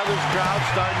 Now this crowd's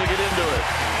starting to get into it.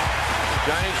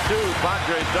 Giants 2,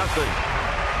 Padres 0.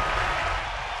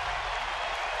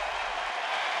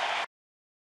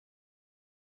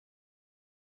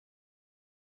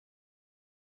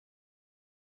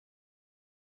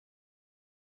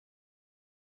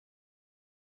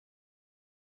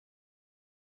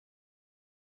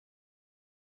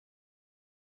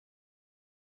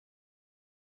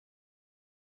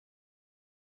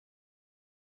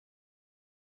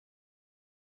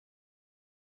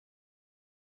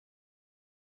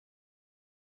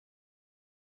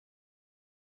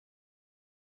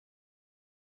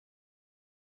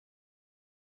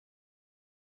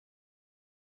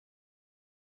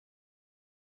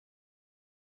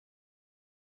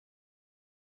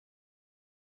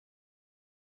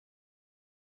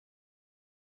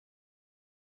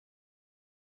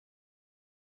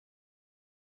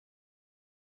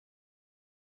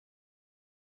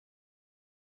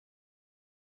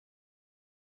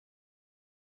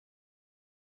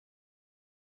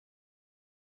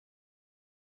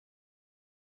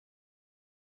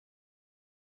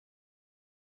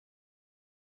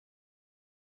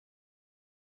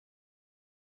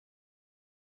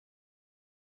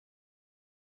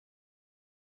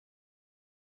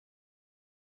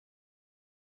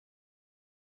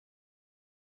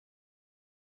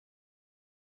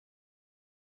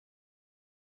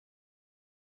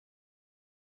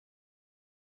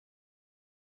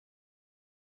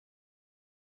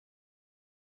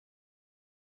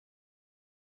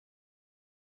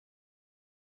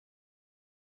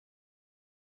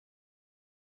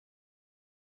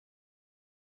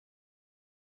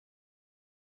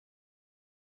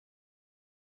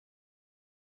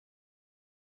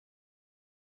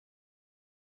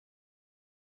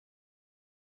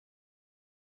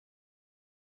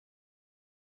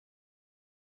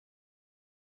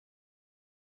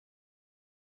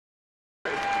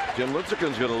 Jim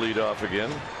Lincecum's going to lead off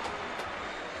again.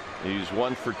 He's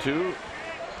 1 for 2.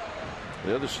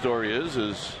 The other story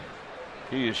is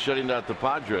he is shutting out the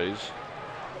Padres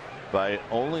by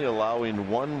only allowing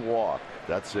 1 walk.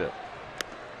 That's it.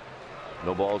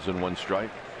 No balls and 1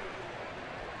 strike.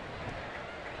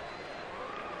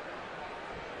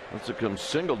 Lincecum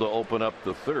singled to open up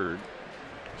the 3rd.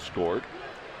 Scored.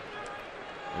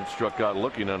 And struck out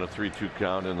looking on a 3-2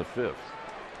 count in the 5th.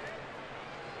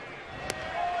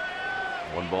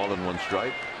 1 ball and 1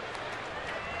 strike.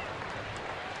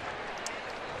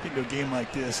 Get into a game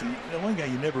like this, and the one guy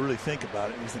you never really think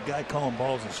about it is the guy calling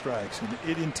balls and strikes, and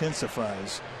it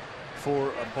intensifies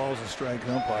for a balls and strike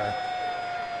umpire.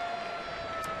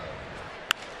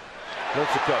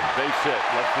 Lincecum, base hit,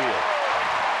 left field.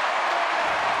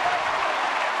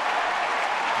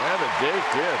 Have a day,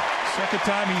 kid. Second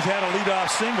time he's had a leadoff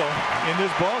single in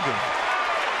this ballgame.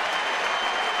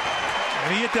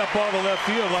 And he hit that ball to left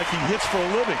field like he hits for a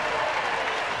living.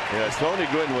 Yeah, Tony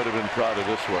Gwynn would have been proud of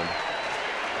this one.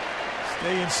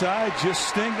 Stay inside, just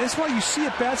sting. That's why you see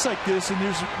at bats like this, and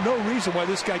there's no reason why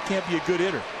this guy can't be a good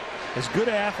hitter. As good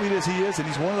an athlete as he is, and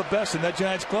he's one of the best in that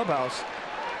Giants clubhouse.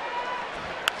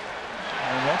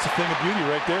 And that's a thing of beauty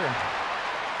right there.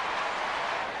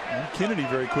 And Kennedy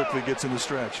very quickly gets in the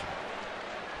stretch.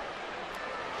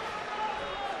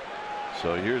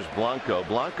 So here's Blanco.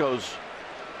 Blanco's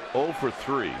 0 for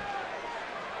 3.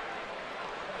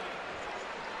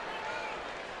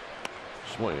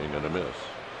 Swing and a miss.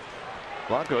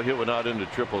 Blanco hit one out into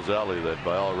Triple's alley that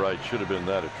by all rights should have been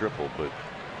that a triple, but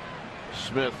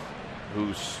Smith,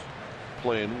 who's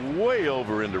playing way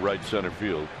over into right center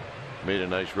field, made a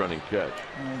nice running catch.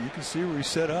 You can see where he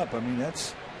set up. I mean,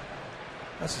 that's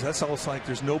almost like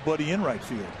there's nobody in right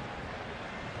field.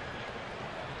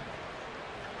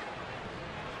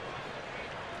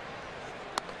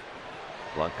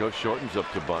 Blanco shortens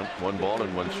up to bunt. 1 ball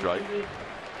and 1 strike.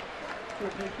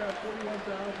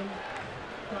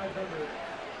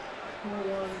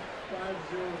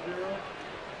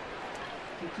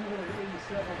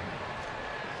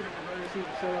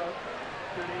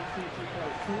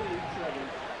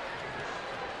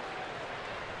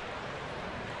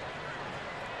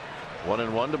 One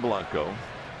and 1 to Blanco.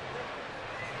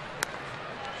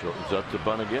 Shortens up to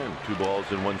bunt again. 2 balls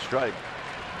and 1 strike.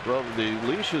 Well, the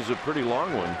leash is a pretty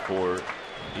long one for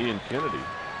Ian Kennedy.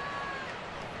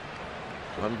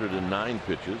 109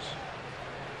 pitches.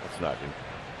 That's not an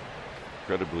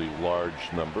incredibly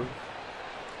large number.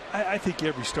 I think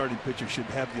every starting pitcher should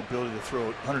have the ability to throw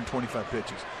 125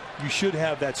 pitches. You should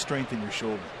have that strength in your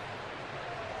shoulder.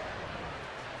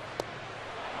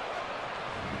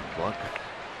 Blanco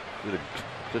did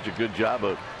such a good job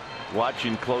of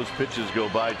watching close pitches go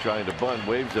by trying to bunt.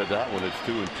 Waves at that one. It's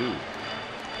 2-2.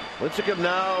 Lincecum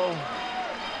now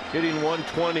hitting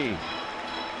 120.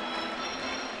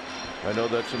 I know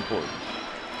that's important.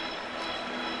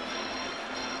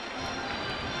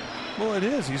 Well, it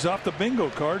is. He's off the bingo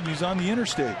card and he's on the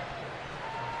interstate.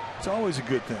 It's always a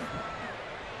good thing.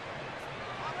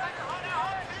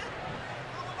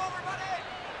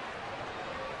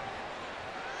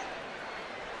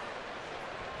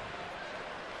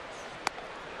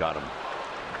 Got him.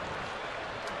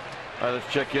 All right,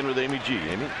 let's check in with Amy G.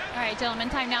 Amy? All right, gentlemen,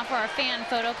 time now for our fan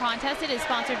photo contest. It is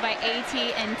sponsored by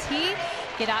AT&T.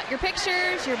 Get out your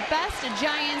pictures, your best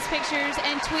Giants pictures,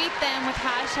 and tweet them with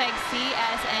hashtag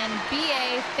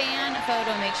CSNBA fan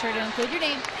photo. Make sure to include your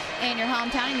name and your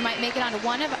hometown. You might make it onto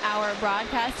one of our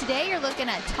broadcasts. Today, you're looking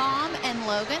at Tom and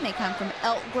Logan. They come from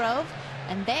Elk Grove,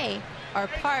 and they are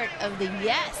part of the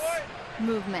Yes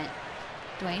movement.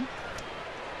 Dwayne?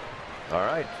 All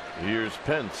right, here's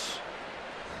Pence.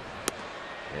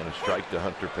 And a strike to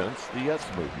Hunter Pence, the Yes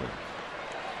movement.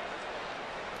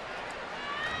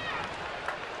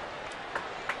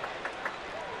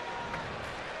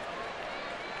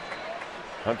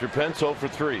 Hunter Pence 0 for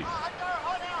 3.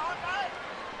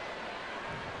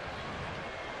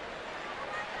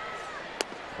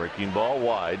 Breaking ball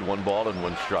wide, 1 ball and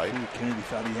 1 strike. Kennedy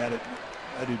thought he had it.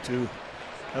 I do too.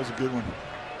 That was a good one.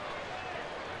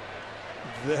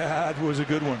 That was a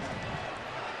good one.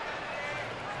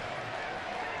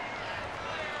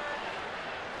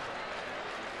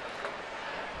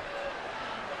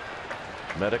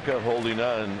 Medica holding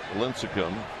on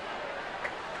Lincecum.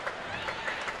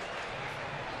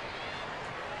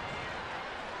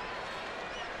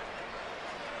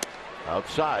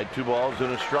 Outside, 2 balls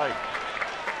and a strike.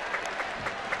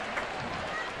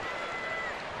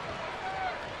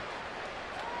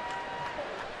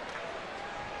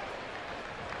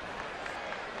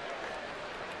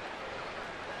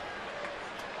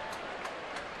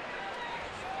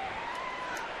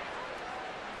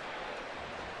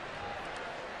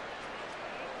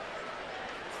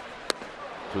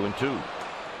 2-2.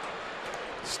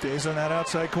 Stays on that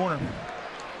outside corner.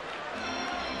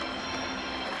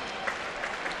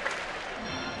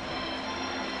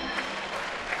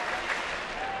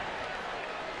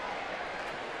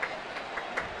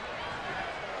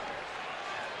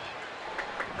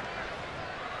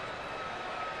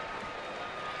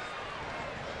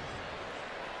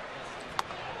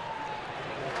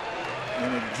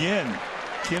 And again,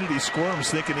 Kennedy squirms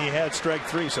thinking he had strike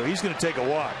 3, so he's going to take a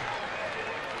walk.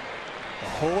 The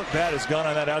whole at bat has gone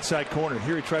on that outside corner.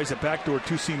 Here he tries a backdoor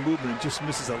two-seam movement and just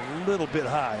misses a little bit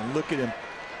high. And look at him.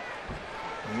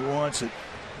 He wants it.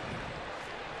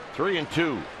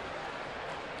 3-2.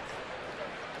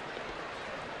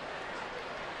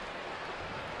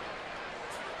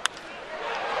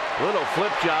 Little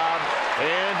flip job,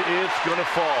 and it's going to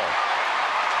fall.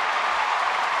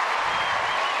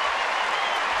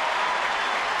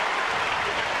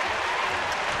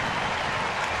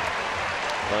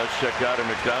 Let's check out in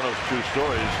McDonald's true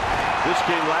stories. This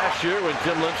came last year when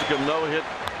Tim Lincecum no-hit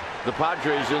the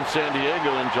Padres in San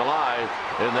Diego in July,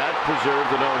 and that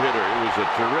preserved the no-hitter. It was a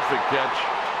terrific catch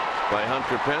by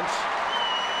Hunter Pence.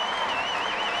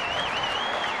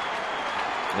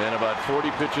 And about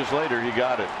 40 pitches later, he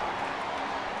got it.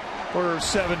 Or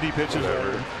 70 pitches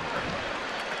later.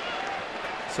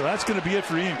 So that's going to be it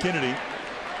for Ian Kennedy.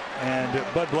 And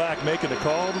Bud Black making the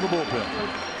call to the bullpen.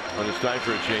 When it's time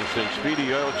for a change, think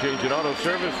Speedy Oil Change and Auto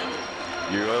Service,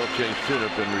 your oil change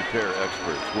tune-up and repair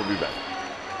experts. We'll be back.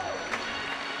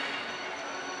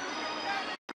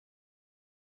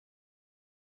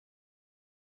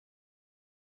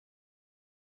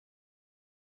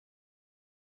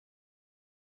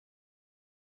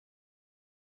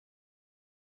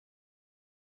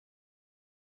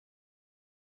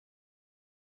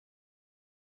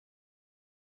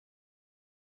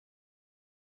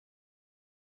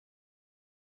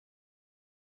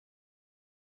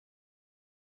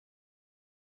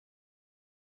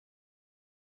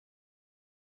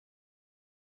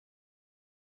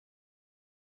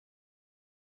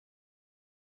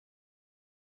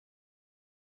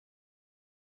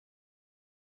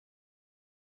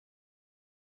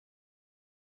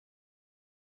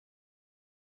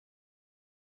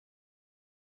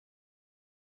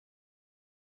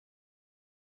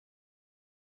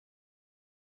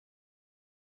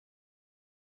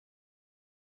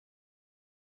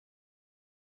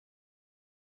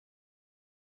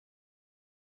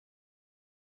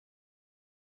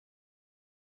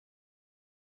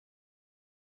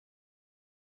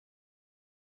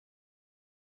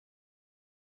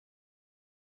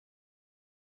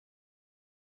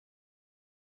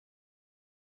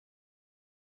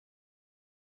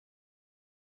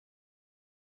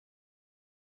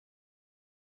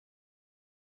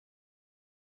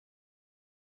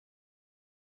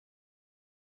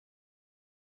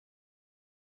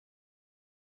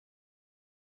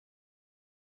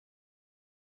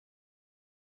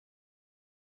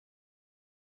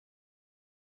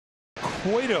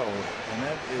 Cueto, and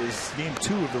that is game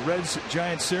 2 of the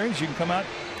Reds-Giants series. You can come out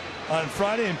on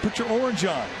Friday and put your orange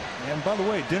on. And by the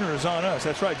way, dinner is on us.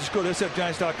 That's right. Just go to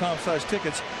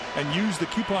sfgiants.com/tickets and use the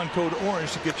coupon code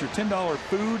ORANGE to get your $10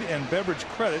 food and beverage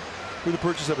credit for the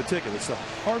purchase of a ticket. It's the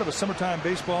heart of a summertime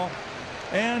baseball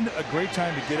and a great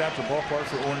time to get out to the ballpark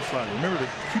for Orange Friday. Remember, the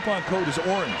coupon code is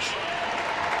ORANGE.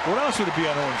 What else would it be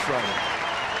on Orange Friday?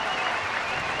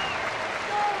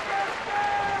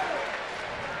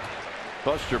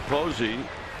 Buster Posey,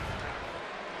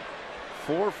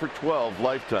 4 for 12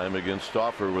 lifetime against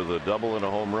Stauffer with a double and a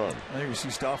home run. There you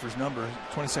see Stauffer's number.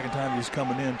 22nd time he's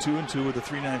coming in, 2-2 with a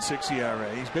 3.96 ERA.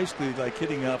 He's basically like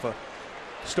hitting off a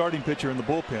starting pitcher in the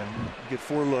bullpen. You get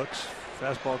 4 looks: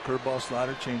 fastball, curveball,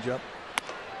 slider, changeup.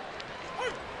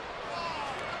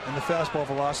 And the fastball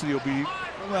velocity will be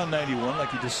around 91,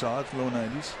 like you just saw. It's low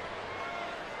 90s.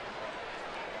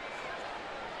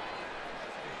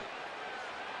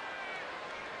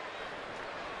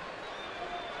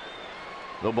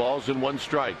 No balls and 1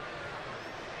 strike.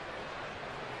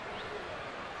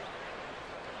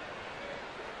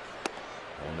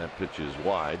 And that pitch is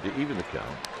wide to even the count.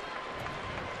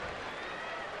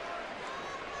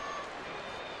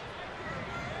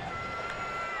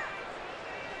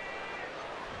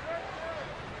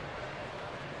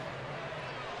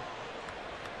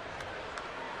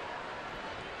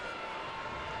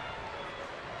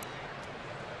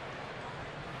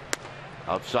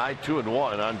 Outside,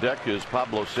 2-1. On deck is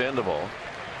Pablo Sandoval.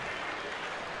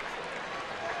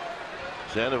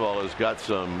 Sandoval has got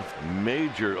some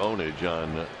major ownage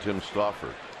on Tim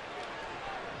Stauffer.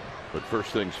 But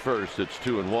first things first, it's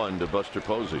 2-1 to Buster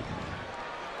Posey.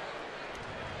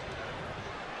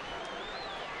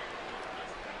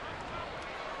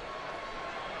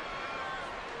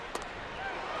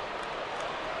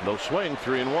 No swing,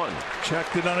 3-1.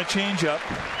 Checked it on a changeup.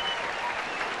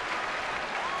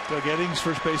 Doug Eddings,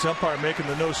 first base umpire, making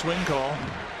the no swing call.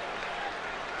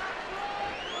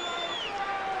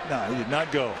 No, he did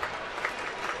not go.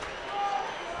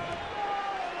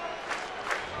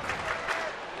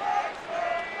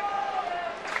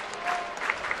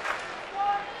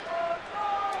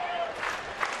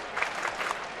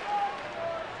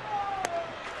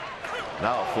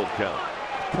 Now a full count.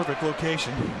 Perfect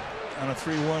location on a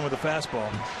 3-1 with a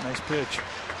fastball. Nice pitch.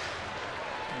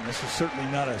 And this is certainly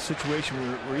not a situation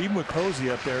where even with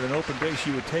Posey up there at an open base,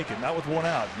 you would take it. Not with one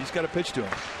out. He's got to pitch to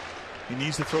him. He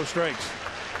needs to throw strikes.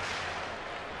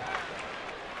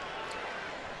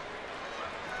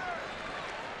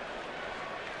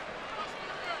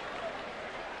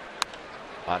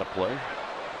 Out of play.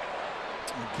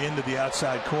 Again to the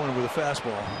outside corner with a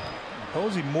fastball.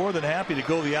 Posey more than happy to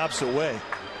go the opposite way.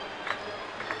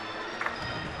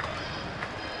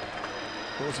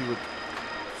 Posey with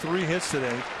 3 hits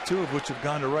today, 2 of which have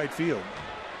gone to right field.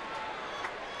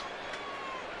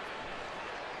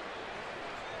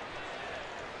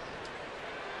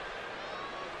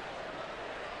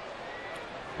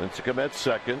 Lincecum at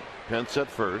second, Pence at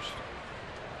first.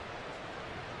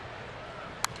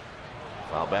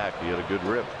 Foul back, he had a good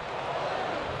rip.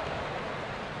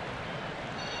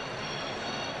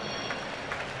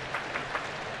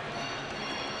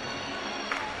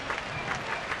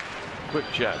 Quick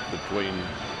chat between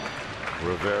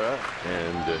Rivera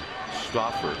and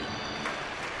Stauffer.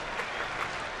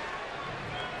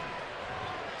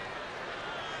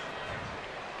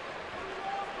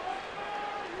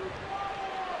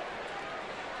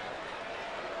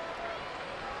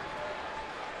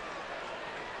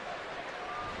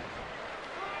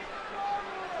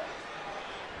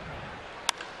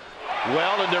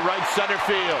 Well into right center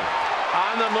field.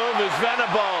 On the move is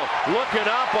Venable. Looking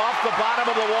up off the bottom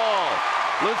of the wall.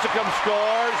 Lincecum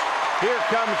scores. Here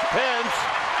comes Pence.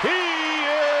 He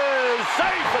is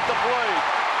safe at the plate.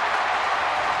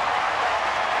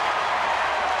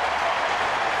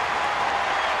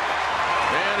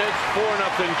 And it's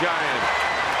 4-0 Giants.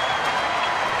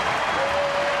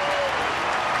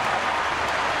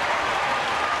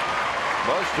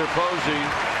 Buster Posey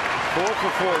 4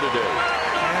 for 4 today.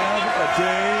 Have a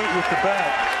day with the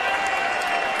bat.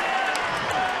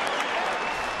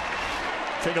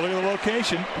 Take a look at the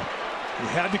location. He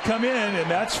had to come in, and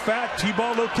that's fat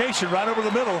T-ball location right over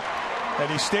the middle.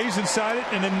 And he stays inside it,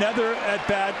 and another at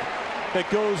bat that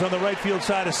goes on the right field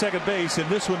side of second base, and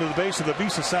this one to the base of the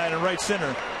Visa sign in right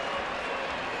center.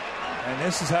 And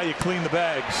this is how you clean the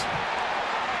bags.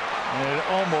 And it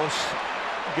almost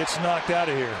gets knocked out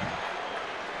of here.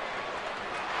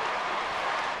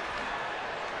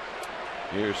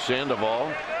 Here's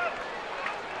Sandoval.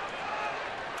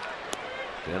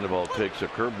 Sandoval takes a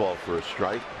curveball for a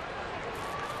strike.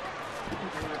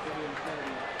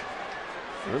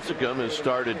 Lincecum has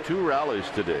started 2 rallies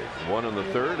today, 1 in the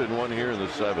 3rd and 1 here in the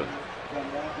 7th.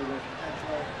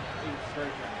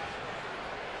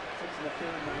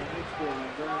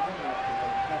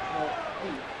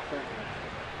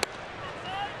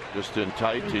 Just in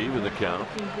tight T with the count.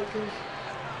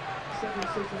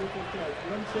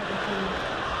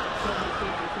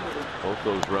 Both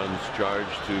those runs charged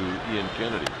to Ian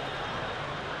Kennedy.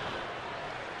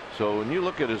 So when you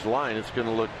look at his line, it's going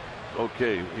to look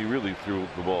okay. He really threw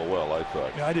the ball well, I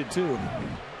thought. Yeah, I did too.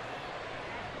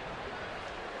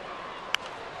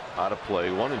 Out of play,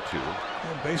 1-2.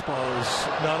 Well, baseball is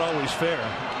not always fair.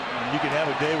 You can have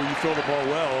a day where you throw the ball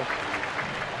well,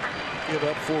 give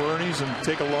up 4 earnings and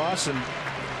take a loss, and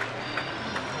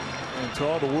to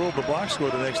all the world the box score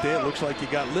the next day, it looks like you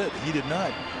got lit. He did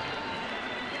not.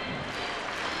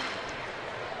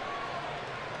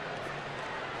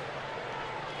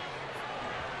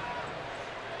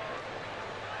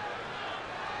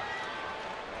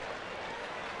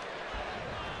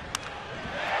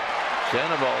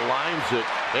 Sandoval lines it,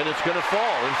 and it's going to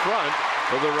fall in front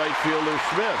of the right fielder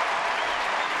Smith.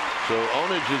 So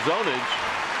Onage is Onage,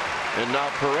 and now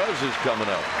Perez is coming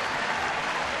up.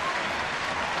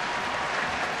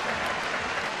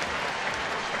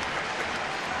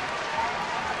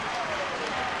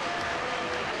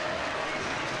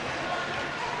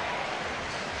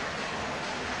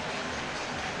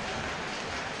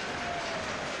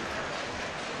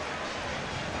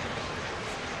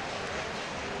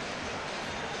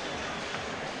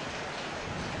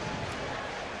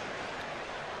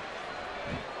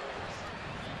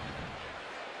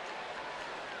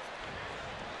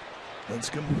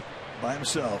 Lincecum by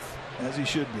himself, as he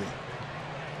should be.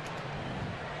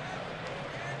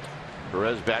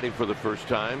 Perez batting for the first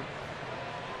time.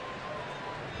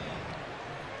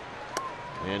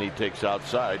 And he takes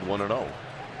outside 1-0.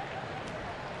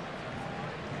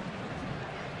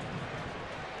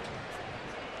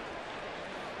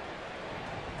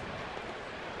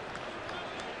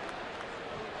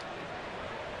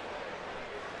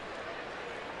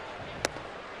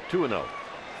 Two and 0.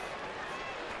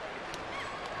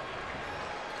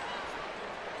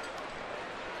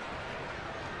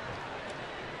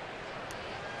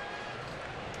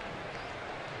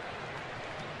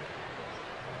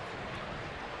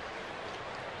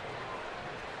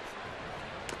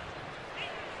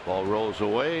 Ball rolls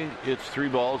away. It's 3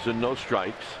 balls and no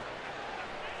strikes.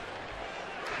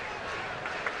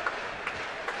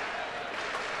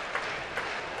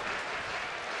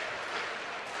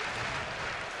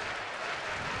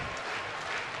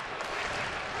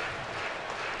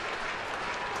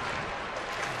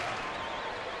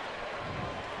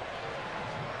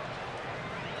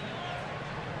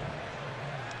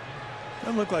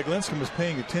 Doesn't look like Lincecum is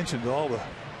paying attention to all the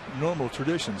normal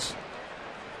traditions.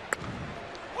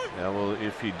 Yeah, well,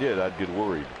 if he did, I'd get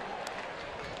worried.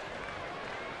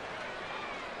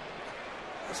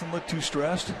 Doesn't look too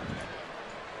stressed.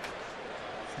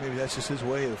 Maybe that's just his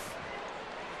way of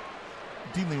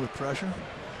dealing with pressure.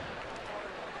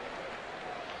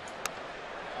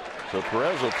 So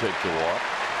Perez will take the walk.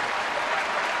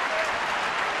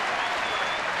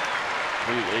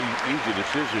 Easy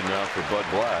decision now for Bud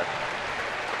Black.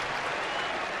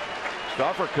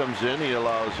 Stauffer comes in. He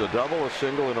allows a double, a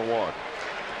single, and a walk.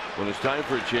 When it's time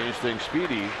for a change, things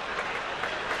speedy.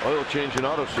 Oil change and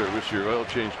auto service, your oil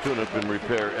change tune-up and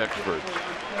repair experts.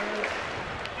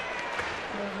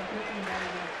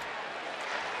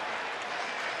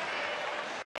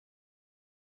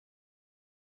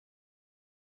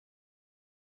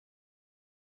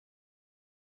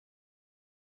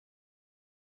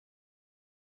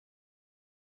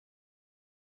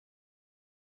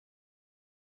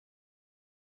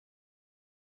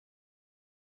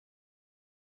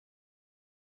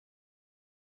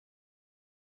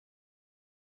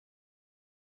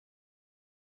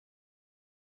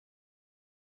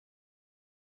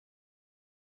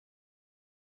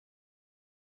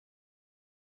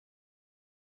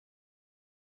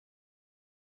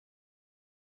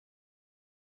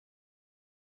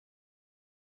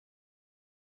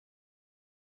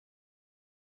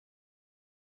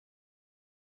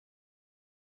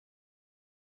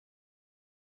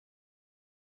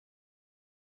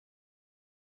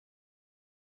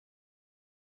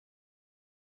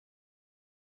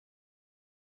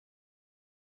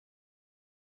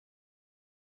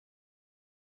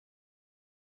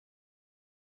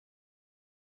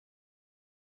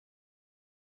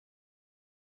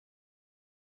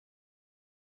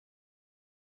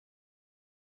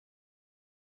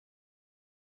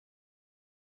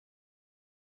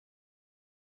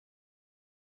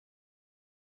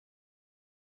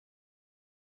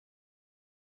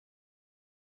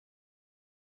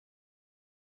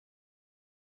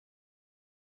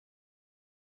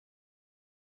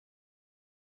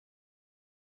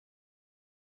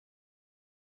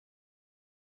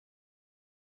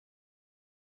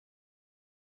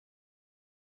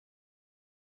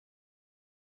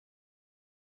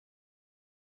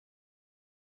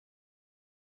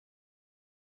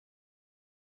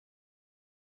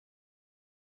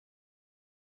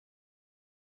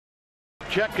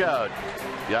 Check out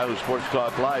Yahoo Sports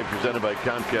Talk Live, presented by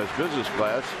Comcast Business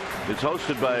Class. It's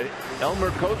hosted by Elmer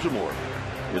Kozimor.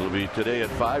 It'll be today at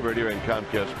 5 right here in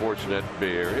Comcast Sportsnet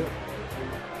Bay Area.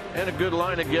 And a good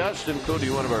line of guests,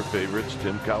 including one of our favorites,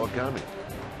 Tim Kawakami.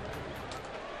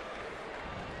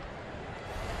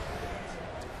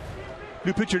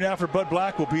 New pitcher now for Bud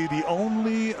Black will be the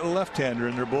only left-hander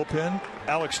in their bullpen.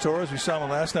 Alex Torres, we saw him in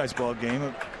last night's ball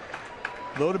game.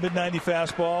 Low to mid-90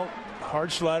 fastball,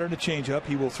 hard slider and a changeup.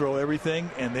 He will throw everything,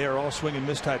 and they are all swing and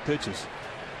miss type pitches.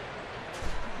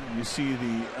 You see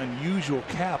the unusual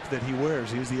cap that he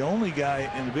wears. He's the only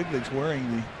guy in the big leagues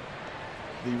wearing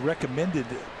the recommended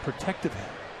protective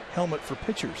helmet for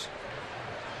pitchers.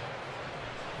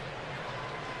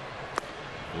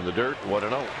 In the dirt, 1-0.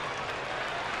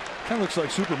 Kind of looks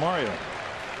like Super Mario.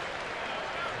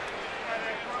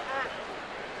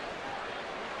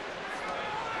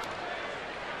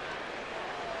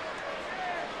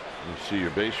 You see your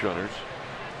base runners.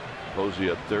 Posey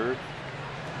at third.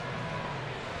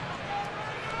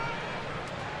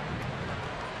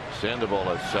 Sandoval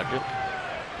at second.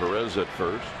 Perez at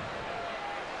first.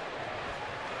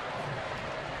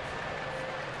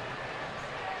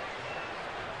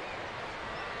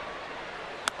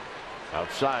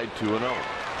 Outside, 2-0.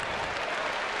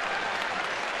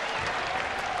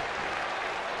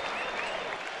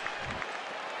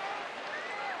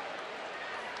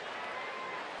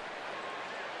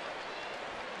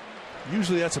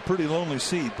 Usually that's a pretty lonely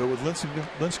seat, but with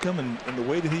Lincecum and the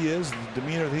way that he is, the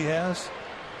demeanor that he has,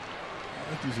 I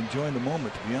think he's enjoying the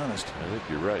moment, to be honest. I think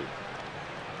you're right.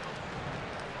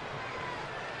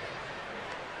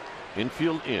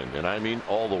 Infield in, and I mean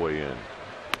all the way in.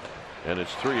 And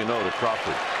it's 3-0 to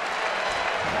Crawford.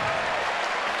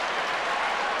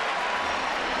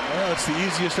 Well, it's the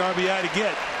easiest RBI to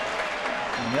get.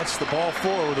 And that's the ball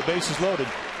 4 with the bases loaded.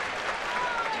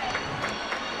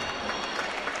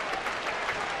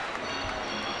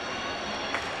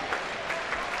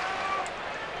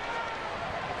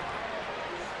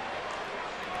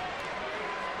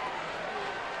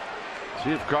 See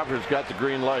if Crawford's got the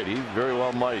green light. He very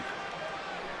well might.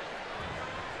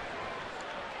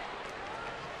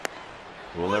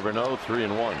 We'll never know.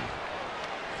 3-1.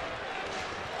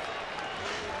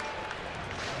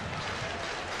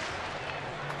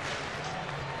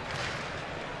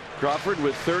 Crawford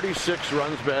with 36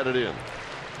 runs batted in.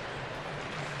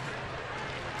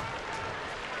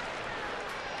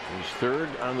 He's third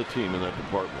on the team in that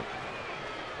department.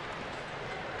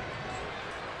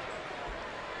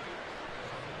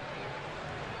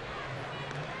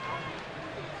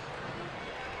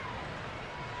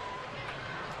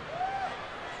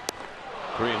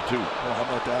 Three and two. Well, how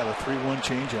about that? A 3-1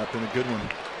 changeup and a good one.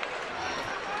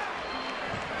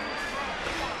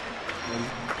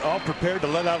 All prepared to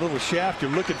let out a little shaft. You're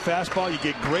looking fastball. You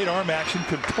get great arm action.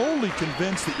 Totally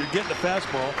convinced that you're getting a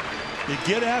fastball. You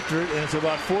get after it, and it's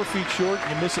about 4 feet short.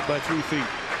 And you miss it by 3 feet.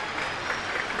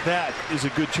 That is a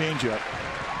good changeup.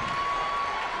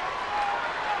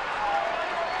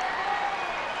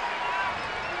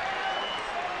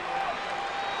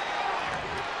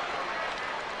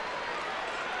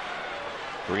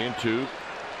 Three and two.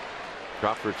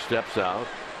 Crawford steps out.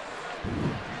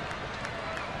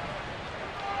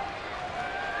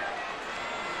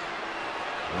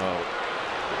 Well,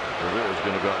 Rivera's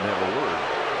going to go out and have a word.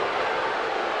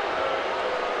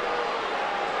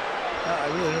 I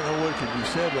really don't know what could be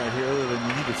said right here other than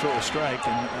you need to throw a strike,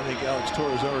 and I think Alex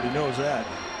Torres already knows that.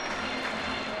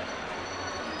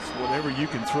 It's whatever you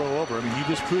can throw over. I mean, he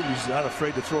just proved he's not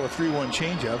afraid to throw a 3-1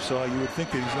 changeup, so you would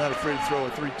think that he's not afraid to throw a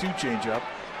 3-2 changeup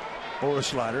or a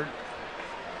slider.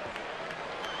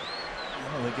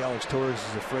 I don't think Alex Torres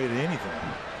is afraid of anything.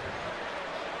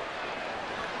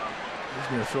 He's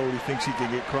going to throw what he thinks he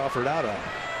can get Crawford out of.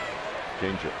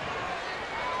 Changeup.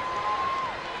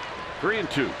 3 and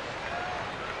 2.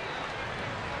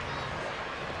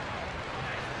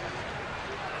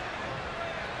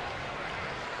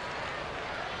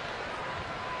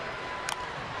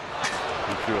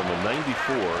 Threw him a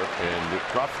 94, and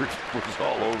Crawford was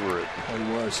all over it. Oh, he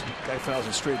was. Guy fouls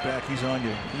it straight back. He's on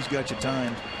you. He's got you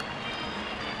timed.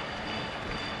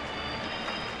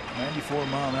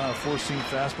 94-mile-an-hour four-seam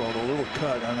fastball, a little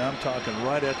cut, and I'm talking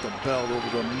right at the belt over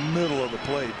the middle of the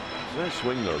plate. Nice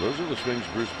swing, though. Those are the swings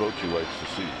Bruce Bochy likes to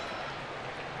see.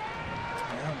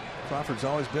 Yeah, Crawford's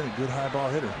always been a good high ball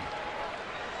hitter.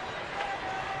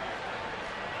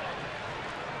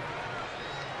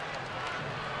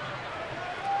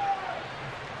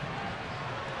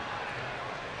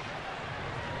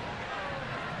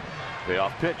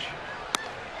 Payoff pitch.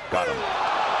 Got him.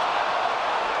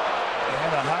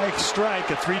 And a high strike,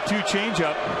 a 3-2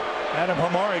 changeup. Adam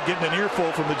Hamari getting an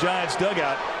earful from the Giants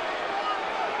dugout.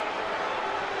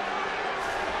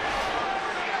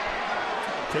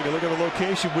 Take a look at the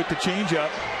location with the changeup.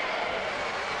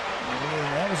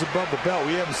 And that was above the belt.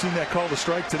 We haven't seen that called a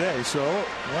strike today, so it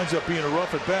winds up being a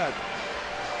rough at bat.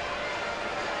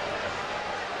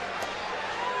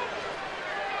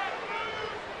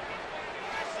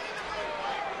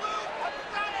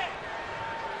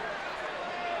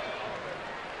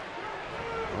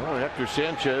 Hector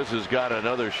Sanchez has got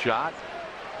another shot.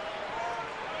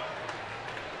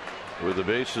 With the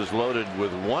bases loaded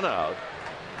with 1 out.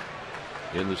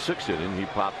 In the 6th inning, he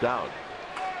popped out.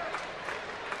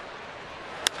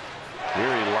 Here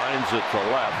he lines it to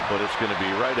left, but it's going to be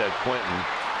right at Quentin,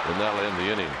 and that'll end the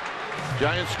inning.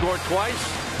 Giants score twice.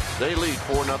 They lead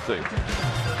 4-0.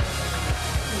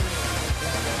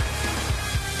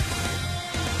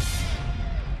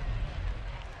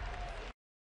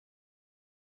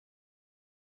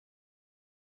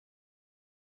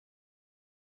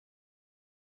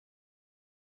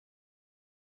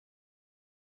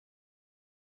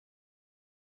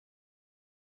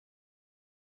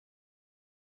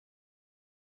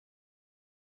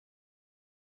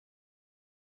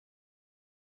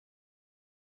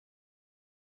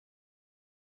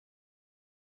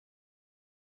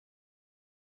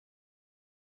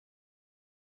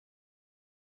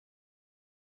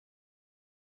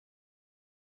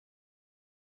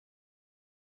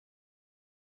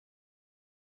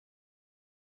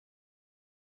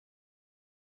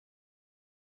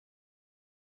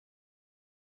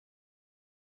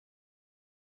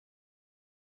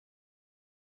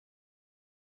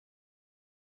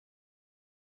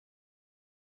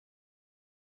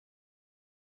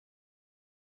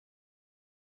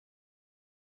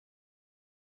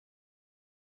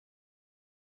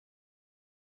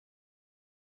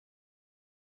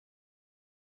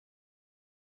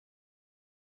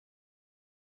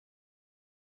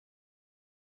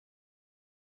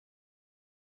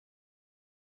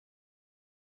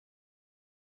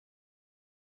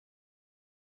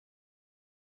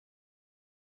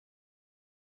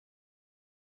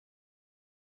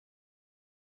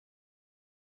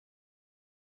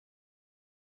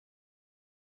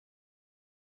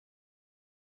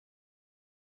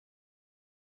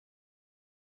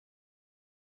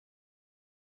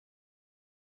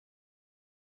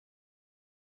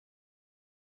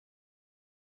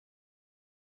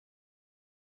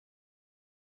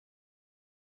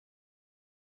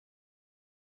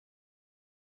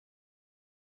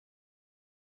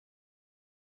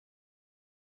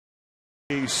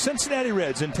 the Cincinnati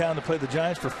Reds in town to play the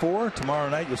Giants for 4. Tomorrow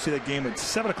night you'll see that game at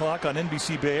 7 o'clock on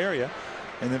NBC Bay Area.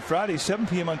 And then Friday, 7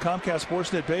 p.m. on Comcast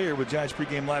Sportsnet Bay Area with Giants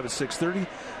pregame live at 6:30.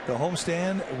 The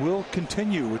homestand will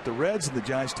continue with the Reds, and the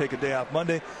Giants take a day off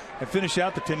Monday and finish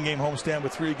out the 10-game homestand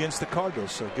with 3 against the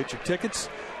Cardinals. So get your tickets.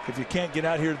 If you can't get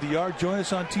out here to the yard, join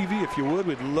us on TV. If you would,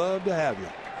 we'd love to have you.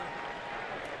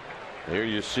 Here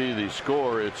you see the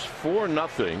score. It's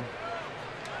 4-0.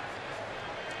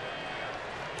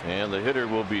 And the hitter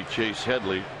will be Chase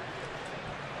Headley.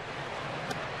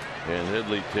 And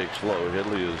Headley takes low.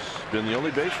 Headley has been the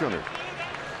only base runner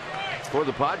for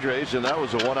the Padres, and that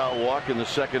was a 1-out walk in the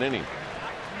 2nd inning.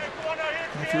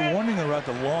 If you're wondering about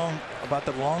the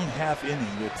long half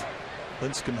inning that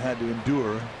Lincecum had to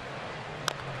endure,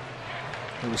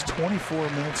 it was 24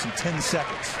 minutes and 10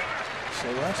 seconds.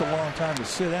 So that's a long time to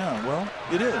sit down. Well,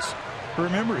 it is. But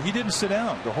remember, he didn't sit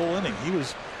down the whole inning. He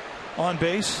was on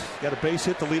base, got a base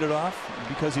hit to lead it off.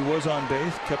 Because he was on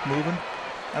base, kept moving.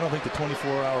 I don't think the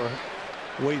 24-hour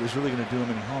wait is really going to do him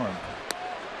any harm.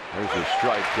 There's a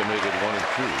strike to make it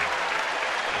 1-2.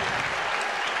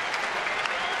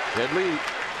 Headley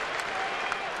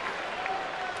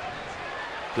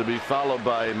to be followed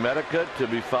by Medica, to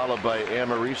be followed by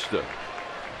Amarista.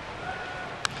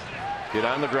 Get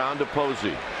on the ground to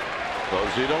Posey.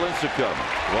 Posey to Lincecum.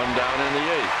 1 down in the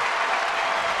 8th.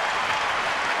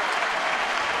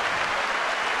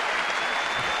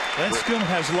 Lincecum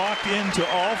has locked into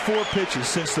all 4 pitches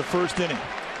since the 1st inning.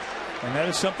 And that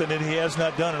is something that he has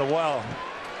not done in a while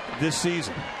this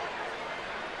season.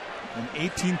 An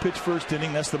 18-pitch 1st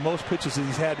inning, that's the most pitches that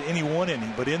he's had in any one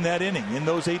inning. But in that inning, in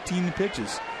those 18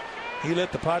 pitches, he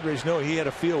let the Padres know he had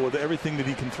a feel with everything that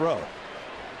he can throw.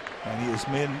 And he has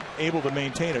been able to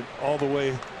maintain it all the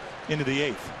way into the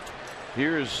 8th.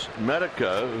 Here's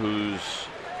Medica, who's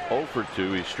 0 for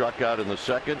 2. He struck out in the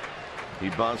 2nd. He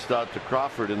bounced out to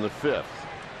Crawford in the 5th.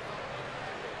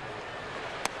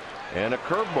 And a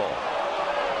curveball.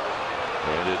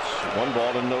 And it's 1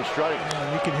 ball and no strikes.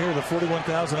 You can hear the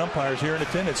 41,000 umpires here in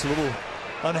attendance a little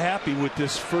unhappy with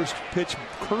this first pitch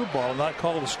curveball not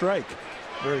called a strike.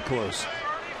 Very close.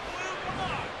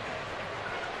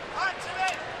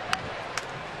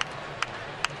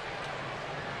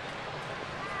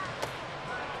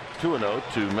 Two and 0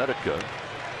 to Medica.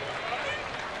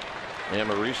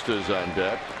 Amarista's on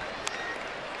deck.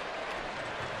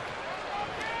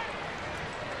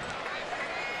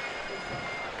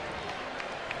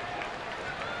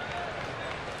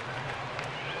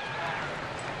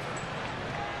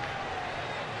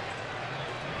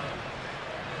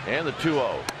 And the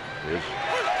 2-0 is a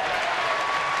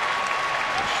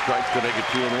strike to make it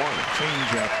 2-1.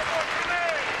 Change up.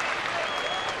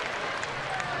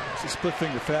 It's a split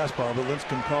finger fastball that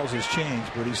Lincecum calls his change,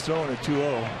 but he's throwing a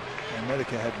 2-0. And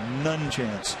Medica had none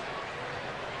chance.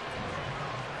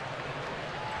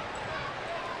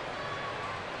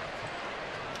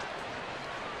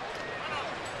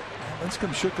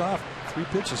 Lincecum shook off 3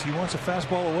 pitches. He wants a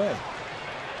fastball away.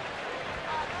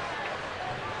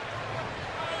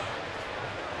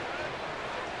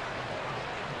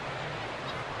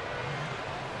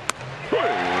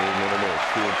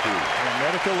 And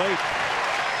Medica late.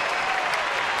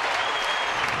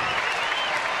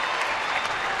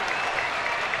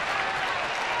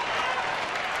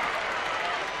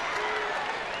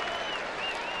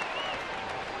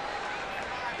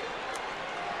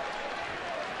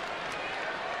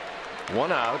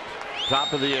 One out,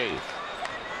 top of the 8th.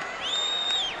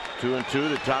 2-2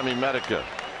 to Tommy Medica.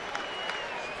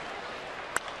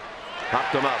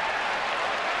 Popped him up.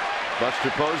 Buster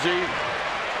Posey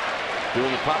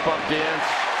doing the pop-up dance.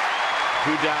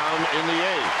 2 down in the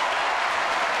 8th.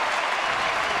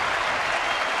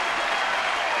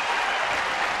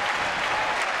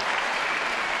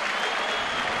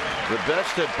 The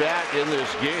best at bat in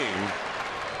this game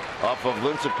off of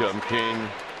Lincecum came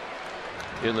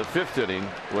in the 5th inning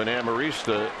when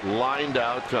Amarista lined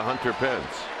out to Hunter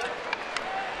Pence.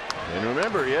 And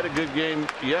remember, he had a good game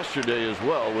yesterday as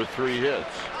well with 3 hits.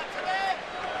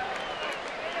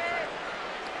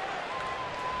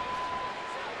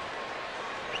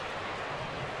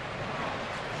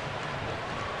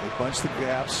 They bunch the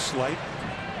gaps, slight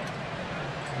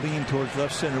lean towards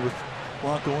left center with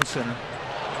Blanco in center.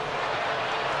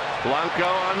 Blanco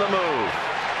on the move.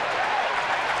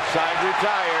 Side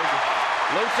retired.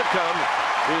 Lincecum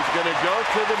is going to go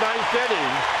to the 9th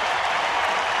inning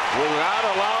without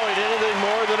allowing anything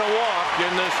more than a walk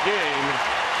in this game.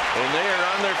 And they are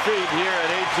on their feet here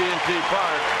at AT&T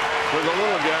Park for the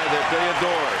little guy that they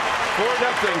adore.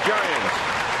 4-0 Giants.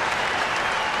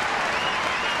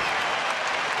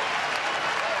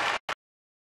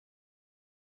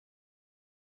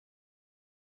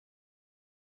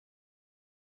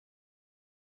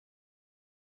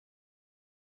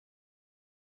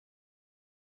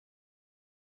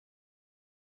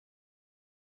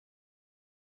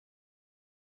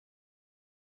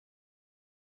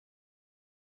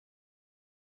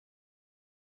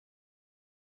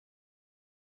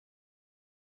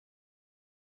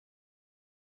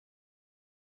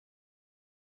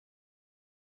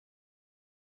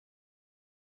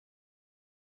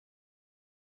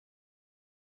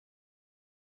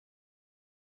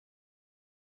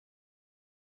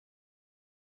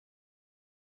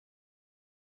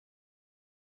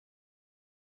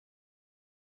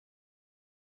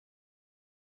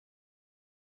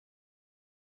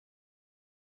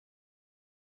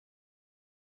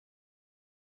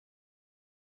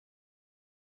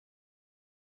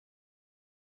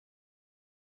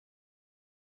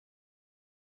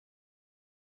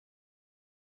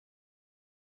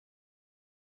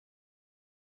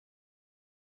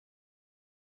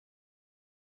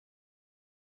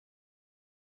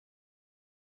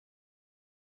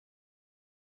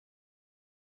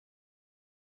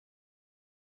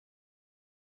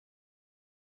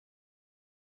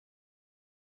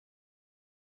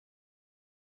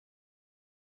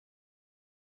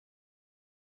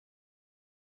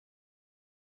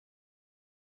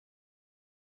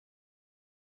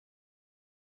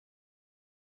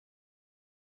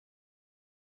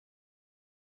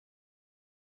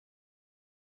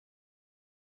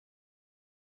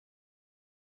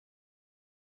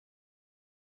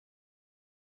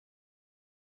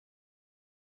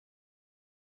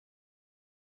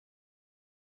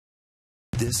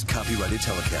 This copyrighted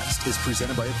telecast is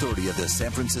presented by authority of the San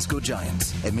Francisco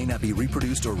Giants and may not be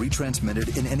reproduced or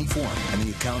retransmitted in any form, and the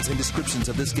accounts and descriptions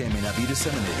of this game may not be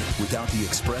disseminated without the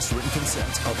express written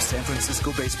consent of San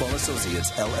Francisco Baseball Associates,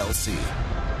 LLC.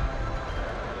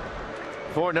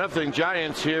 4-0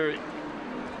 Giants here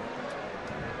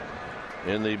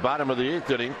in the bottom of the 8th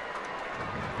inning.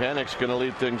 Panic's going to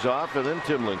lead things off, and then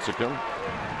Tim Lincecum.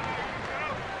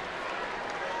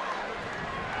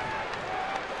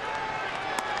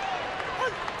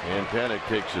 And Panic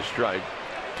takes a strike.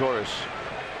 Torres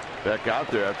back out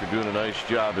there after doing a nice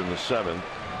job in the 7th.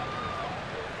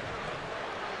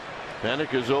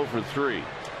 Panic is 0 for 3.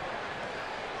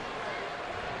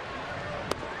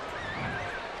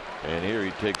 And here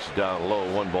he takes down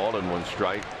low. 1 ball and 1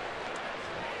 strike.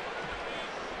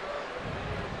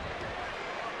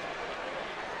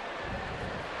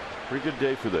 Pretty good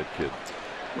day for that kid.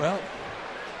 Well,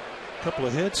 a couple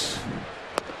of hits.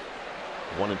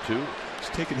 1 and 2. He's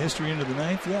taking history into the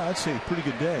 9th. Yeah, I'd say a pretty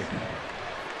good day.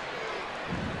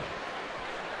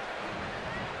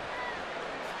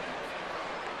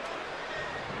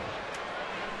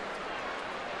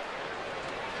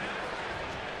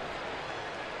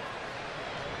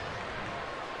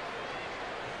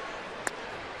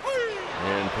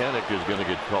 And Panic is going to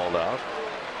get called out.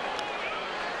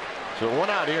 So 1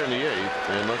 out here in the 8th,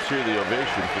 and let's hear the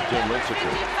ovation for Tim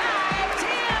Lincecum.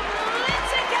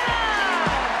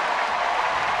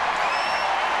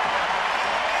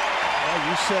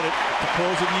 You said it at the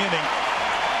close of the inning.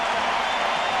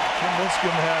 Tim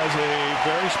Lincecum has a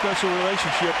very special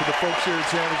relationship with the folks here in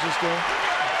San Francisco.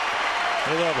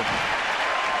 They love him.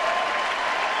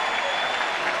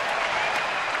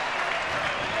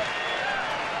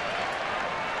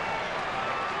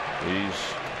 He's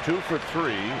 2 for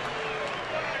 3,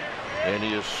 and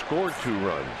he has scored 2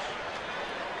 runs.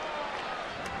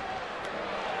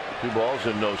 2 balls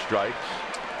and no strikes.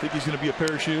 Think he's going to be a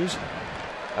pair of shoes?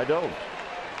 I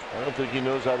don't think he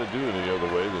knows how to do it any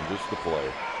other way than just to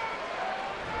play.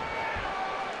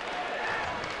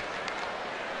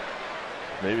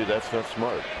 Maybe that's not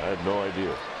smart. I have no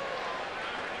idea.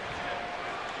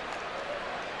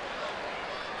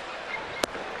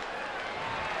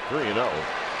 Three, you know.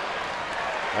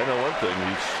 I know one thing.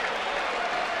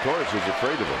 Torres is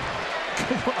afraid of him.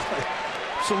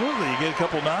 Absolutely. You get a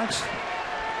couple knocks,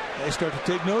 they start to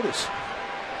take notice.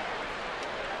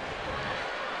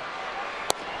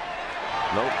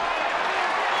 Nope.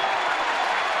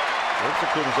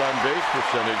 Lincecum's on base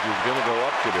percentage is going to go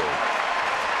up today.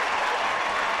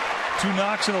 2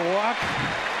 knocks and a walk.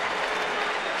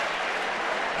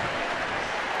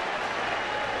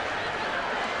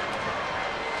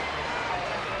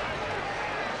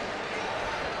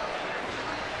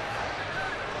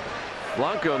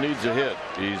 Blanco needs a hit.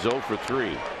 He's 0 for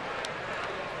 3.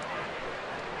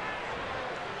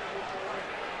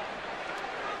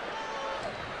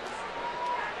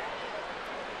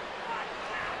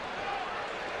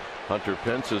 Hunter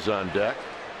Pence is on deck.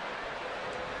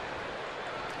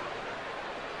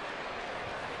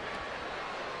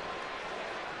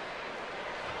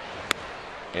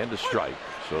 And a strike.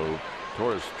 So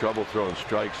Torres trouble throwing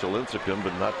strikes to Lincecum,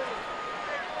 but not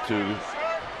to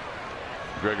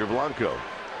Gregor Blanco.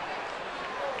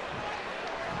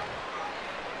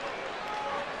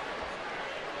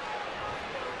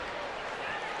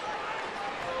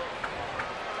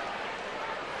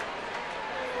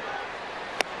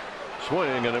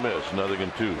 Swing and a miss,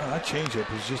 0-2. Well, that changeup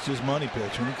was just his money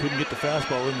pitch. When he couldn't get the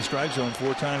fastball in the strike zone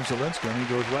 4 times to Lincecum, he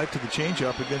goes right to the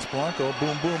changeup against Blanco.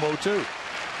 Boom, boom, 0-2.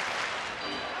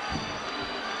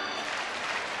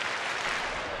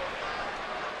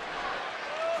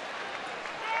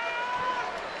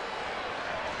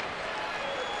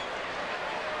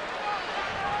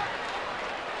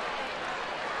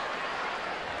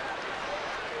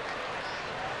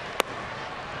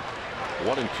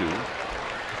 One and 2.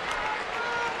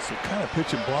 So kind of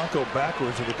pitching Blanco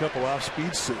backwards with a couple off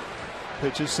speed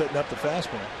pitches, setting up the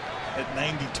fastball at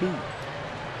 92.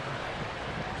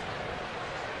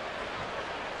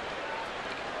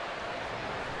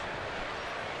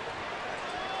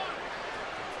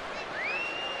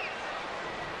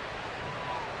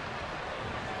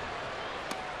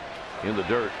 In the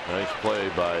dirt. Nice play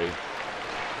by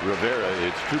Rivera.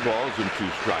 It's 2 balls and 2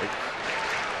 strikes.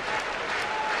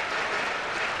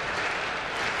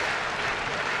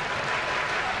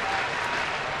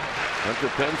 Hunter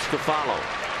Pence to follow.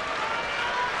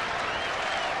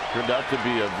 Turned out to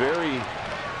be a very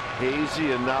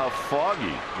hazy and now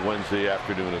foggy Wednesday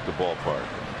afternoon at the ballpark.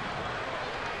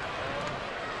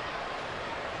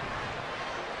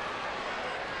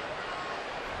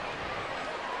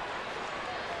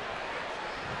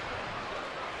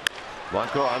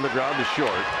 Blanco on the ground to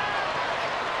short.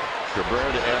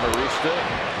 Cabrera to Amarista.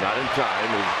 Not in time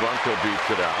as Blanco beats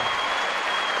it out.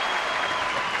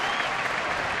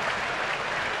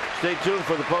 Stay tuned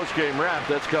for the post-game wrap.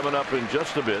 That's coming up in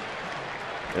just a bit.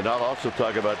 And I'll also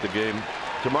talk about the game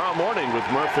tomorrow morning with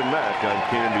Murph and Mac on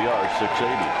KNBR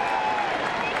 680.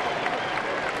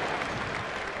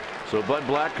 So Bud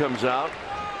Black comes out.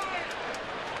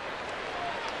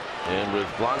 And with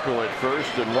Blanco at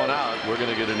first and one out, we're going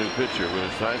to get a new pitcher when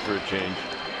it's time for a change.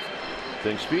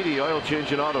 Think Speedy Oil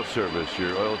Change and Auto Service,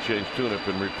 your oil change tune-up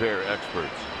and repair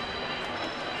experts.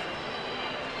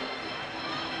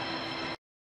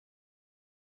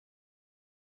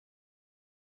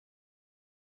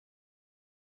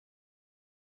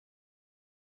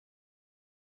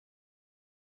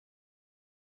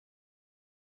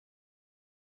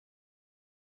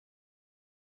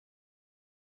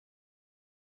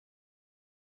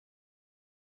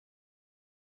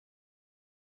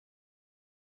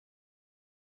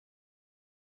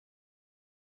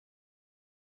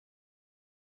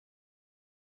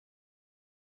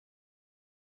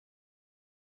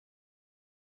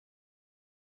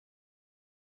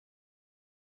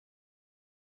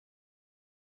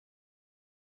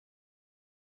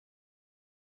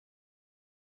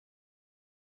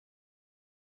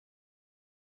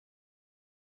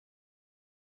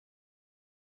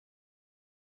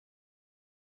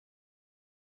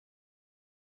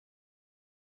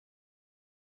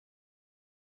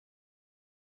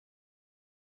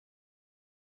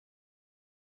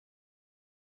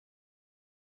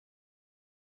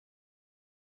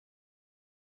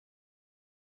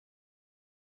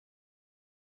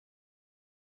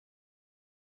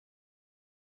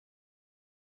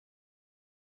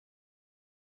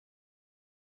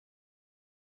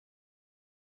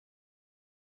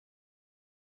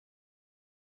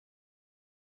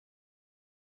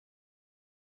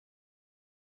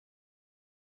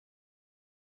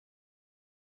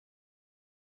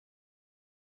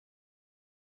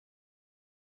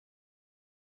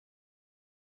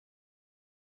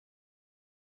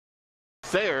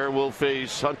 Thayer will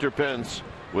face Hunter Pence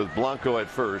with Blanco at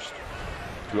first.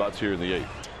 2 outs here in the 8th.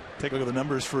 Take a look at the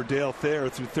numbers for Dale Thayer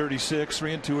through 36,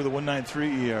 3-2 with a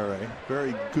 1.93 ERA.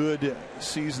 Very good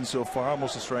season so far,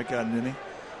 almost a strikeout an inning.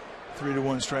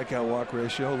 3-1 strikeout walk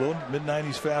ratio. Low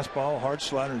mid-90s fastball, hard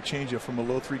slider, and changeup from a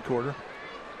low 3/4.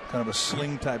 Kind of a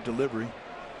sling type delivery.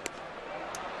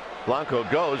 Blanco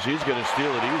goes. He's going to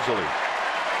steal it easily.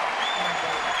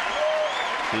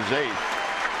 His 8th.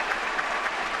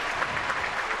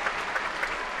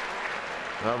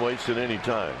 Not wasting any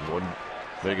time. Wouldn't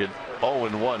make it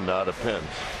 0-1 now to Pence.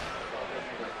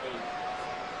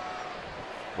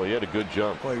 Well, he had a good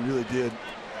jump. Boy, he really did.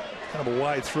 Kind of a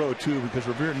wide throw, too, because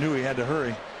Revere knew he had to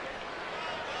hurry.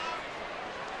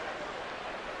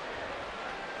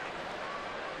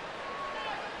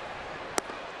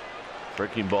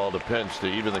 Breaking ball to Pence to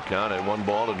even the count at 1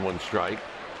 ball and 1 strike.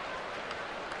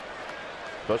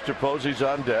 Buster Posey's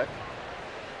on deck.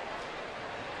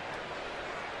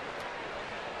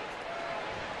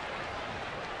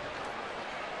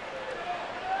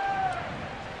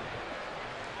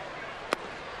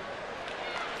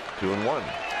 Two and 1.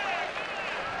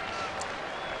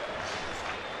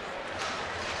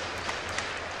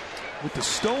 With the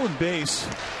stolen base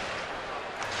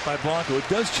by Blanco, it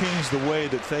does change the way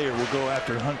that Thayer will go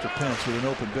after Hunter Pence with an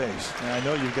open base. Now, I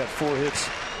know you've got 4 hits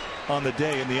on the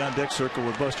day in the on-deck circle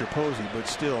with Buster Posey, but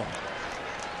still,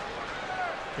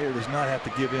 Thayer does not have to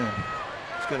give in.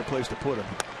 He's got a place to put him.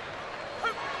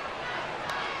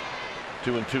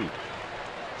 2 and 2.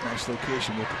 Nice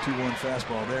location with the 2-1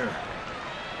 fastball there.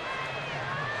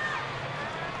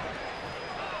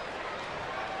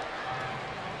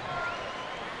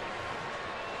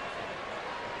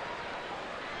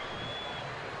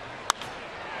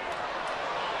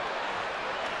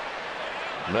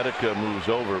 Medica moves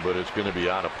over, but it's going to be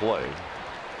out of play.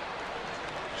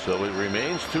 So it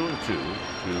remains 2 and 2 to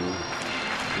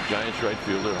the Giants right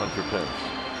fielder Hunter Pence.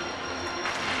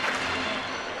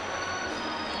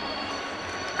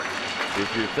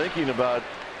 If you're thinking about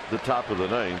the top of the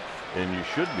 9th, and you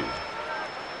should be,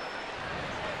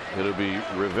 it'll be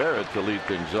Rivera to lead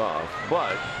things off,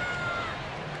 but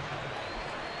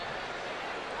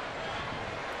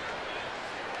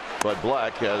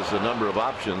Black has a number of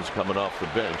options coming off the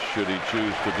bench should he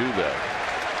choose to do that.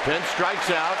 Pence strikes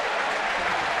out.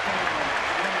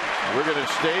 We're going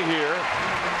to stay here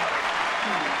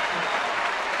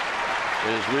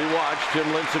as we watch Tim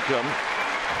Lincecum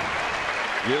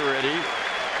get ready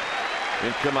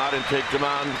and come out and take them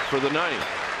on for the 9th.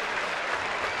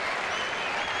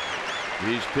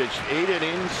 He's pitched 8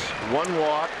 innings, 1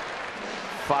 walk,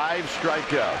 5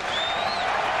 strikeouts.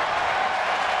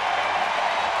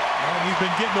 And he's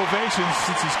been getting ovations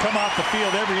since he's come off the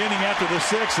field every inning after the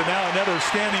 6th, and now another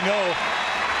standing O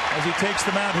as he takes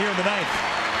them out here in the 9th.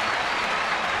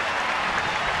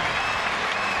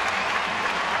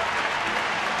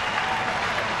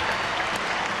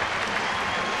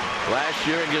 Last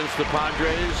year against the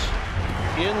Padres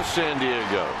in San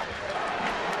Diego.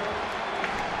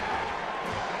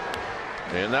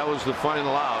 And that was the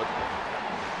final out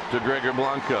to Gregor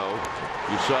Blanco.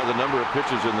 You saw the number of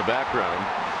pitches in the background.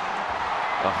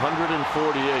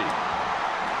 148.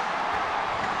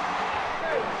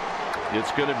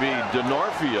 It's going to be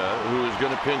Denorfia who is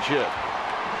going to pinch hit.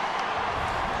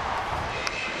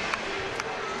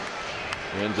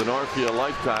 And Denorfia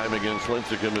lifetime against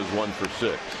Lincecum is 1 for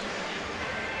 6.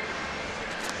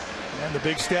 And the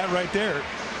big stat right there,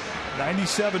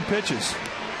 97 pitches.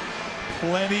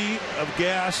 Plenty of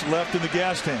gas left in the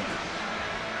gas tank.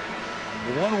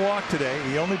 1 walk today,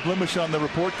 the only blemish on the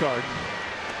report card.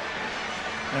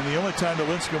 And the only time that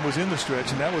Lincecum was in the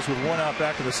stretch, and that was with 1 out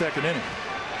back of the 2nd inning.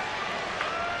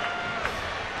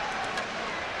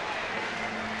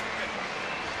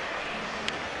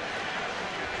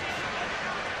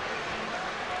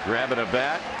 Grabbing a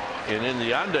bat, and in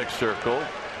the on-deck circle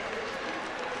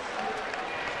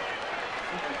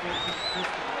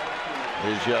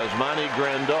is Yasmani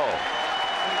Grandal.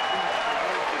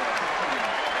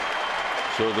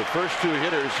 So the first 2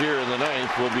 hitters here in the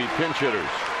 9th will be pinch hitters.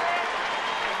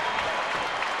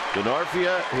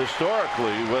 Denorfia,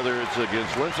 historically, whether it's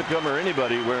against Lincecum or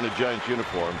anybody wearing a Giants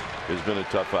uniform, has been a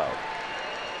tough out.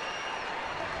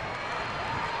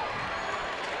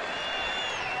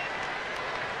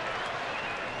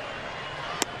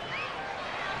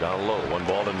 Down low, 1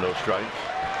 ball and no strikes.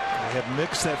 They have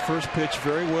mixed that first pitch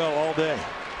very well all day.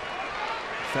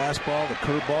 Fastball, the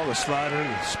curveball, the slider,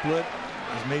 the split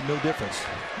has made no difference.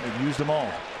 They've used them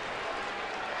all.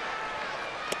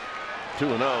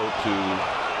 2-0 to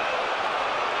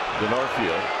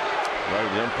Denorfia. A lot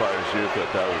of the umpires here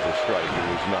thought that was a strike. It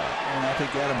was not. And I think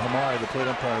Adam Hamari, the plate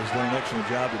umpire, has done an excellent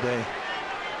job today.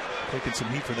 Taking some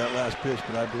heat for that last pitch,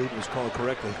 but I believe it was called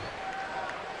correctly.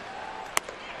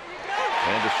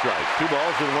 And a strike. 2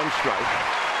 balls and 1 strike.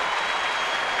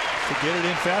 To get it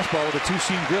in fastball with a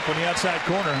 2-seam grip on the outside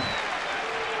corner.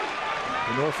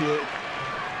 Denorfia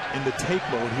in the take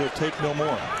mode. He'll take no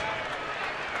more.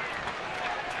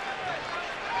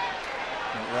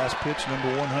 That last pitch,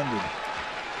 number 100.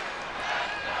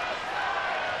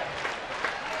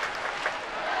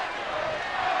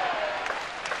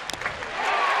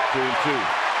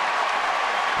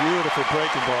 Beautiful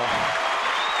breaking ball.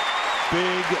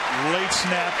 Big late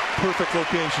snap, perfect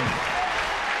location.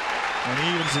 And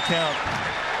he evens the count.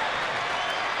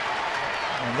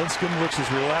 And Lincecum looks as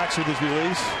relaxed with his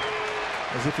release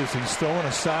as if it's been stolen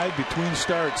aside between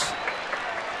starts.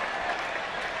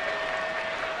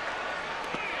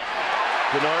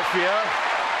 Denorfia.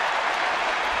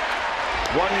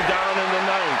 1 down in the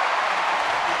 9th.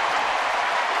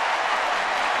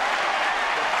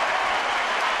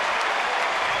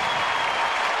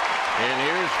 And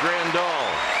here's Grandal.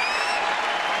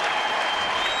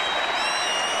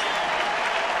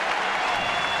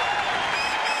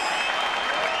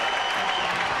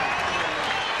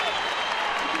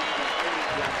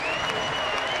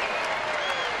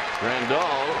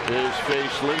 Grandal has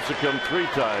faced Lincecum 3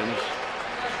 times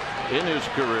in his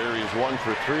career. He's 1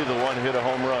 for 3. The one hit a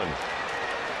home run.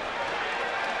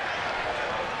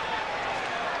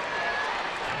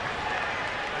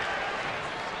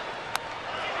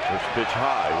 First pitch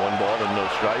high, 1 ball and no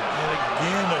strike. And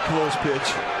again a close pitch.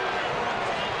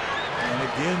 And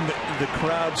again the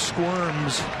crowd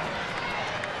squirms.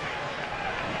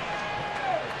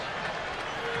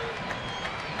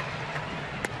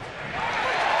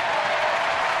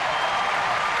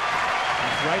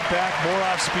 He's right back, more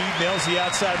off speed, nails the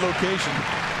outside location,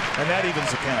 and that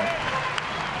evens the count.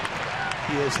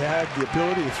 He has had the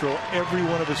ability to throw every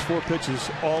one of his 4 pitches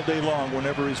all day long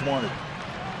whenever he's wanted.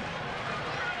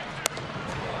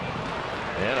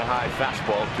 And a high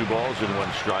fastball, 2 balls and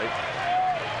 1 strike.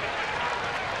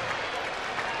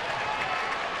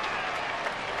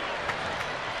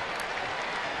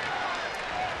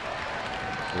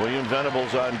 William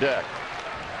Venables on deck.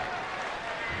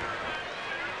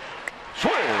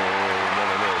 Swing and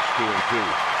a miss, 2-2.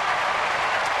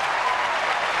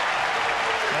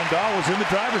 Grandal was in the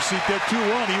driver's seat there,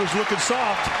 2-1. He was looking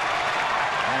soft.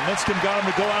 And Lincecum got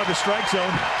him to go out of the strike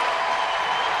zone.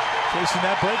 Chasing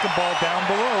that breaking ball down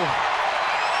below.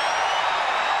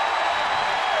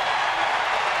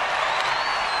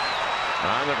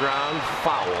 On the ground,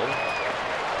 foul.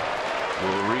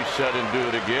 will reset and do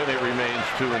it again. It remains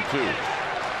 2-2.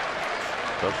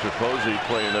 Buster Posey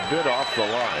playing a bit off the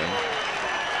line.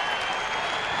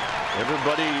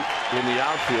 Everybody in the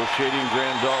outfield shading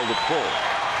Grandal to pull.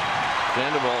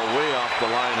 Sandoval way off the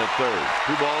line at third.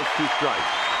 2 balls, 2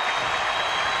 strikes.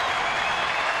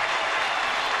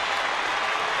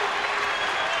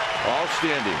 All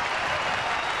standing.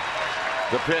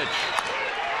 The pitch.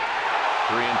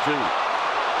 3-2.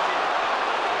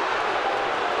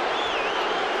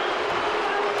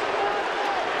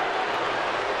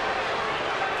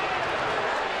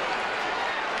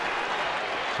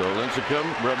 So Lincecum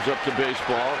rubs up the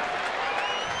baseball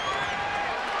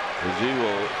as he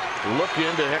will look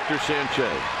into Hector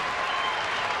Sanchez.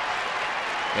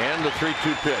 And the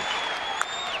 3-2 pitch.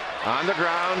 On the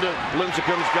ground,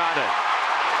 Lincecum's got it.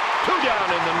 2 down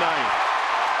in the 9th.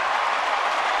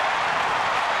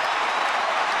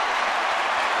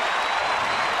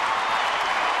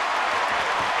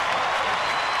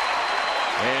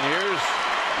 And here's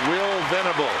Will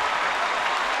Venable,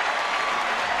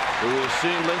 who has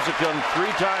seen Lincecum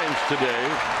 3 times today.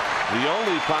 The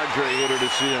only Padre hitter to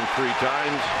see him 3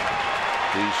 times.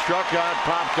 He struck out,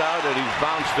 popped out, and he's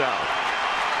bounced out.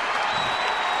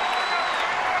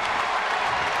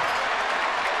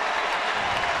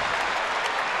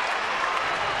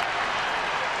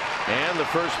 And the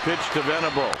first pitch to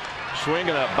Venable.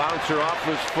 Swinging a bouncer off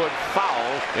his foot,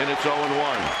 foul, and it's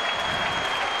 0-1.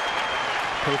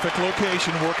 Perfect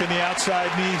location, working the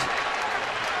outside knees.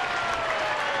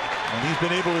 And he's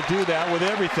been able to do that with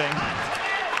everything.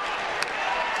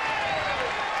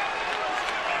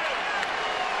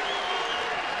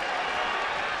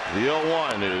 The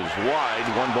 0-1 is wide,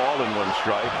 1 ball and 1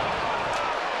 strike.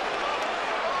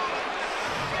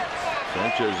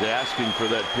 Sanchez asking for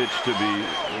that pitch to be,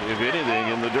 if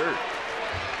anything, in the dirt.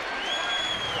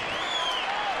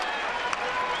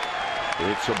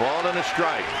 It's a ball and a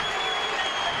strike.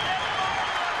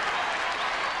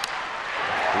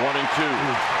 1-2.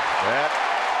 That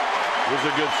was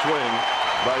a good swing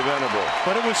by Venable.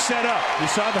 But it was set up.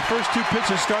 You saw the first 2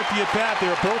 pitches start the at-bat.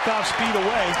 They were both off speed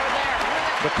away.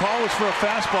 The call was for a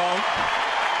fastball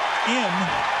in,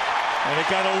 and it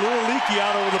got a little leaky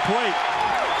out over the plate.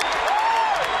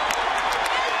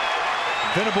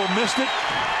 Venable missed it,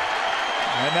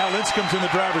 and now Lincecum's in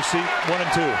the driver's seat,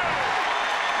 1-2.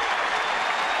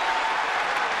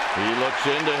 He looks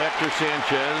into Hector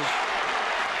Sanchez.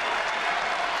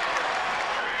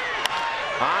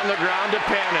 On the ground to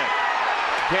Panic.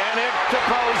 Panic to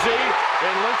Posey,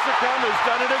 and Lincecum has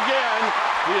done it again.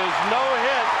 He has no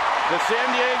hit the San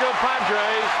Diego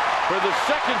Padres for the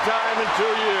 2nd time in 2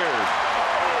 years.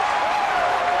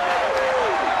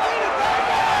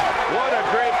 What a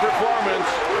great performance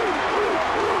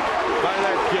by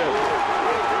that kid.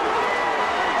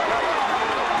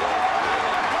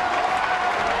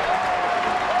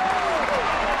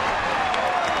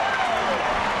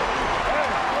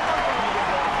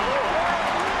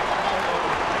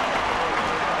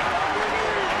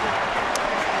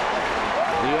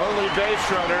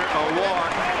 Base runner, a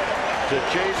walk to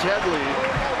Chase Headley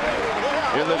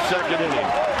in the 2nd inning.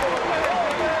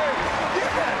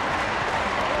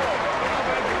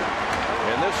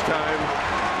 And this time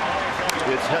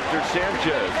it's Hector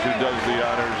Sanchez who does the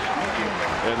honors,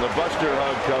 and the Buster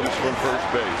hug comes from first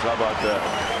base. How about that?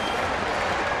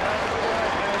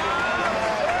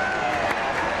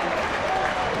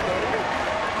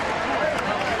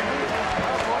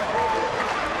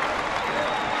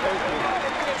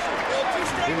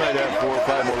 He might have 4 or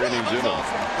 5 more innings in him.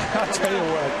 I'll tell you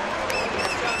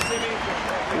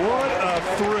what a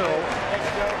thrill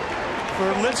for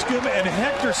Lincecum and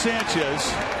Hector Sanchez.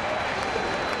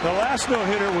 The last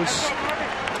no-hitter was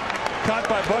caught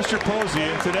by Buster Posey,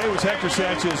 and today was Hector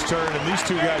Sanchez's turn, and these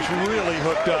 2 guys really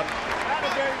hooked up.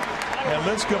 And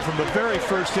Lincecum from the very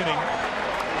first inning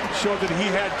showed that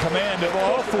he had command of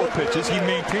all 4 pitches. He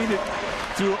maintained it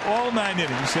through all 9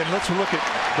 innings, and let's look at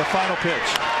the final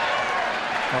pitch.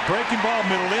 A breaking ball,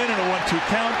 middle in, and a 1-2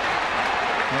 count.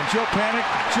 And Joe Panic,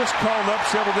 just called up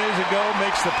several days ago,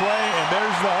 makes the play, and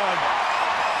there's the hug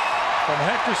from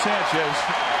Hector Sanchez.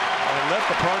 And let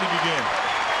the party begin.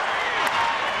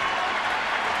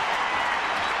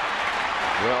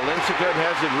 Well, Lincecum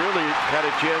hasn't really had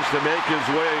a chance to make his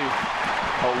way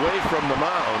away from the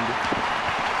mound.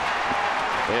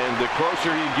 And the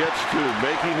closer he gets to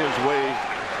making his way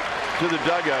to the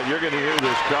dugout, you're going to hear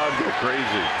this crowd go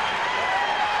crazy.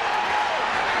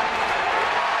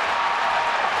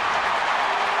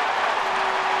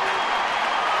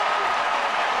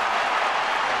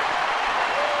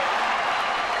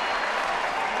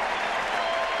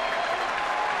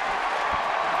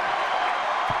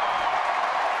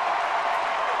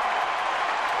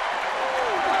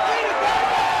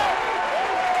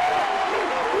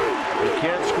 You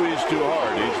can't squeeze too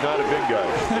hard. He's not a big guy.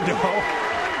 No.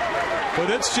 But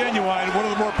it's genuine. One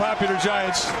of the more popular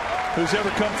Giants who's ever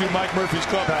come through Mike Murphy's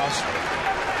clubhouse.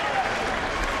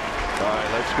 All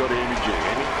right, let's go to Amy G.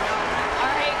 Amy?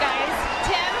 All right, guys.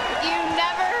 Tim, you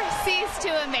never cease to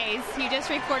amaze. You just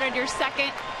recorded your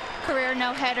second career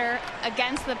no-hitter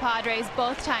against the Padres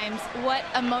both times. What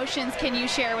emotions can you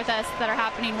share with us that are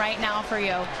happening right now for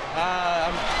you?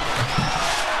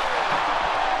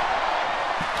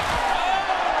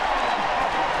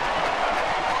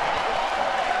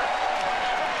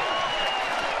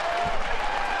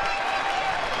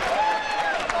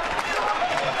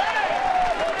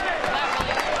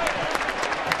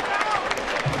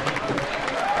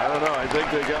 I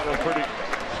think they got him pretty.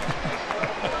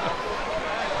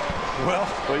 Well,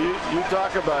 you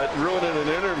talk about ruining an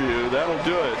interview, that'll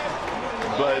do it.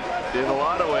 But in a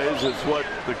lot of ways, it's what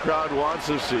the crowd wants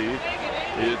to see.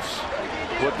 It's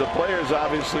what the players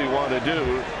obviously want to do,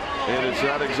 and it's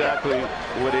not exactly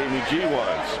what Amy G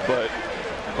wants. But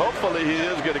hopefully he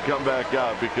is going to come back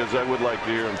out, because I would like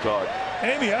to hear him talk.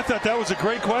 Amy, I thought that was a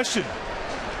great question.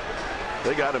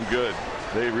 They got him good.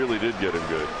 They really did get him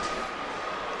good.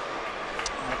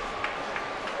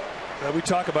 We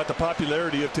talk about the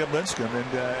popularity of Tim Lincecum,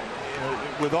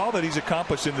 and with all that he's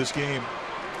accomplished in this game,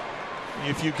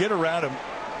 if you get around him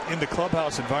in the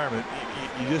clubhouse environment,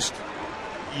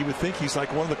 you would think he's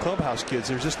like one of the clubhouse kids.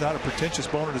 There's just not a pretentious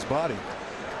bone in his body,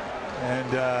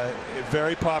 and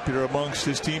very popular amongst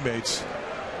his teammates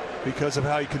because of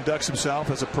how he conducts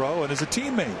himself as a pro and as a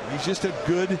teammate. He's just a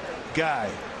good guy,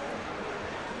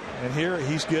 and here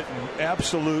he's getting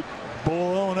absolute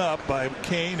blown up by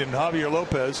Kane and Javier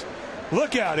Lopez.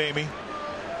 Look out, Amy.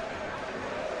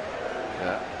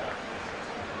 Yeah.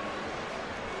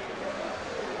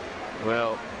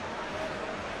 Well,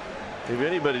 if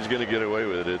anybody's going to get away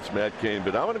with it, it's Matt Cain.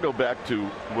 But I want to go back to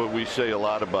what we say a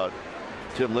lot about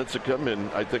Tim Lincecum,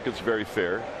 and I think it's very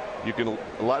fair. You can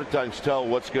a lot of times tell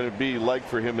what's going to be like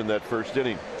for him in that first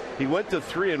inning. He went to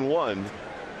 3-1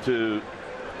 to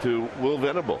Will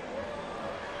Venable,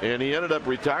 and he ended up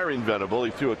retiring Venable.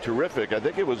 He threw a terrific, I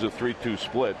think it was a 3-2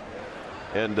 split.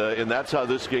 And that's how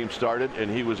this game started,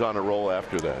 and he was on a roll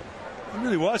after that. It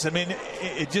really was. I mean,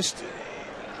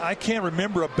 I can't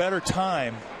remember a better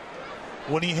time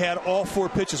when he had all four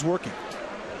pitches working.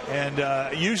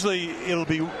 And usually it'll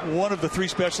be one of the three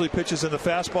specialty pitches in the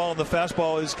fastball, and the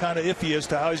fastball is kind of iffy as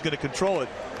to how he's going to control it.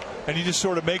 And he just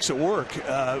sort of makes it work.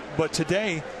 But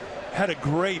today had a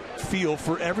great feel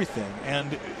for everything,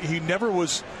 and he never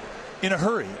was in a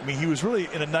hurry. I mean, he was really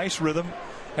in a nice rhythm.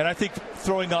 And I think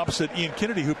throwing opposite Ian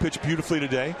Kennedy, who pitched beautifully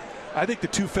today, I think the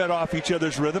two fed off each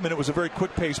other's rhythm, and it was a very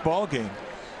quick-paced ball game.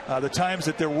 The times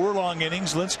that there were long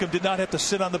innings, Lincecum did not have to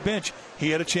sit on the bench. He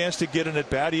had a chance to get an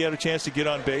at-bat. He had a chance to get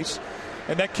on base,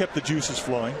 and that kept the juices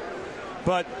flowing.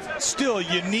 But still,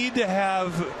 you need to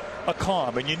have a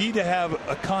calm, and you need to have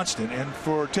a constant. And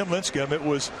for Tim Lincecum, it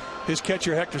was his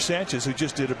catcher, Hector Sanchez, who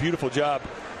just did a beautiful job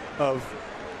of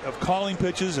calling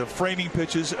pitches, of framing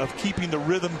pitches, of keeping the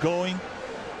rhythm going.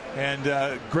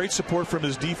 And great support from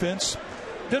his defense.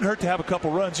 Didn't hurt to have a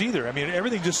couple runs either. I mean,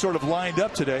 everything just sort of lined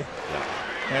up today.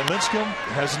 Yeah. And Lincecum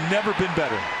has never been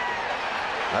better.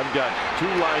 I've got 2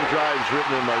 line drives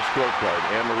written in my scorecard.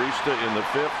 Amarista in the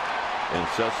 5th, and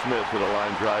Seth Smith with a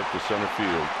line drive to center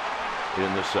field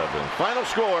in the 7th. Final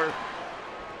score,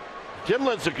 Tim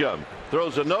Lincecum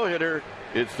throws a no-hitter.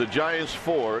 It's the Giants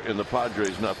 4 and the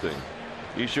Padres nothing.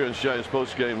 Eastern's Giants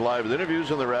post-game live with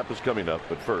interviews, and the wrap is coming up.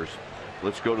 But first,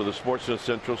 let's go to the Sportsnet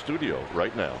Central studio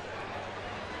right now.